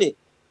said, Tony,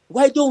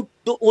 why don't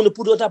want to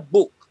put out a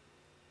book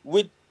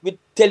with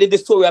telling the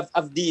story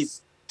of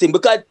these things?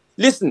 Because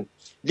listen,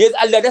 there's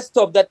a lot of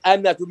stuff that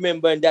I'm not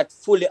remembering that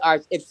fully.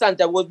 If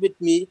Santa was with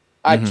me,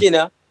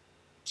 China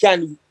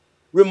can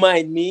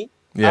remind me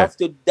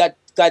after that.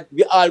 Because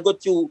we all go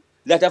through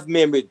a lot of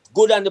memories,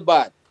 good and the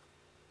bad.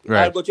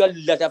 Right. I'll go through a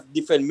lot of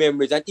different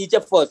memories, and each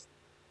of us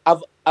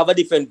have a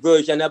different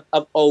version of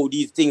how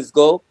these things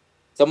go.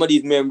 Some of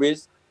these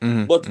memories,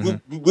 but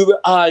we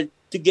were all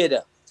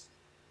together.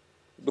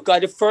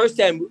 Because the first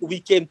time we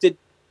came to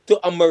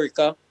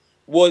America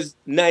was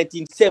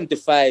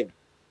 1975.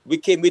 We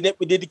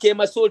became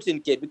a Soul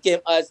Syndicate. We came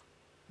as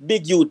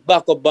Big Youth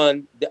backup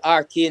band, the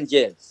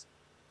Archangels.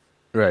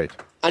 Right.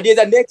 And there's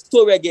a next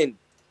story again.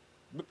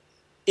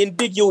 In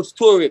Big Youth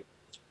story,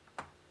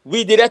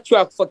 we did a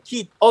track for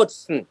Keith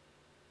Hudson.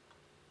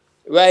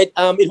 Right?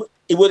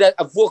 It was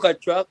a vocal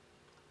track,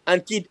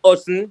 and Keith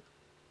Hudson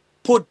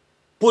put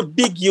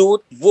Big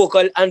Youth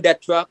vocal on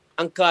that track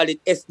and called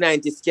it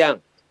S90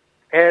 Scam.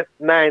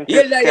 S90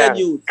 yeah, Lion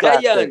you.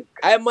 Lion.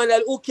 I'm on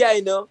a okay,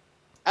 you know.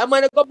 I'm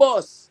on a go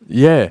boss.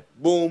 Yeah.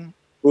 Boom.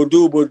 Boom.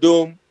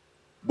 Boom.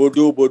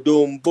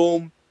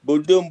 Boom.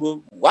 Boom.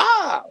 Boom.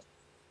 Wow.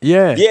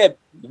 Yeah. Yeah.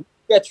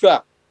 That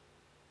track.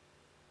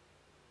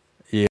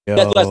 Yeah.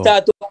 That's what I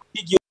started to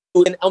Big You,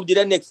 and I did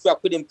the next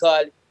track with him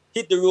called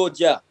Hit the Road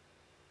Ja.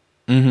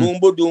 Boom.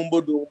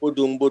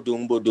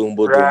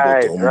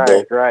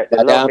 Right.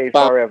 Love Me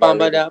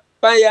Forever.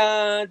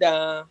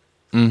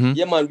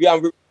 Yeah, man, we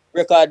have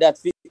record that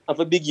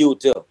for Big Youth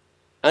too.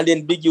 And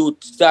then Big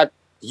Youth start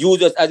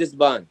use us as his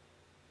band.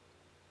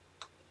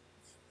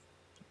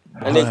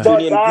 And then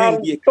Tony,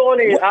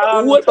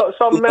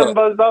 some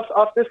members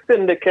of the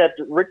syndicate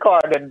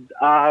recorded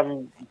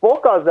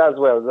vocals as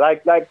well.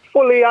 Like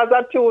Fully has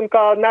a tune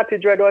called Natty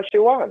Dread What She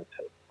Want.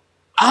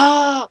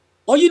 Oh,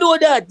 you know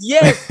that?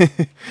 Yes. What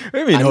do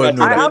you mean?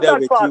 I have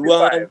that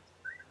part.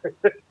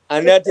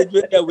 And Natty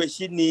Dread What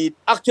She Need.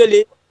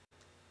 Actually,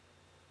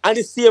 on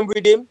the same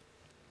rhythm,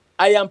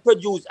 I am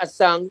produced a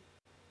song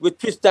with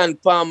Tristan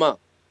Palmer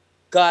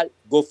called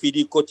Go Feed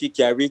the Coachy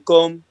Carry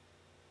Come.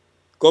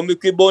 Come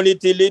with the bonnie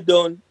till it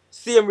done.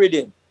 Same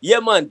rhythm. Yeah,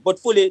 man. But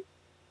Fully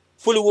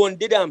one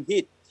did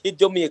hit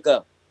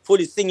Jamaica.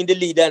 Fully singing the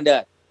lead and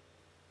that.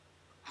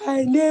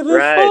 I never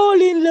fall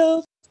in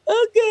love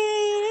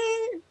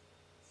again.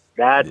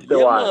 That's the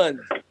one.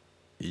 Man.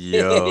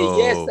 Yo.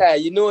 Yes, sir.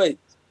 You know it.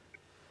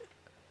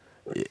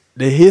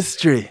 The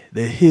history.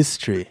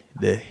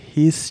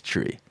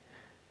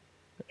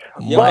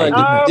 Yeah,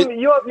 but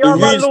you're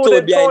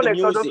alluded, Tony,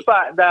 to the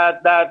fact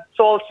that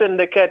Soul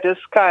Syndicate is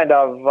kind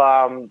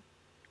of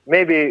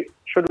maybe,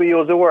 should we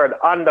use the word,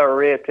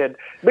 underrated?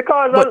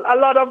 Because a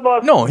lot of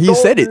us know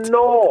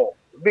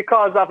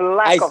because of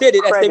lack of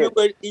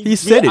credit. He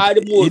said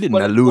it. He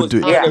didn't allude to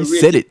it. He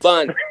said it.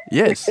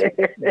 Yes.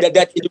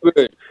 That is the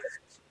word.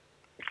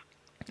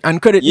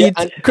 And credit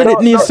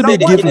needs to be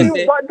given.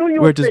 What do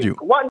you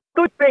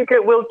think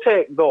it will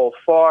take, though,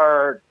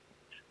 for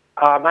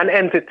an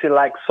entity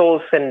like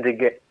Soul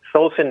Syndicate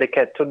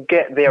to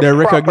get their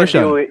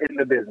recognition in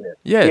the business?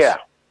 Yes. Yeah.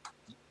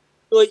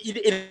 So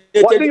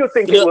what do you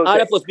think it will all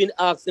take? of us been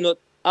asking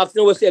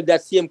ourselves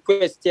that same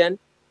question.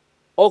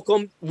 How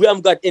come we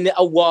haven't got any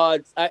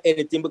awards or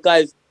anything?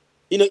 Because,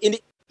 in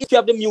the history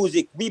of the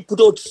music, we put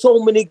out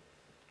so many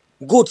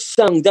good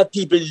songs that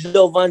people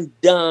love and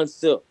dance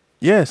to.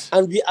 Yes.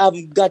 And we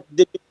haven't got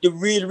the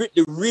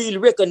real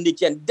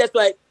recognition. That's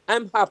why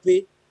I'm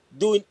happy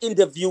doing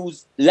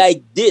interviews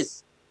like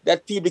this,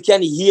 that people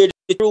can hear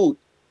the truth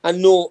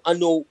and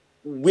know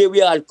where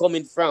we are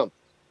coming from.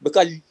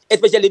 Because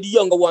especially the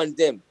younger ones,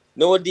 them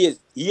nowadays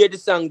hear the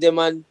song them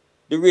and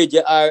the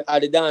radio are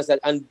the dancers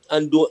and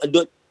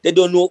they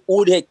don't know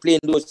who the heck playing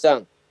those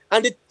songs.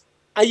 And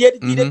yet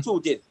the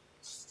truth is,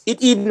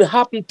 it even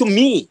happened to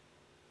me,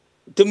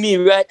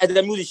 right, as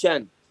a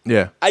musician.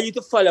 Yeah. I used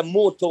to follow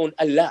Motown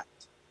a lot,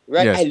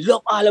 right? Yes. I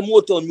love all the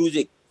Motown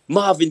music.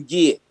 Marvin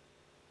Gaye,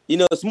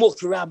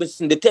 Smokey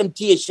Robinson, the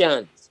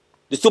Temptations,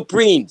 the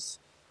Supremes.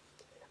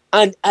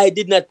 And I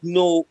did not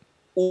know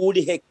who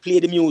the heck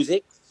played the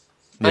music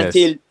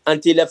until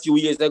a few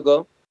years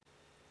ago,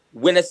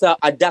 when I saw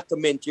a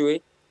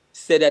documentary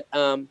said that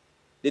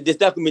this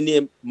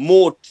documentary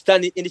named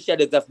Standing in the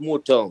Shadows of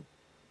Motown.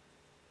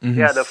 Mm-hmm.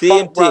 Yeah, the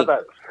same thing.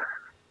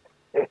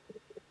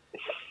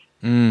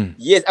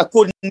 Yes, I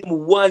couldn't name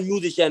one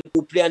musician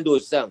who played on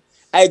those songs.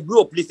 I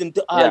grew up listening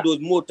to all those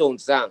Motown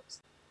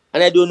songs,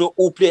 and I don't know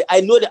who played.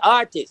 I know the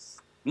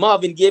artists.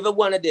 Marvin Gaye,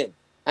 one of them.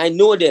 I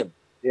know them.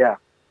 Yeah.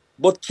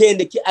 But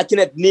I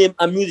cannot name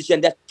a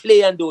musician that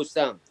play on those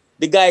songs.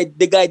 The guy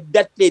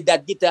that played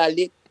that guitar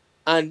lick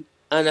and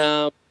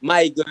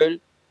My Girl,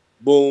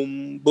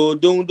 boom, boom,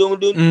 doom, doom,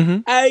 doom. Mm-hmm.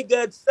 I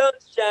got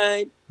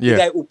sunshine. Yeah. The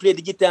guy who played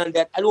the guitar on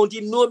that, I don't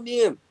even know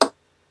him.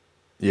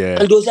 Yeah.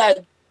 And those are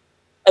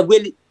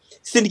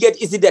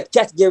Syndicate is in that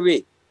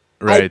category.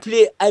 Right.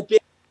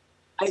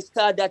 I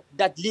start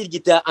that lead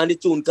guitar on the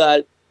tune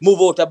called Move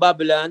Out of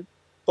Babylon.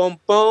 Pom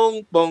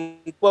pom pom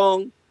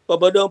pom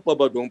pom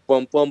pom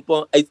pom pom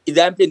pom.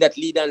 I'm playing that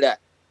lead on that.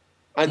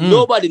 And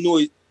nobody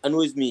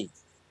knows me.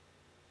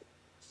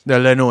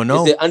 They know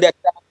now. And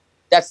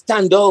that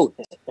stand out.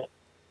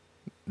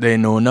 They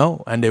know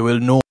now, and they will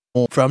know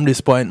from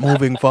this point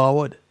moving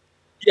forward.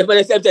 Yeah, but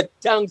I said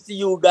thanks to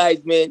you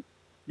guys, man.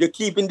 You're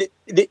keeping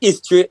the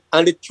history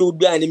and the truth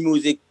behind the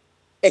music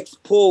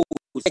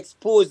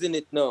exposing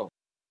it now.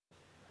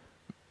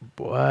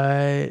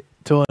 Boy,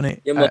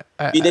 Tony, Yeah,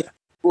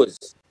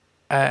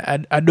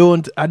 I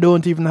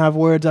don't even have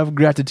words of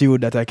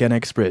gratitude that I can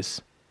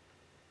express.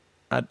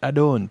 I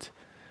don't,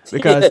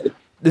 because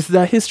this is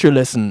a history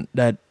lesson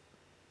that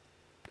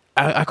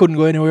I couldn't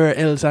go anywhere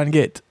else and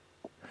get.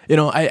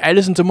 I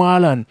listen to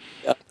Marlon.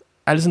 Yeah.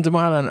 I listen to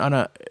Marlon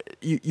on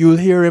you'll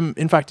hear him.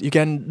 In fact, you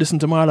can listen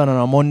to Marlon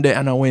on a Monday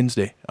and a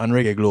Wednesday on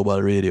Reggae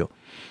Global Radio.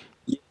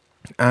 Yeah.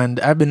 And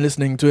I've been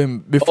listening to him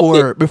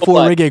before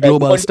Reggae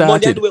Global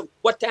started. Monday,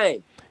 what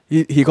time?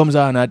 He comes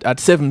on at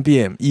 7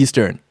 p.m.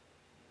 Eastern.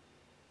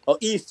 Oh,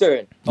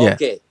 Eastern. Yeah.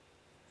 Okay.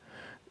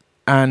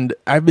 And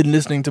I've been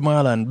listening to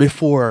Marlon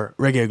before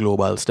Reggae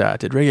Global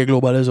started. Reggae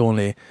Global is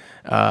only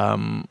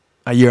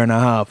a year and a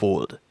half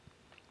old.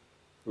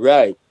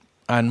 Right.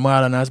 And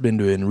Marlon has been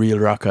doing Real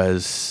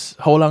Rockers.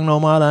 How long now,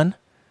 Marlon?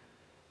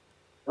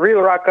 Real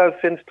Rockers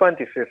since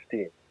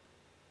 2015.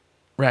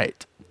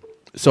 Right.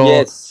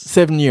 So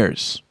 7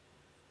 years.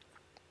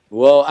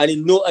 Well, and I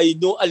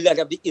know a lot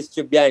of the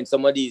history behind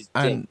some of these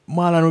things. And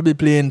Marlon will be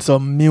playing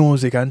some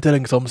music and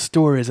telling some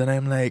stories, and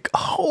I'm like,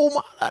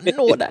 oh, Marlon,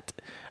 know that.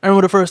 I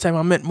remember the first time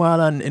I met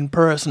Marlon in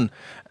person.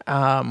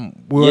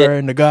 We were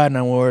in the garden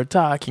and we were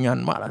talking,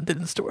 and Marlon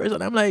telling stories,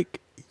 and I'm like,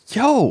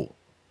 yo,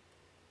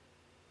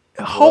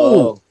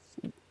 how?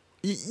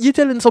 You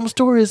telling some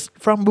stories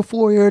from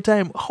before your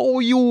time. How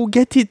you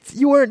get it?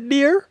 You weren't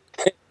there.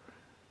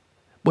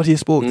 But he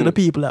spoke to the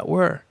people that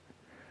were.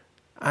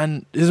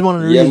 And this is one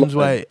of the reasons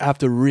why I have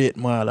to rate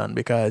Marlon,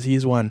 because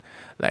he's one,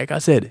 like I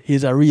said,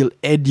 he's a real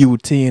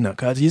edutainer,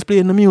 because he's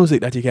playing the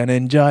music that you can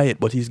enjoy it,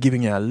 but he's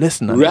giving you a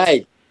lesson on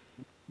it.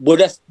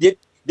 But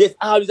there's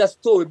always a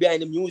story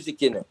behind the music,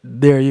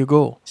 There you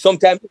go.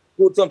 Sometimes it's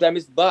good,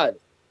 sometimes it's bad.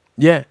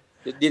 Yeah.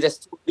 There's a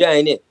story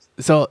behind it.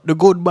 So the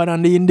good, bad,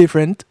 and the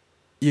indifferent,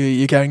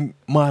 you can.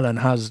 Marlon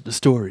has the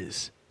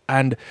stories,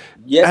 and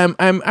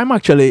I'm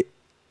actually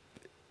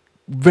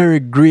very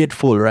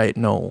grateful right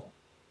now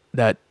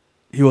that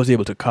he was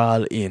able to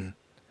call in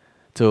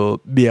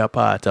to be a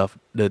part of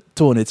the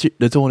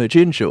Tony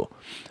Chin Show,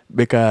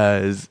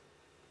 because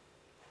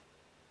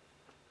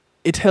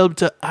it helped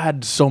to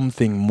add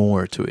something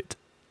more to it.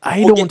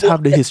 I don't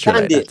have the history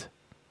like that.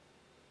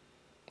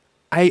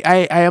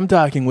 I am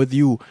talking with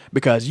you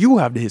because you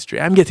have the history.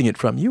 I'm getting it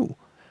from you.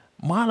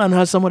 Marlon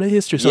has some of the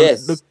history. So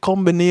the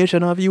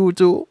combination of you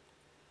two.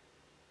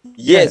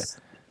 Yes.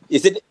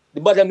 Yeah.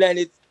 The bottom line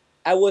is,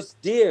 I was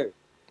there.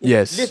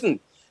 Yes. Listen,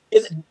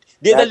 there's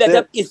a lot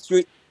of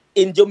history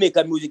in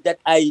Jamaican music that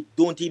I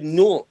don't even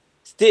know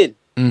still.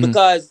 Mm-hmm.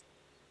 Because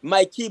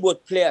my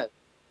keyboard player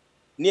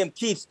named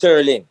Keith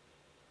Sterling,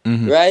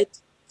 right?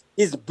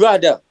 His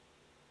brother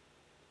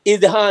is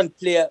the hand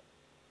player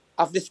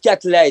of the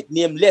Scatterlight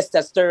named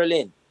Lester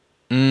Sterling.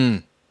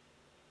 Mm.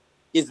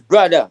 His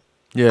brother.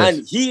 Yes.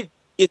 And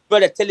his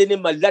brother telling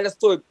him a lot of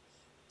story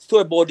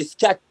about the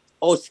Scat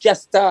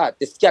start,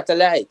 the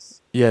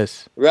Scatterlights.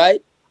 Yes.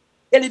 Right?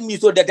 Telling me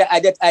so that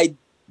I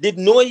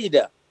didn't know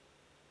either.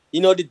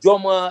 The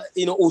drummer,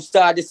 who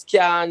started the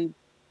scan,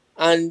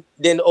 and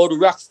then all the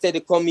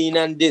rocksteady come in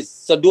and this.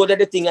 So those are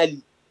the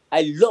things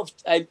I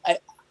loved.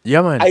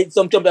 Yeah, man. I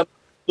sometimes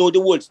know the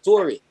whole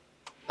story.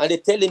 And they're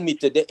telling me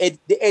they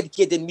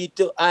educated me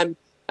to. I'm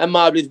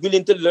always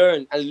willing to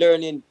learn and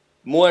learning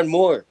more and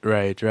more.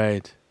 Right.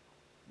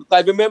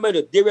 Because remember,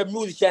 they were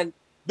musicians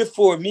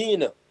before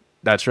me,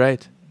 That's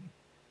right.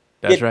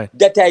 That's right.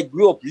 That I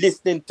grew up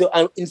listening to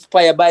and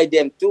inspired by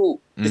them too.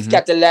 The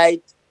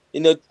Scatterlight,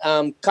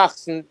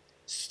 Coxsone,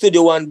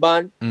 Studio One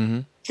Band,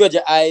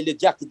 Treasure Isle, the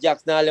Jackie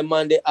Jackson,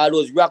 all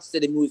those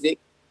rocksteady music.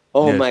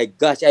 Oh my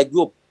gosh, I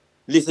grew up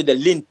listening to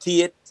Lynn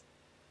Tate,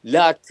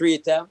 Lord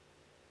Creator,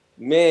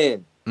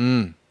 man.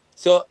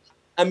 So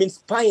I'm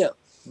inspired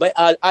by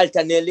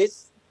Alton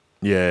Ellis.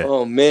 Yeah.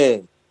 Oh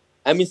man,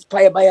 I'm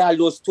inspired by all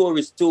those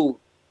stories too.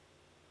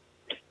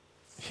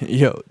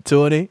 Yo,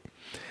 Tony,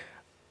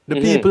 the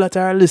people that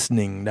are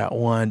listening that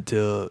want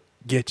to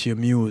get your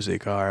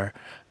music or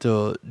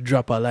to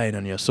drop a line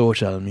on your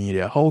social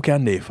media, how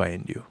can they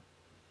find you?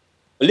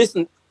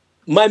 Listen,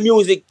 my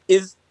music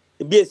is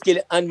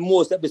basically on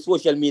most of the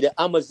social media: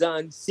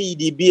 Amazon,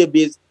 CD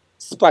Babies,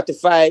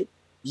 Spotify,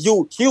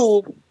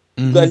 YouTube.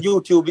 And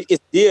YouTube is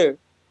there.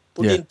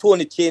 Put in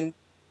Tony Chin,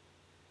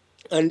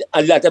 and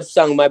a lot of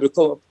songs might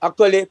become.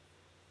 Actually,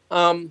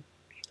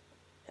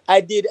 I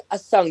did a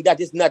song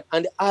that is not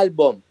on the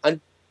album, and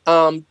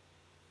I'm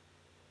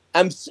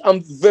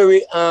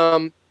very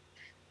on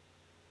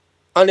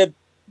it.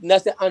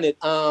 Not say on it.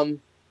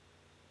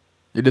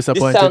 You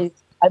disappointed? This song,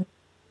 I'm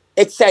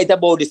excited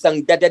about the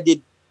song that I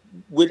did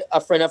with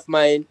a friend of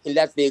mine in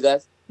Las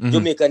Vegas,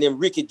 Jamaica named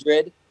Ricky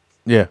Dread.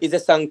 Yeah, it's a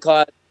song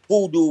called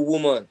Voodoo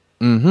Woman.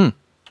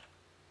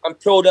 I'm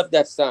proud of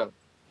that song,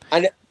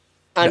 and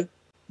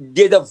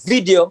there's a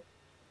video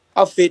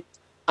of it,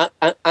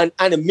 an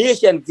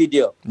animation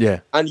video.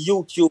 On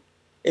YouTube.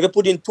 If you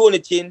put in Tony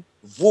Chin,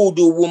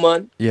 Voodoo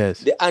Woman,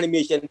 the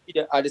animation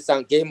video of the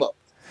song came up.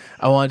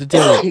 I want to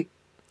tell you,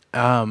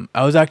 I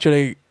was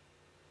actually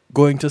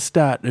going to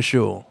start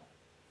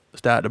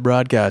the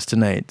broadcast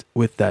tonight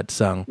with that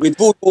song. With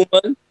Voodoo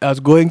Woman? I was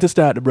going to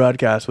start the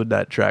broadcast with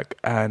that track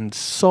and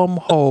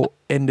somehow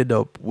ended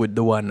up with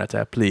the one that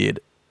I played.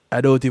 I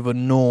don't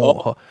even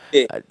know how.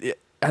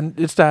 And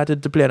it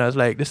started to play and I was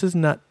like, this is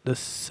not the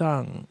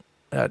song.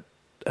 I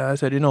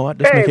said, you know what,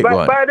 let's make it go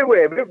on. By the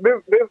way,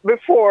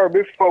 before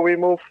we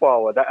move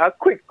forward, a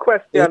quick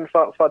question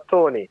for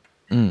Tony.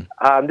 This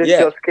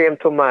just came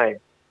to mind.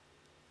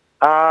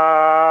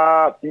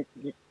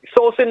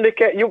 Soul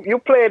Syndicate, you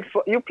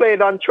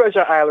played on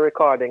Treasure Isle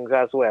recordings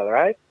as well,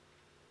 right?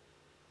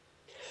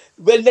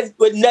 Well,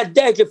 not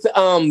directly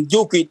for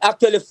Duke Reid.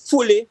 Actually,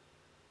 Fully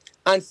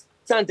and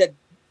Santa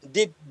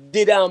did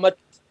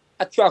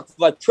a track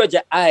for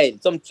Treasure Isle,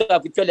 some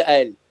track for Treasure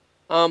Isle.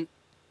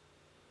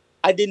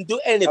 I didn't do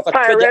any for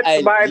Treasure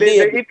Isle. By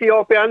the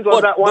Ethiopians,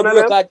 was that one of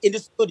them? Record in the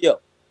studio.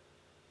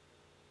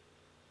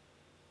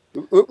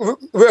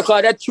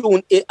 Record a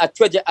tune at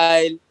Treasure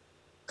Isle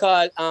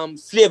called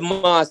Slave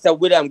Master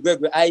with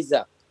Gregory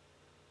Isaac.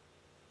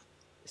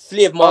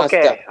 Slave Master.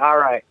 Okay, all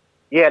right.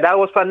 Yeah, that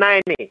was for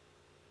 90.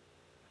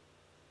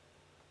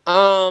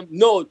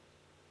 No.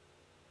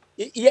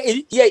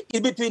 It's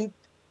between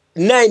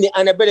 90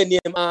 and a brother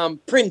named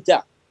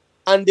Printer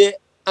and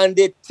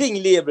the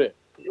Thing label.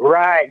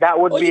 Right, that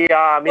would be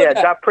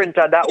that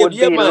Printer, that would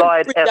be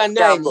Lloyd S.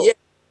 Campbell.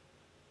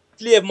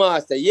 Slave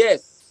Master,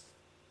 yes.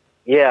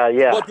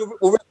 Yeah. But we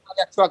recorded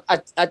that track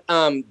at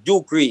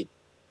Duke Reid.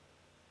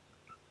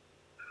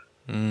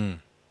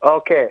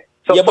 Okay.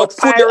 So but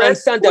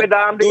Pirates with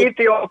the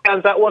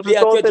Ethiopians, that was the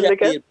Soul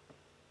Syndicate?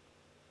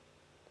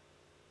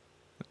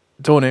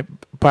 Tony,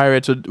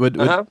 Pirates with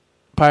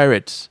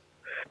Pirates.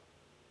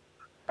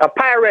 A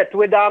Pirate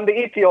with the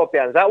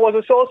Ethiopians. That was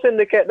the Soul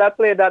Syndicate that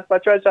played that for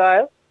Treasure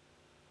Isle?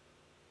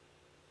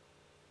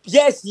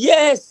 Yes,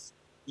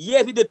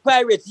 with the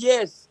Pirates,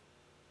 yes.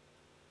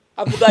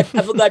 I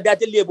forgot that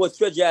the label was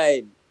Treasure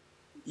Isle.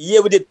 Yeah,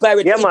 with the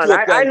Pirates. Yeah, man.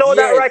 I know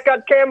that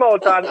record came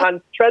out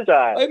on Treasure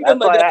Isle. I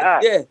remember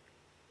that. Yeah.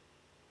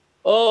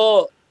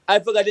 Oh, I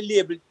forgot the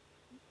label.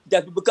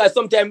 That because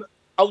sometimes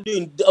I was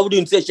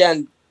doing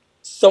session.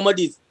 Some of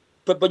these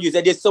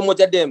producers, there's so much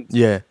of them.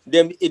 Yeah.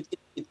 Them it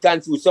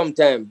confused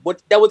sometimes.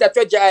 But that was a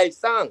Treasure Isle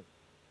song.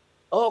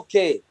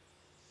 Okay.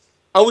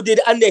 And we did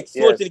a next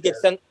Soul Syndicate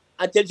song.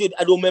 I tell you,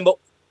 I don't remember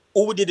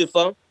who we did it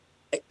for.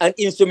 An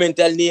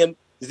instrumental named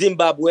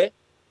Zimbabwe.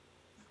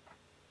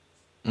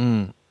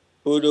 Pum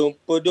pum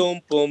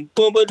pum pum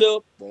pum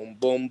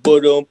pum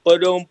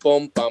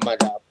pum pum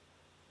pum.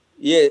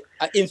 Yeah,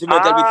 an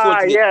instrumental with Soul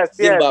Syndicate.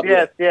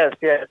 Zimbabwe. Yes.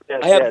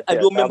 I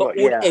don't remember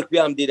who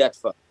Equiam did that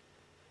for.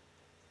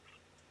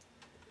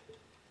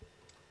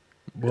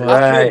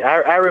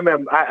 I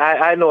remember.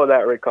 I know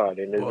that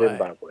recording in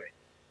Zimbabwe.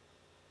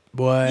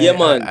 Boy, yeah,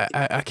 man.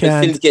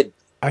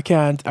 I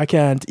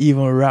can't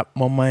even wrap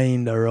my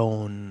mind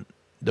around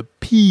the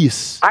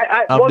piece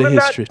of the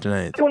history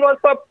tonight. It was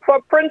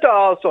for Printer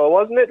also,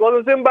 wasn't it?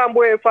 Was it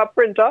Zimbabwe for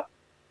Printer?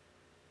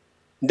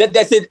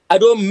 That's it. I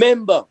don't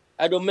remember.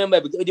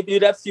 Because we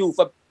did a few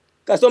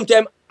because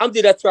sometimes I'm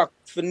doing that track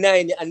for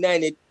 90 and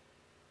 90.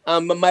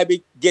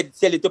 Maybe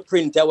sell it to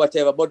Printer,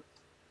 whatever. But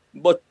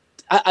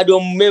I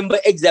don't remember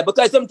exactly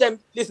because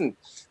sometimes listen,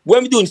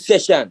 when we doing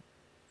session,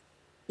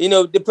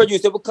 the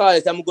producer will call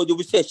us and we go do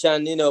a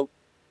session,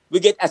 we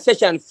get a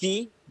session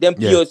fee, then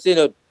pay us,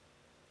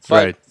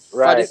 for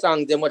the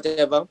songs and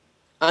whatever.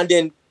 And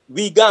then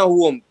we go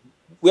home.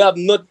 We have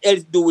nothing else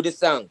to do with the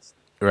songs.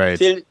 Right.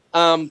 Till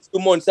 2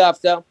 months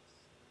after,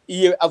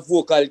 hear a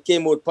vocal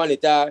came out on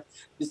it.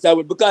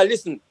 Because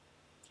listen,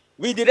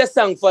 we did a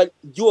song for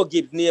Joe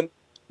Gibbs named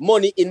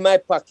Money in My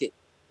Pocket.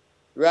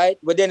 Right?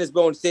 What Dennis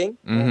Brown sing.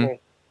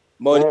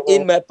 Money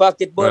in my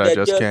pocket, but I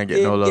just can't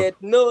get no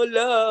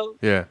love.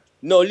 Yeah.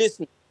 No,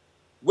 listen.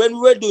 When we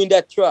were doing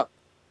that track,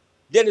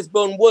 Dennis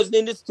Brown wasn't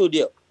in the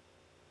studio.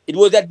 It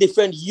was a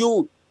different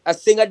youth. I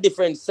sing a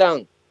different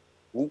song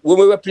when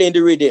we were playing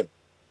the rhythm,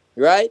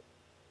 right?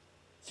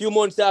 Few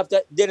months after,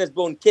 Dennis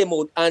Brown came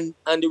out and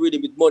the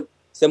rhythm with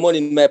some money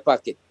in my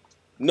pocket.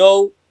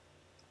 No,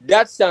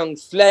 that song,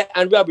 Sly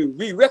and Robbie,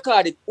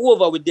 re-recorded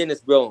over with Dennis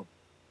Brown.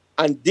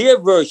 And their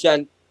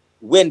version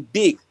went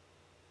big.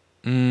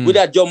 With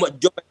that drum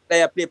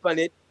Sly play on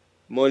it.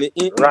 Money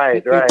in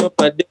right.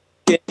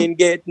 Can't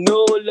get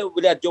no love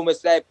with that drum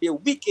Sly play.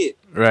 Wicked.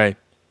 Right.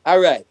 All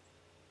right.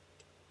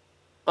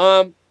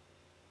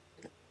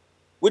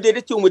 We did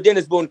a tune with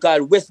Dennis Brown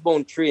called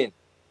Westbound Train.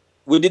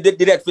 We did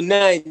that for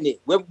 90.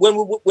 When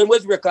we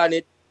was recording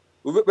it,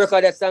 we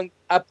recorded that song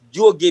up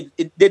Joe Gibbs.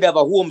 It did have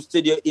a home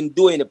studio in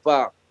Doe in the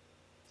Park.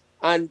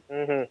 And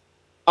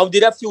I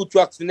did a few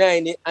tracks for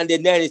 90, and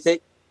then 90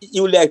 said, he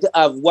would like to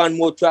have one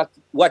more track.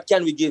 What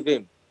can we give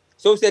him?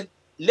 So we said,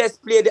 let's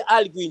play the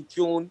Al Green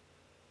tune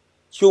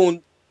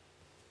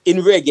in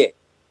reggae,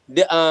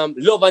 the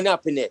Love and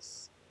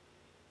Happiness.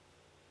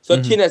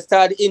 So Tina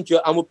started the intro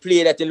and we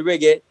play that in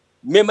reggae.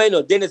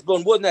 Remember, Dennis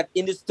Brown was not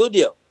in the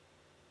studio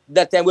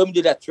that time when we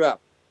did that track.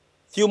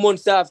 Few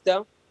months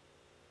after,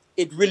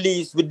 it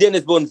released with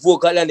Dennis Brown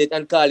vocal on it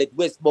and called it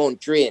Westbound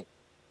Train.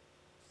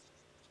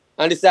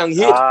 And the song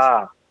hit.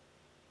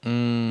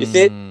 You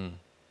see it?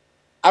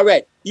 All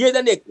right, here's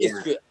the next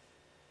history.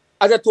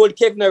 As I told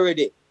Kevin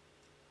already,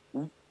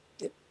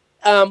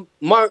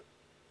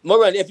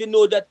 Moran, if you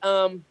know that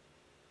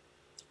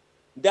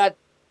that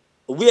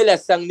Wheeler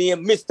song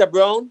named Mr.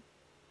 Brown.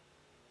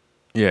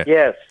 Yeah.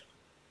 Yes.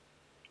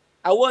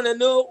 I want to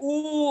know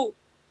who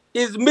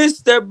is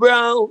Mr.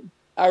 Brown.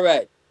 All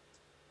right.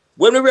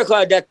 When we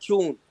record that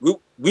tune,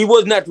 we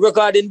was not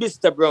recording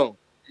Mr. Brown.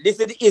 This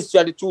is the history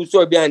of the true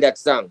story behind that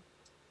song.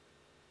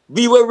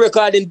 We were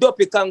recording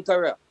Duppy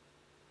Conqueror.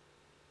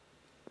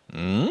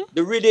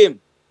 The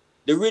rhythm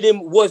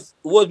was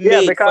made.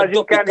 Yeah, because you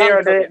Duppy can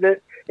hear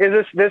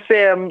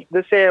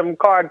the same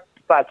chord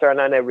pattern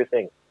and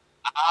everything.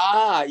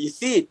 You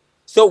see it.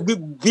 So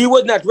we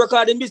was not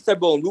recording Mr.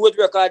 Brown. We was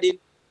recording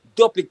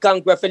Duppy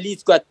Conqueror for Lee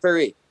Scott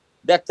Perry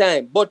that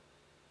time. But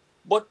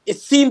it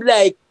seemed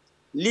like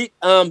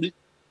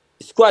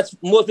Scott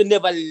must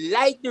never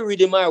liked the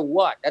rhythm or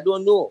what. I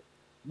don't know.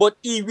 But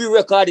he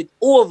re-recorded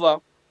over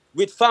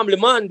with Family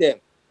Man them.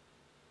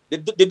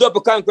 The Duppy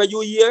Conqueror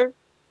you hear,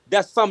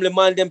 that's Family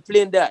Man them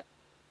playing that.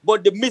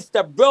 But the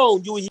Mr.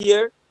 Brown you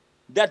hear,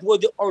 that was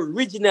the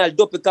original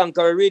Duppy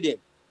Conqueror rhythm.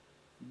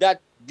 That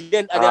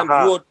Glenn Adams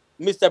wrote,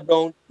 Mr.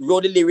 Brown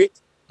wrote the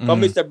lyrics for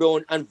Mr.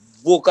 Brown and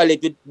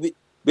vocalized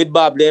with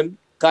Bob them,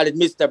 called it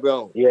Mr.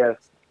 Brown. Yes.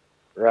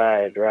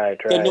 Right.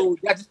 So no,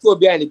 that's the story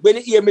behind it. When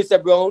you hear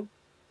Mr. Brown,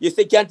 you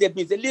say, can't tell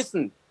me, say,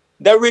 listen,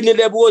 the rhythm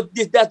that was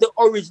this, that's the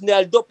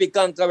original Duppy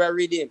Conqueror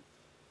rhythm.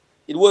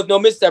 It was no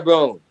Mr.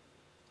 Brown.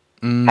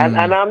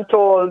 And I'm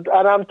told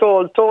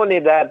Tony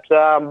that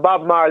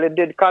Bob Marley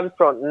did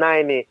confront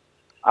 90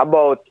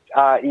 about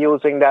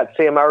using that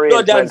same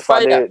arrangement for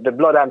the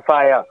Blood and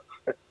Fire.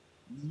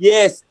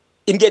 Yes,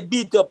 he get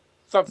beat up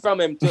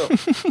from him too.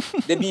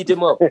 They beat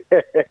him up.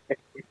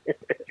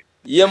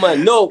 Yeah,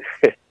 man. No,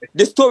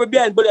 the story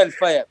behind Blood and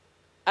Fire,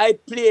 I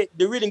played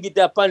the rhythm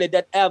guitar upon it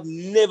that I have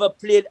never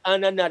played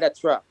on another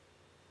track.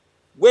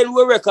 When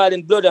we were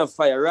recording Blood and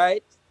Fire,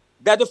 right?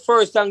 That's the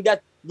first song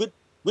that we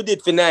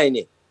did for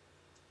 90.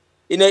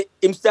 You know,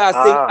 him start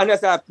sing and I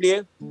start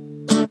play.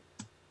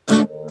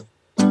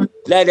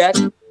 Like that.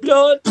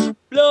 Blood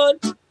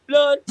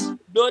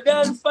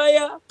and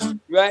fire.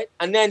 Right?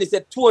 And then he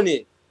said,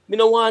 Tony, me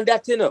no want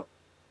that, you know.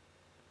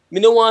 Me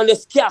no want the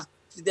scat,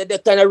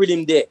 that kind of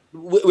rhythm there.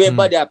 Where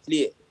body I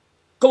play.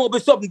 Come up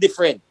with something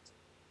different.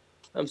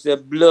 I'm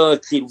saying,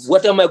 blood kid,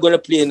 what am I gonna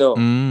play now?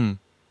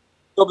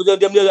 So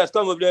them just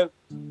come up there.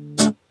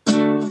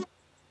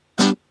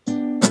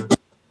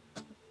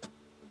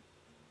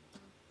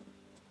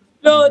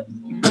 Blood.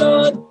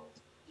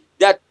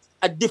 That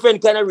a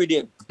different kind of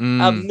rhythm.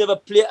 I've never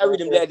played a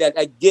rhythm like that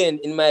again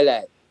in my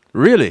life.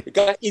 Really?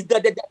 Because it's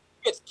that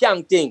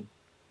skank thing.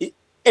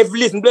 Every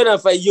listen Blood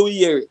and Fire, you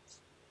hear it.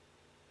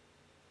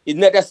 It's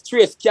not a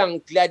straight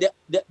skank like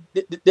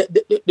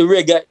the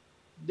regular.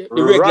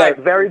 Right,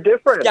 very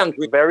different.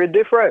 Very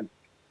different.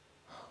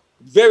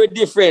 Very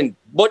different.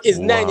 But it's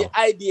 90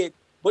 idea.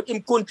 But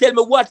him couldn't tell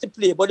me what to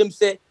play. But him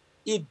say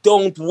he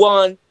don't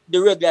want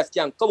the regular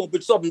skank. Come up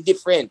with something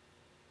different.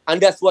 And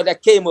that's what I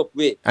came up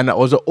with. And that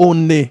was the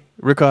only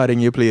recording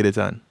you played it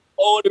on?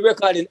 All the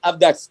recording of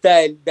that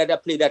style that I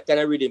play that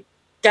kind of rhythm.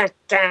 The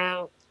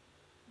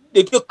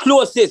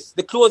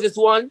closest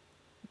one,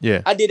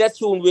 I did a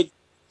tune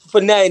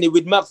for 90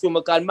 with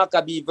Maxwell called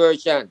Maccabee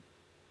version.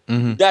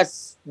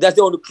 That's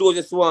the only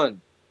closest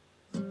one.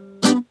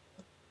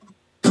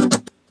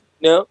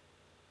 No?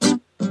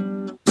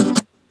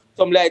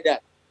 Something like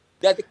that.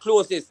 That's the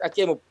closest I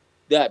came up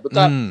with that.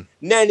 Because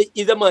 90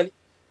 is a man,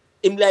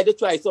 him like to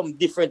try something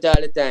different all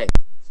the time.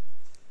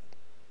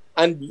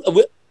 And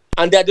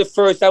that the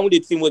first time we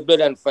did film was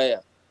Blood and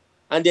Fire.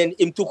 And then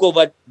him took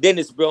over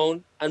Dennis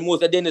Brown, and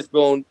most of Dennis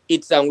Brown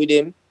hit song with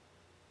him.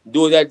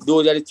 Those are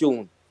the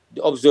tune,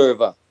 The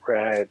Observer.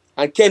 Right.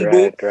 And Ken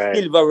Boo,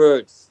 Silver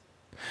Words.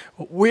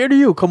 Where do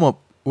you come up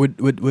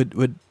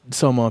with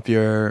some of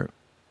your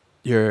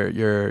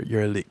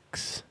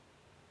licks?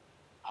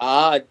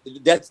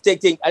 That's the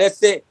thing. And let's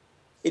say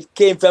it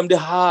came from the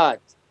heart.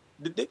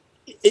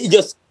 It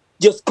just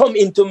come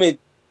into me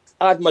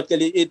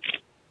automatically. It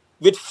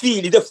with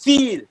feel. It's a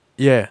feel.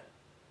 Yeah.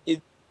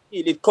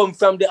 It come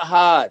from the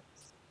heart.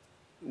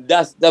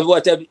 That's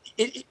what tell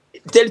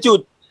you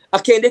truth. I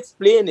can't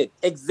explain it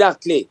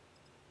exactly.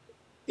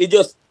 It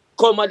just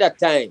come at that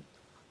time.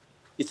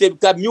 You see,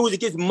 because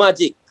music is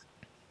magic,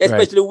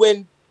 especially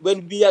when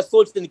we are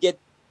Soul Syndicate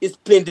is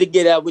playing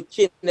together with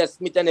China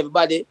Smith and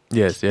everybody.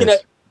 Yes. China,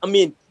 I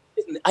mean,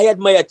 I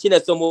admire China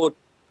so much.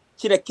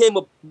 China came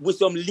up with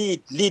some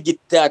lead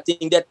guitar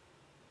thing that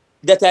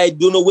I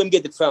don't know where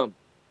get it from.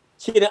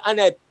 China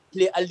and I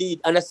play a lead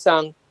and a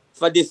song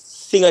for this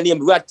singer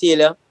named Rod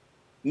Taylor,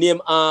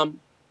 named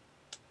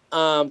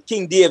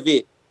King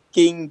David.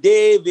 King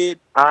David.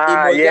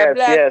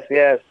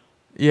 Yes.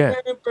 Yeah.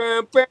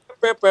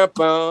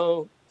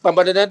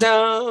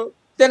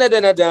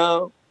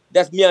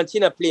 That's me and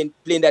China playing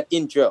that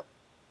intro.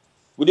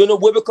 We don't know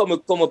where we come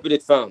up with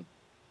it from.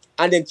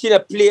 And then China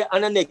play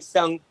on the next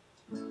song.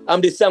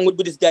 The song with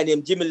this guy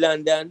named Jimmy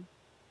London.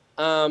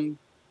 A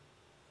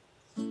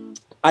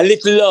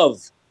Little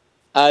Love.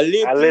 A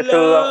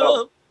little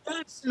love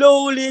that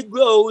slowly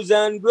grows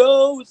and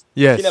grows.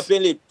 Yes. China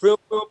playing it.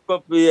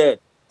 Yeah.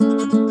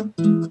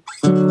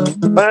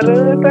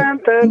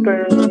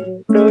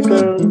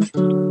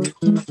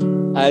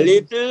 A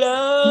little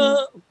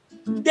love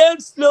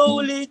that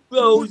slowly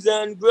grows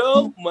and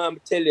grows, Mom,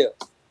 tell you.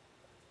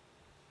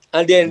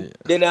 And then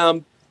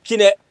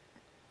China,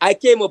 I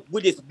came up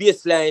with this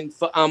bass line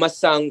for a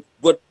song,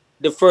 but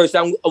the first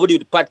song I would do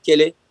with Pat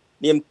Kelly,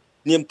 named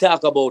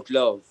Talk About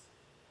Love.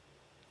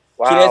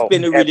 Wow, China's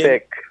playing the rhythm.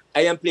 epic.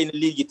 I am playing the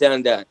lead guitar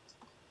on that.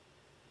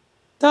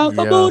 Talk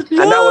about love.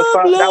 And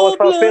that was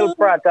for Phil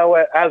Pratt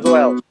as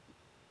well.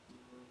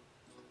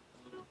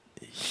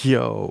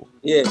 Yo.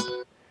 Yeah.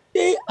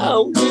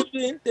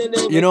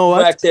 You know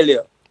what? I tell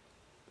you.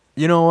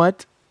 You know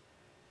what?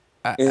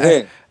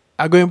 I'm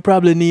going to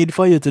probably need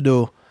for you to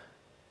do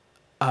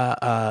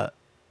a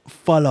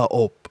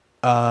follow-up.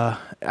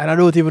 And I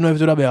don't even know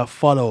if it would be a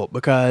follow-up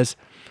because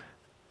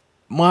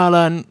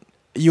Marlon,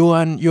 you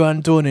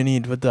and Tony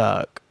need to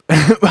talk.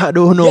 I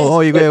don't know how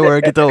you're going to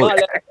work it out.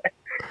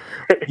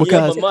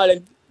 Because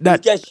Marlon, we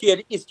can share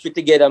the history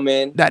together,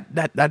 man.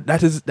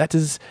 That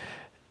is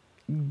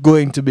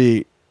going to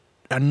be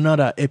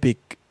another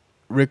epic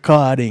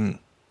recording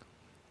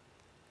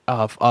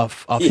of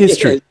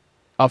history.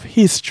 Of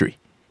history.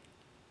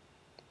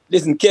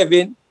 Listen,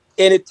 Kevin,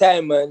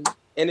 anytime, man.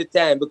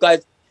 Anytime.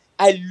 Because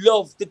I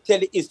love to tell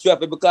the history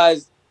of it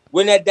because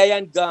when I die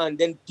and gone,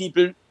 then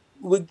people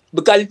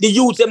because the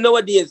youth them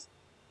nowadays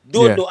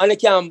don't know and I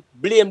can't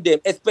blame them,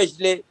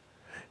 especially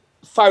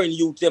foreign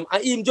youth them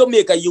and even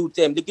Jamaica youth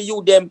them. The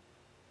youth them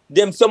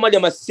some of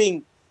them are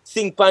sing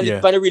pan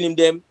the rhythm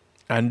them.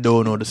 And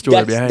don't know the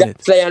story behind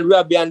it. Sly and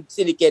Robbie and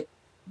Syndicate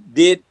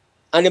did,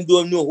 and them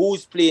don't know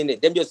who's playing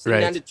it. Them just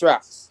singing on the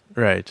tracks.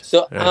 Right.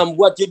 So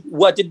what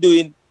you're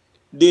doing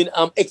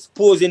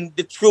exposing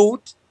the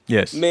truth.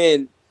 Yes.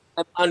 Man,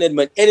 I'm honored,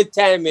 man.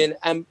 Anytime, man,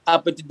 I'm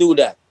happy to do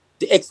that.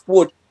 To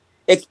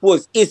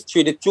expose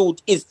history, the truth,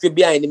 history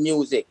behind the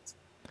music.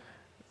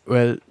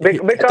 Well,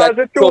 because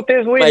the truth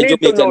is we need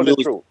to know the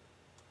truth.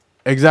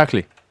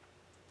 Exactly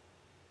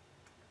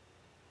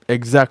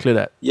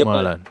that,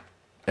 Marlon.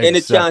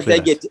 Any chance I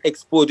get to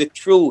expose the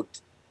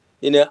truth,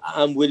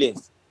 I'm willing.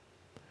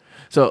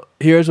 So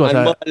here's what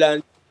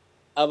Marlon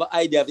have an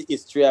idea of the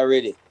history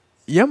already.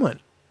 Yeah, man.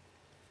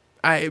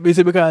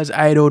 Because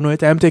I don't know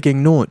it, I'm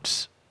taking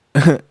notes.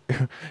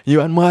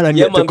 You and Marlon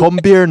get to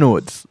compare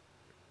notes.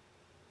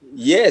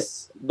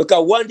 Yes,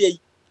 because one day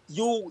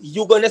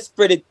you gonna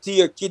spread it to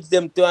your kids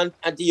them too and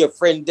to your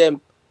friend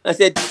them and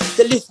said,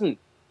 listen,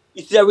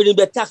 you see that rhythm,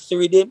 the taxi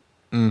rhythm?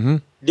 Mm-hmm.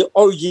 The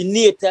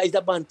originator is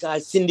a band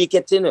called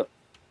Syndicate, you know?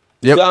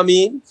 Yep. You know what I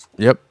mean?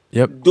 Yep.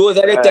 Those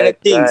are the kind of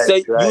things. So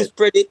you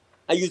spread it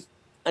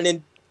and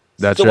then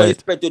someone you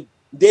spread it,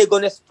 they're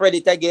gonna spread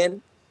it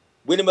again.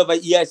 Whenever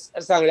you hear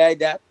a song like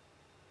that.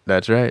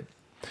 That's right.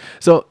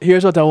 So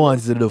here's what I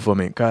want you to do for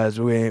me, because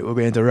we're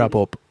going to wrap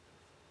up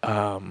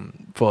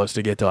for us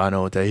to get on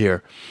out of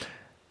here.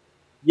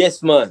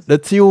 Yes, man. The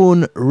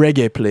tune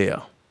Reggae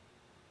Player.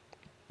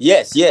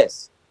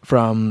 Yes.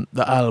 From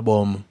the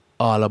album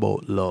All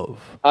About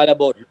Love. All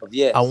About Love,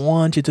 yes. I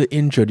want you to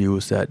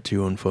introduce that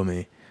tune for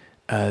me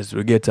as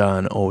we get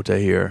on out of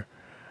here.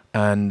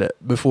 And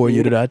before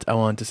you do that, I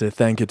want to say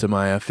thank you to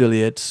my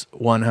affiliates,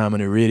 One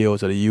Harmony Radio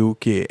to the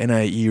UK,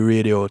 NIE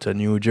Radio to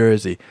New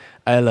Jersey,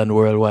 Island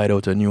Worldwide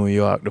out of New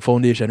York, the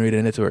Foundation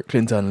Radio Network,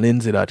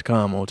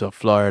 ClintonLindsay.com out of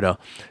Florida,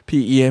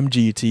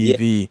 PEMG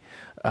TV,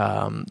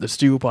 the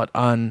Stew Pot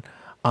on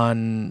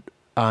Zeno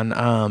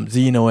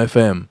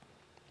FM,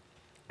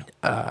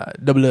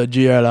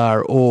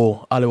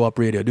 WGLRO, Aliwap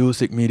Radio,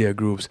 Dulcich Media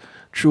Groups.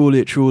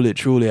 Truly, truly,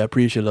 truly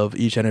appreciate of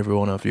each and every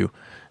one of you.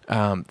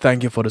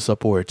 Thank you for the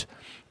support.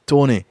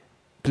 Tony,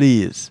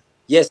 please.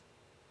 Yes.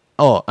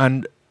 Oh,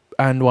 and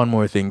one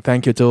more thing.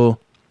 Thank you to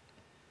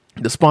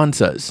the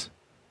sponsors.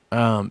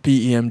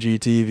 PEMG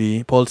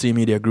TV, Pulse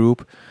Media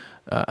Group,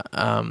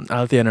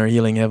 Altheaner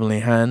Healing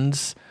Heavenly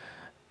Hands,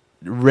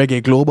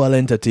 Reggae Global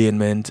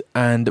Entertainment,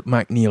 and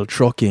McNeil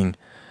Trucking.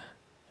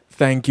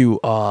 Thank you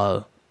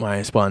all,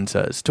 my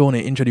sponsors.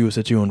 Tony, introduce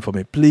a tune for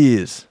me,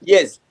 please.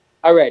 Yes.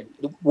 All right.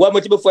 One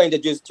more before I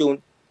introduce the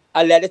tune,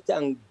 I'd like to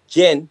thank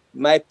Jen,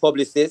 my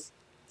publicist.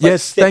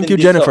 Yes, thank you,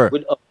 Jennifer.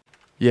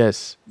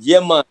 Yes. Yeah,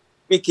 man.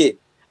 Wicked.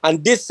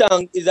 And this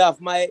song is of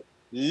my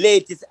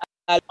latest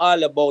album,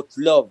 All About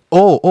Love.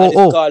 It's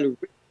called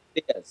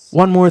Players.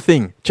 One more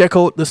thing. Check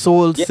out the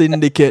Soul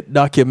Syndicate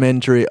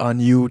documentary on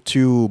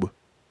YouTube.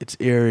 It's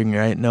airing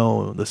right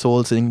now. The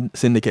Soul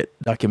Syndicate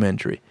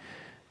documentary.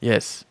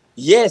 Yes.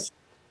 Yes.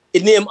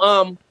 It named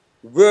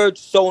Word,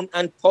 Sound,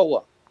 and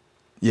Power.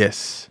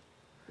 Yes.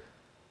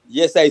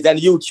 Yes, it's on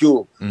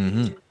YouTube.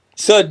 Mm-hmm.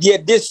 So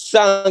this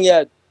song,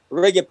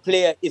 Reggae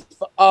Player, is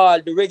for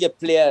all the reggae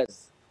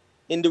players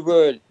in the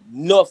world.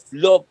 Enough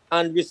love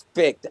and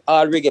respect,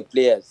 all reggae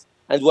players.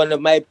 And one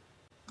of my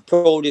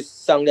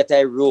proudest songs that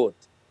I wrote.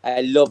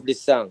 I love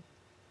this song.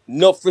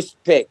 Enough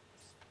respect.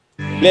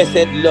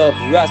 Blessed love.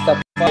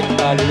 Rastafari,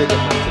 all the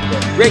reggae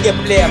players. Reggae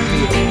Player,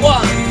 please.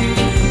 One.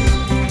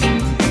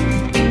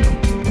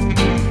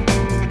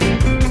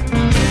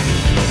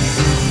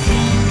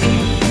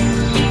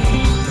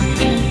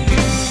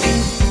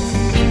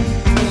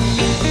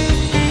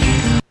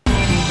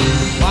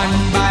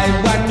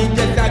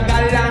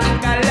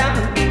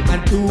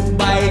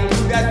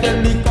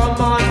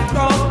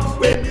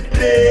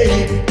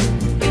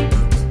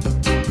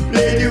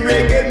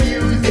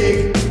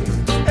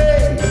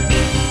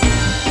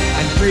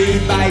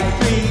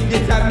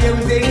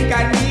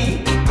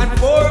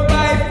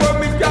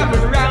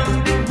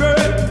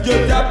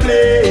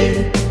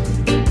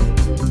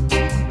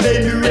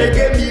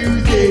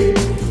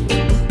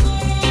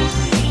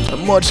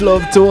 Much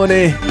love,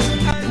 Tony.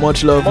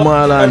 Much love,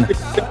 Marlon.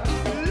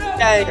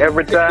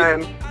 Every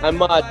time. I'm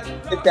mad.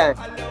 Every time.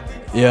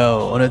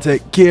 Yo, wanna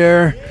take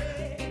care.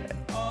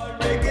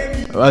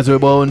 As we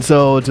bounce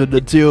out to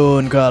the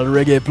tune called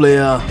Reggae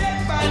Player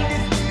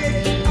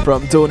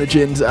from Tony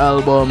Chin's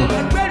album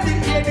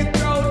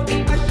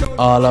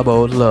All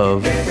About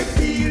Love.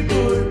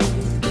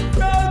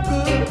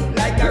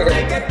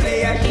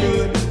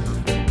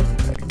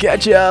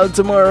 Catch y'all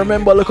tomorrow.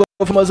 Remember, look out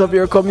for members of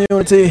your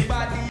community.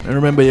 And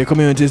remember, your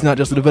community is not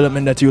just the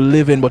development that you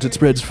live in, but it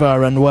spreads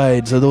far and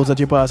wide. So those that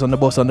you pass on the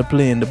bus, on the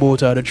plane, the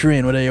boat, or the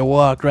train, whether you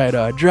walk, ride,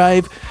 or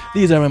drive,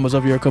 these are members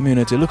of your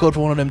community. Look out for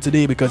one of them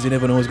today, because you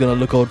never know who's going to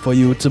look out for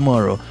you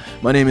tomorrow.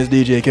 My name is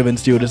DJ Kevin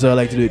Stew. This is how I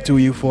like to do it to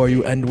you, for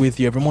you, and with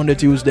you. Every Monday,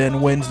 Tuesday,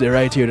 and Wednesday,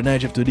 right here, the night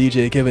shift to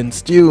DJ Kevin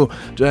Stew.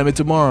 Join me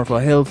tomorrow for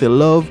Healthy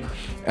Love.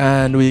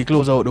 And we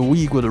close out the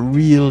week with a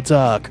real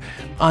talk.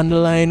 On the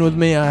line with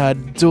me, I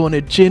had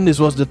Tony Chin. This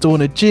was the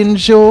Tony Chin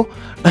Show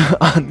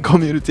on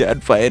Community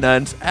and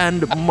Finance.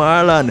 And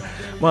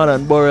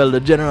Marlon Burrell, the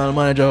General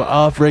Manager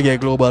of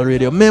Reggae Global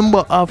Radio.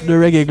 Member of the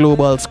Reggae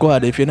Global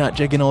Squad. If you're not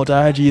checking out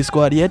RG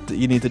Squad yet,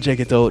 you need to check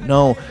it out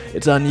now.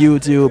 It's on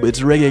YouTube.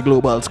 It's Reggae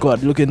Global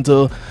Squad. Look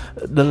into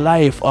the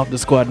life of the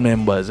squad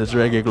members. It's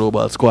Reggae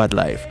Global Squad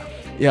Life.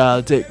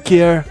 Y'all take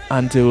care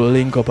until we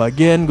link up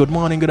again. Good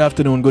morning, good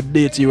afternoon, good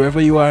day to you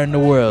wherever you are in the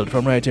world.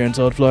 From right here in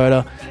South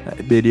Florida,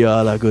 I bid you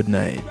all a good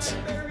night.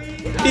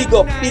 Big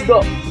up, big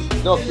up.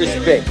 Enough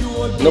respect.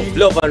 Enough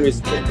love and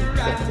respect.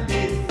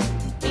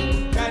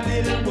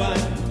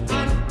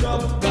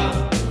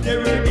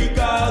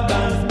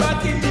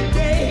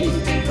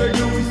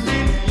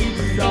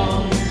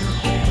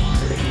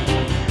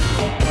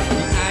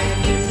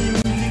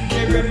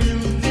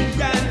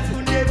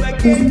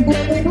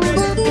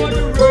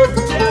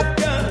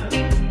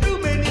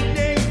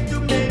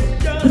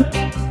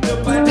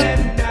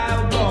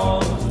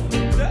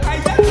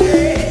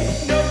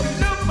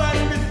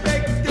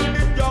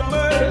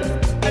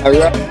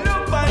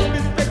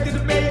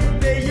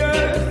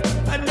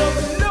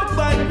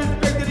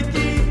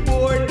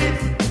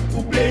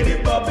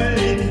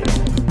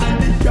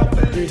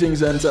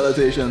 Greetings and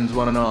salutations,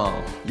 one and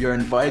all. You're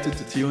invited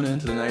to tune in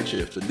to the night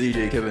shift with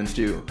DJ Kevin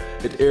Stew.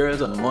 It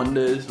airs on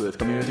Mondays with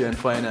Community and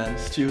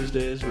Finance,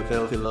 Tuesdays with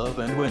Healthy Love,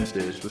 and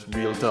Wednesdays with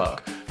Real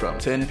Talk from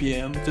 10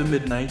 p.m. to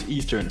midnight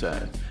Eastern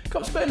Time.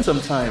 Come spend some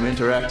time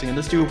interacting in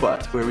the stew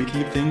pot where we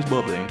keep things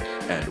bubbling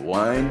and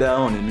wind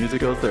down in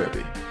musical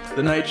therapy.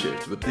 The Night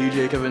Shift with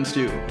DJ Kevin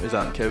Stew is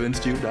on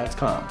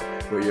kevinstew.com,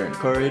 where you're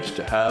encouraged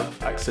to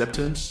have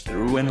acceptance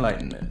through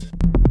enlightenment.